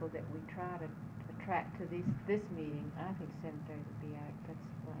of people that we try to attract to this meeting, I think 7:30 would be out. That's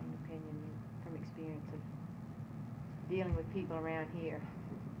my own opinion from experience of dealing with people around here.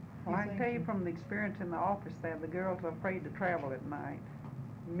 Well, I can tell you from the experience in the office there, the girls are afraid to travel at night.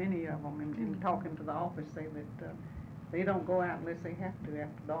 Many of them, in talking to the office, say that they don't go out unless they have to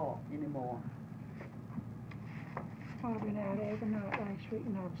after dark anymore. I've been out every night last week,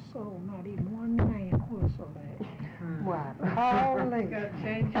 and I was not even one man whistled at. Right. You gotta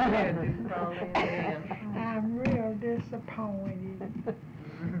change your head, Pauline. I'm real disappointed.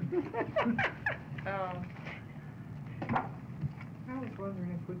 I was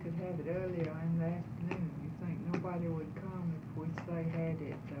wondering if we could have it earlier in the afternoon. You think nobody would come if we say had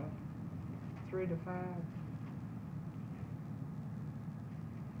it, 3 to 5?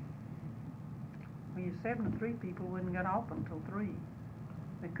 When you're 7 to 3, people wouldn't get off until 3.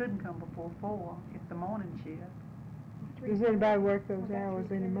 They couldn't come before 4 if the morning shift. Does anybody work those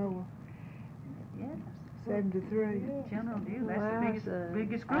hours anymore? Yes. 7 to 3? General do, that's Well, the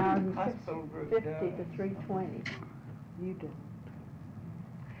biggest group. Hospital group 50 does. to 3:20. You do.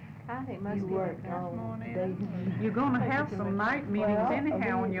 I think most You people work come. all day. You're gonna have some night meetings Well,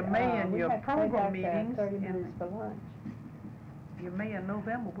 anyhow, and your May and we your have to take program out that meetings, 30 and minutes for lunch. your May and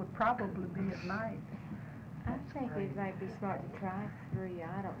November would probably be at night. I think it might be smart to try 3,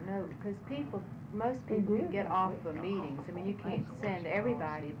 I don't know, because most people do can get that. off the meetings. I mean, you can't send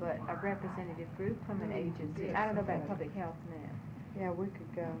everybody, but a representative group from an agency. I don't know about public health now. Yeah, we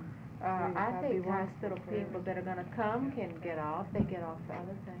could go. I That'd be think wonderful hospital for people that are gonna come can get off, they get off for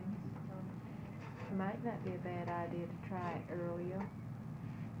other things. It might not be a bad idea to try it earlier.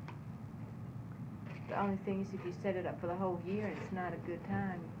 The only thing is if you set it up for the whole year and it's not a good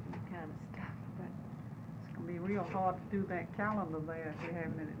time, you kind of stuck, but. It's gonna be real hard to do that calendar there if you're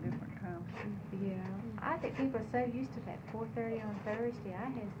having it at different times too. Yeah, I think people are so used to that 4:30 on Thursday, I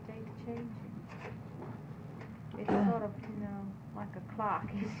hesitate to change it. It's sort of, like a clock,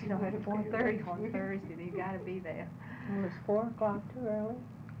 it's, at 4:30 on Thursday, you gotta be there. Well, is 4 o'clock too early?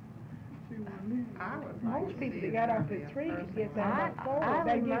 I would like Most to people see that got it off earlier at 3 could personally. get there by 4. I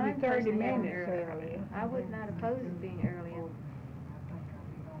They would give you mind 30 personally having minutes it earlier. I would not oppose it being earlier.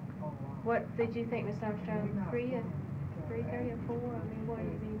 What did you think, Ms. Armstrong, 3 or 3:30 or 4? I mean, what do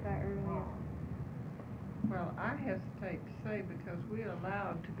you mean by earlier? Well, I hesitate to say because we're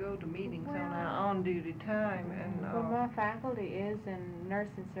allowed to go to meetings on our on-duty time, and, Well, my faculty is, and nurse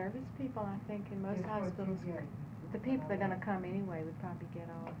and service people, I think, in most hospitals The people that are gonna come anyway would probably get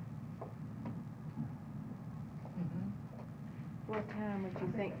off. What time would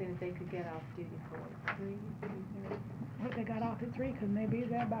you think that they could get off duty for? 3:30? What, they got off at 3, couldn't they be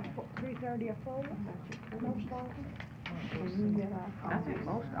there by 3:30 or 4? Most of them? I think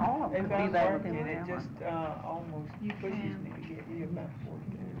most, all of them If could be I'm there working, within an it hour. just, almost You pushes can. me to get here by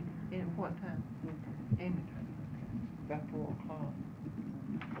 4:30, In what time? In, by 4:00.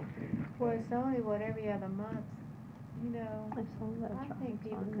 4:30. Well, it's only what, every other month, you know, It's on that I chart. think It's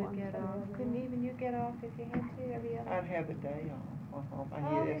people on could one get side. off. Couldn't even you get off if you had to every other? I'd have the day off, Oh,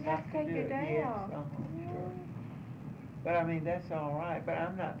 yes, you'd I have to could take do your it, day yes, off. sure. But I mean, that's all right, but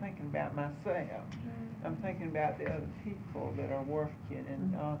I'm not thinking about myself. I'm thinking about the other people that are working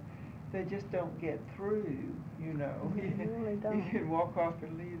and, they just don't get through, you know. They really You don't. can walk off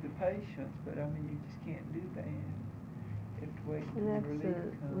and leave the patients, but I mean, you just can't do that. You have to wait And until the that's relief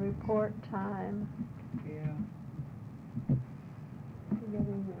the comes. report time. Yeah. You get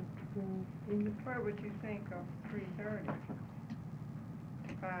in the- where would you think of 3:30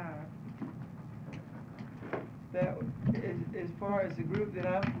 to 5? That, as far as the group that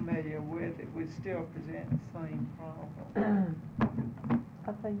I'm familiar with, it would still present the same problem.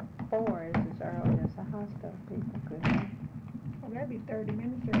 I think 4 is as early as the hospital people could have. Well, that'd be 30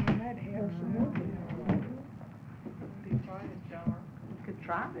 minutes there, and that'd help some more. Be quite dark. We could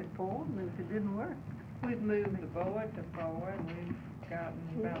try it at 4, and if it didn't work. We've moved the board to 4, and we've gotten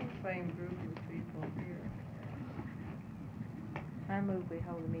about the same group of people here. I move we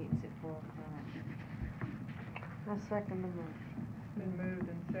hold the meetings at 4 o'clock. I second the motion. Been moved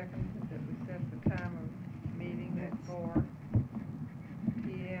and seconded that we set the time of meeting at 4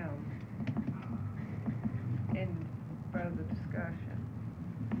 p.m. Any further discussion?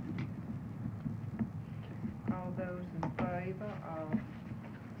 All those in favor of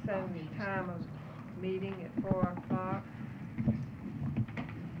setting the time of meeting at 4 o'clock,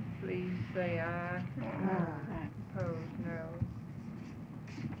 please say aye. Opposed, no.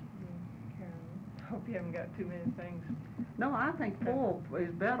 Hope you haven't got too many things. No, I think 4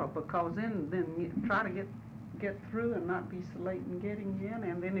 is better, because then you try to get through and not be so late in getting in,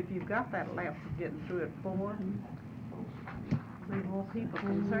 and then if you've got that lapse of getting through at 4, the more people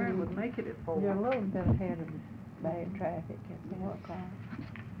concerned would make it at 4. You're a little bit ahead of bad traffic at 4 o'clock.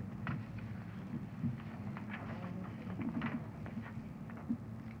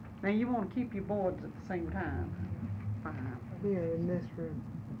 Now, you want to keep your boards at the same time. Fine. Here in this room.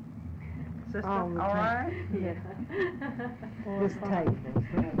 Sister, All all the right? Yeah. This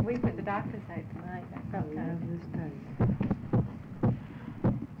tape. We put the doctor's out tonight, that's sometimes. This tape.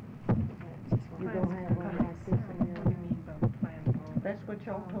 You don't have one like this in your room? That's what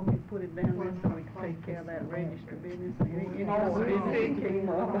y'all told me to put it down there so we could take care of that register business. Any Oh, other business see. that came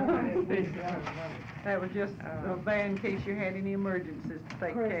up. That was just there in case you had any emergencies to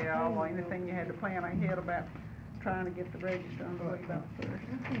take care of, or anything you had to plan ahead about trying to get the register underway about first.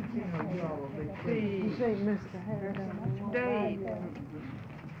 You think Mr. Harrison?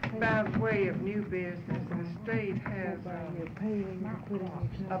 State, by way of new business, the state has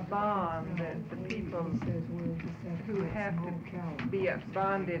a bond that the people who have to be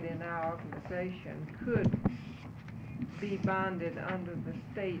bonded in our organization could be bonded under the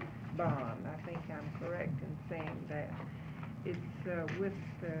state bond. I think I'm correct in saying that. It's with,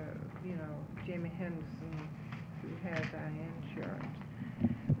 Jimmy Henderson, who has our insurance.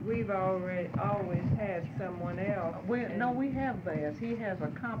 We've always had someone else. No, we have theirs. He has a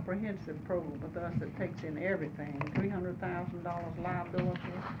comprehensive program with us that takes in everything, $300,000 liability.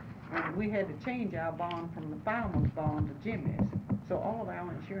 And we had to change our bond from the fireman's bond to Jimmy's. So all of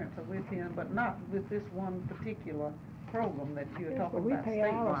our insurance are with him, but not with this one particular program that you're talking But we about pay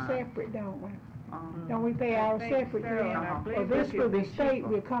ours statewide. separate, don't we? Uh-huh. Don't we pay I ours think separate so, then? and I believe Well, this it for could the be state cheaper.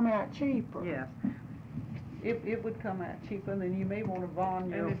 will come out cheaper. Yes. It would come out cheaper, then you may want to bond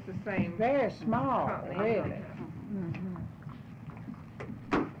your... And it's the same. Very small, company. really.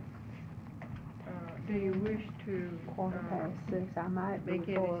 Do you wish to, 6:15, I might be make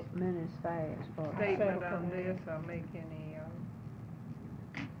any 4 minutes fast for it. statement on this or make any,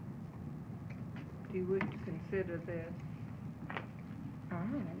 do you wish to consider this? All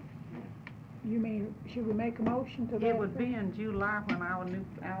right. You mean, should we make a motion to that? It would be in July when our new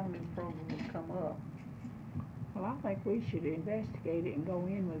program would come up. Well, I think we should investigate it and go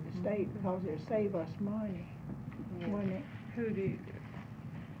in with the state because it'll save us money, wouldn't it? Who do you,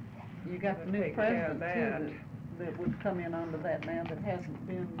 You got the new Take care of president too, that would come in under that now that hasn't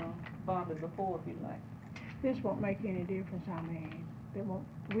been bonded before, if you like. This won't make any difference, I mean.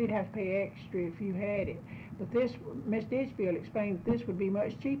 we'd have to pay extra if you had it. But this, Ms. Ditchfield explained that this would be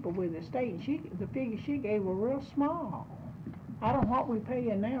much cheaper with the state, and the figures she gave were real small. I don't know what we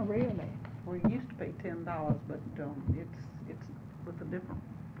paying now, really. We used to pay $10, but, it's with a different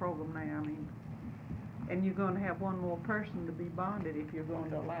program now, I mean. And you're gonna have one more person to be bonded if you're going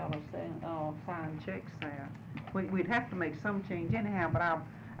to allow us to, sign checks there. We'd have to make some change anyhow, but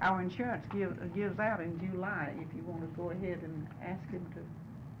our insurance gives out in July if you wanna go ahead and ask him to.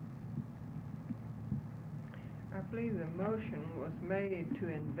 I believe the motion was made to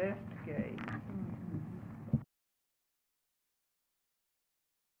investigate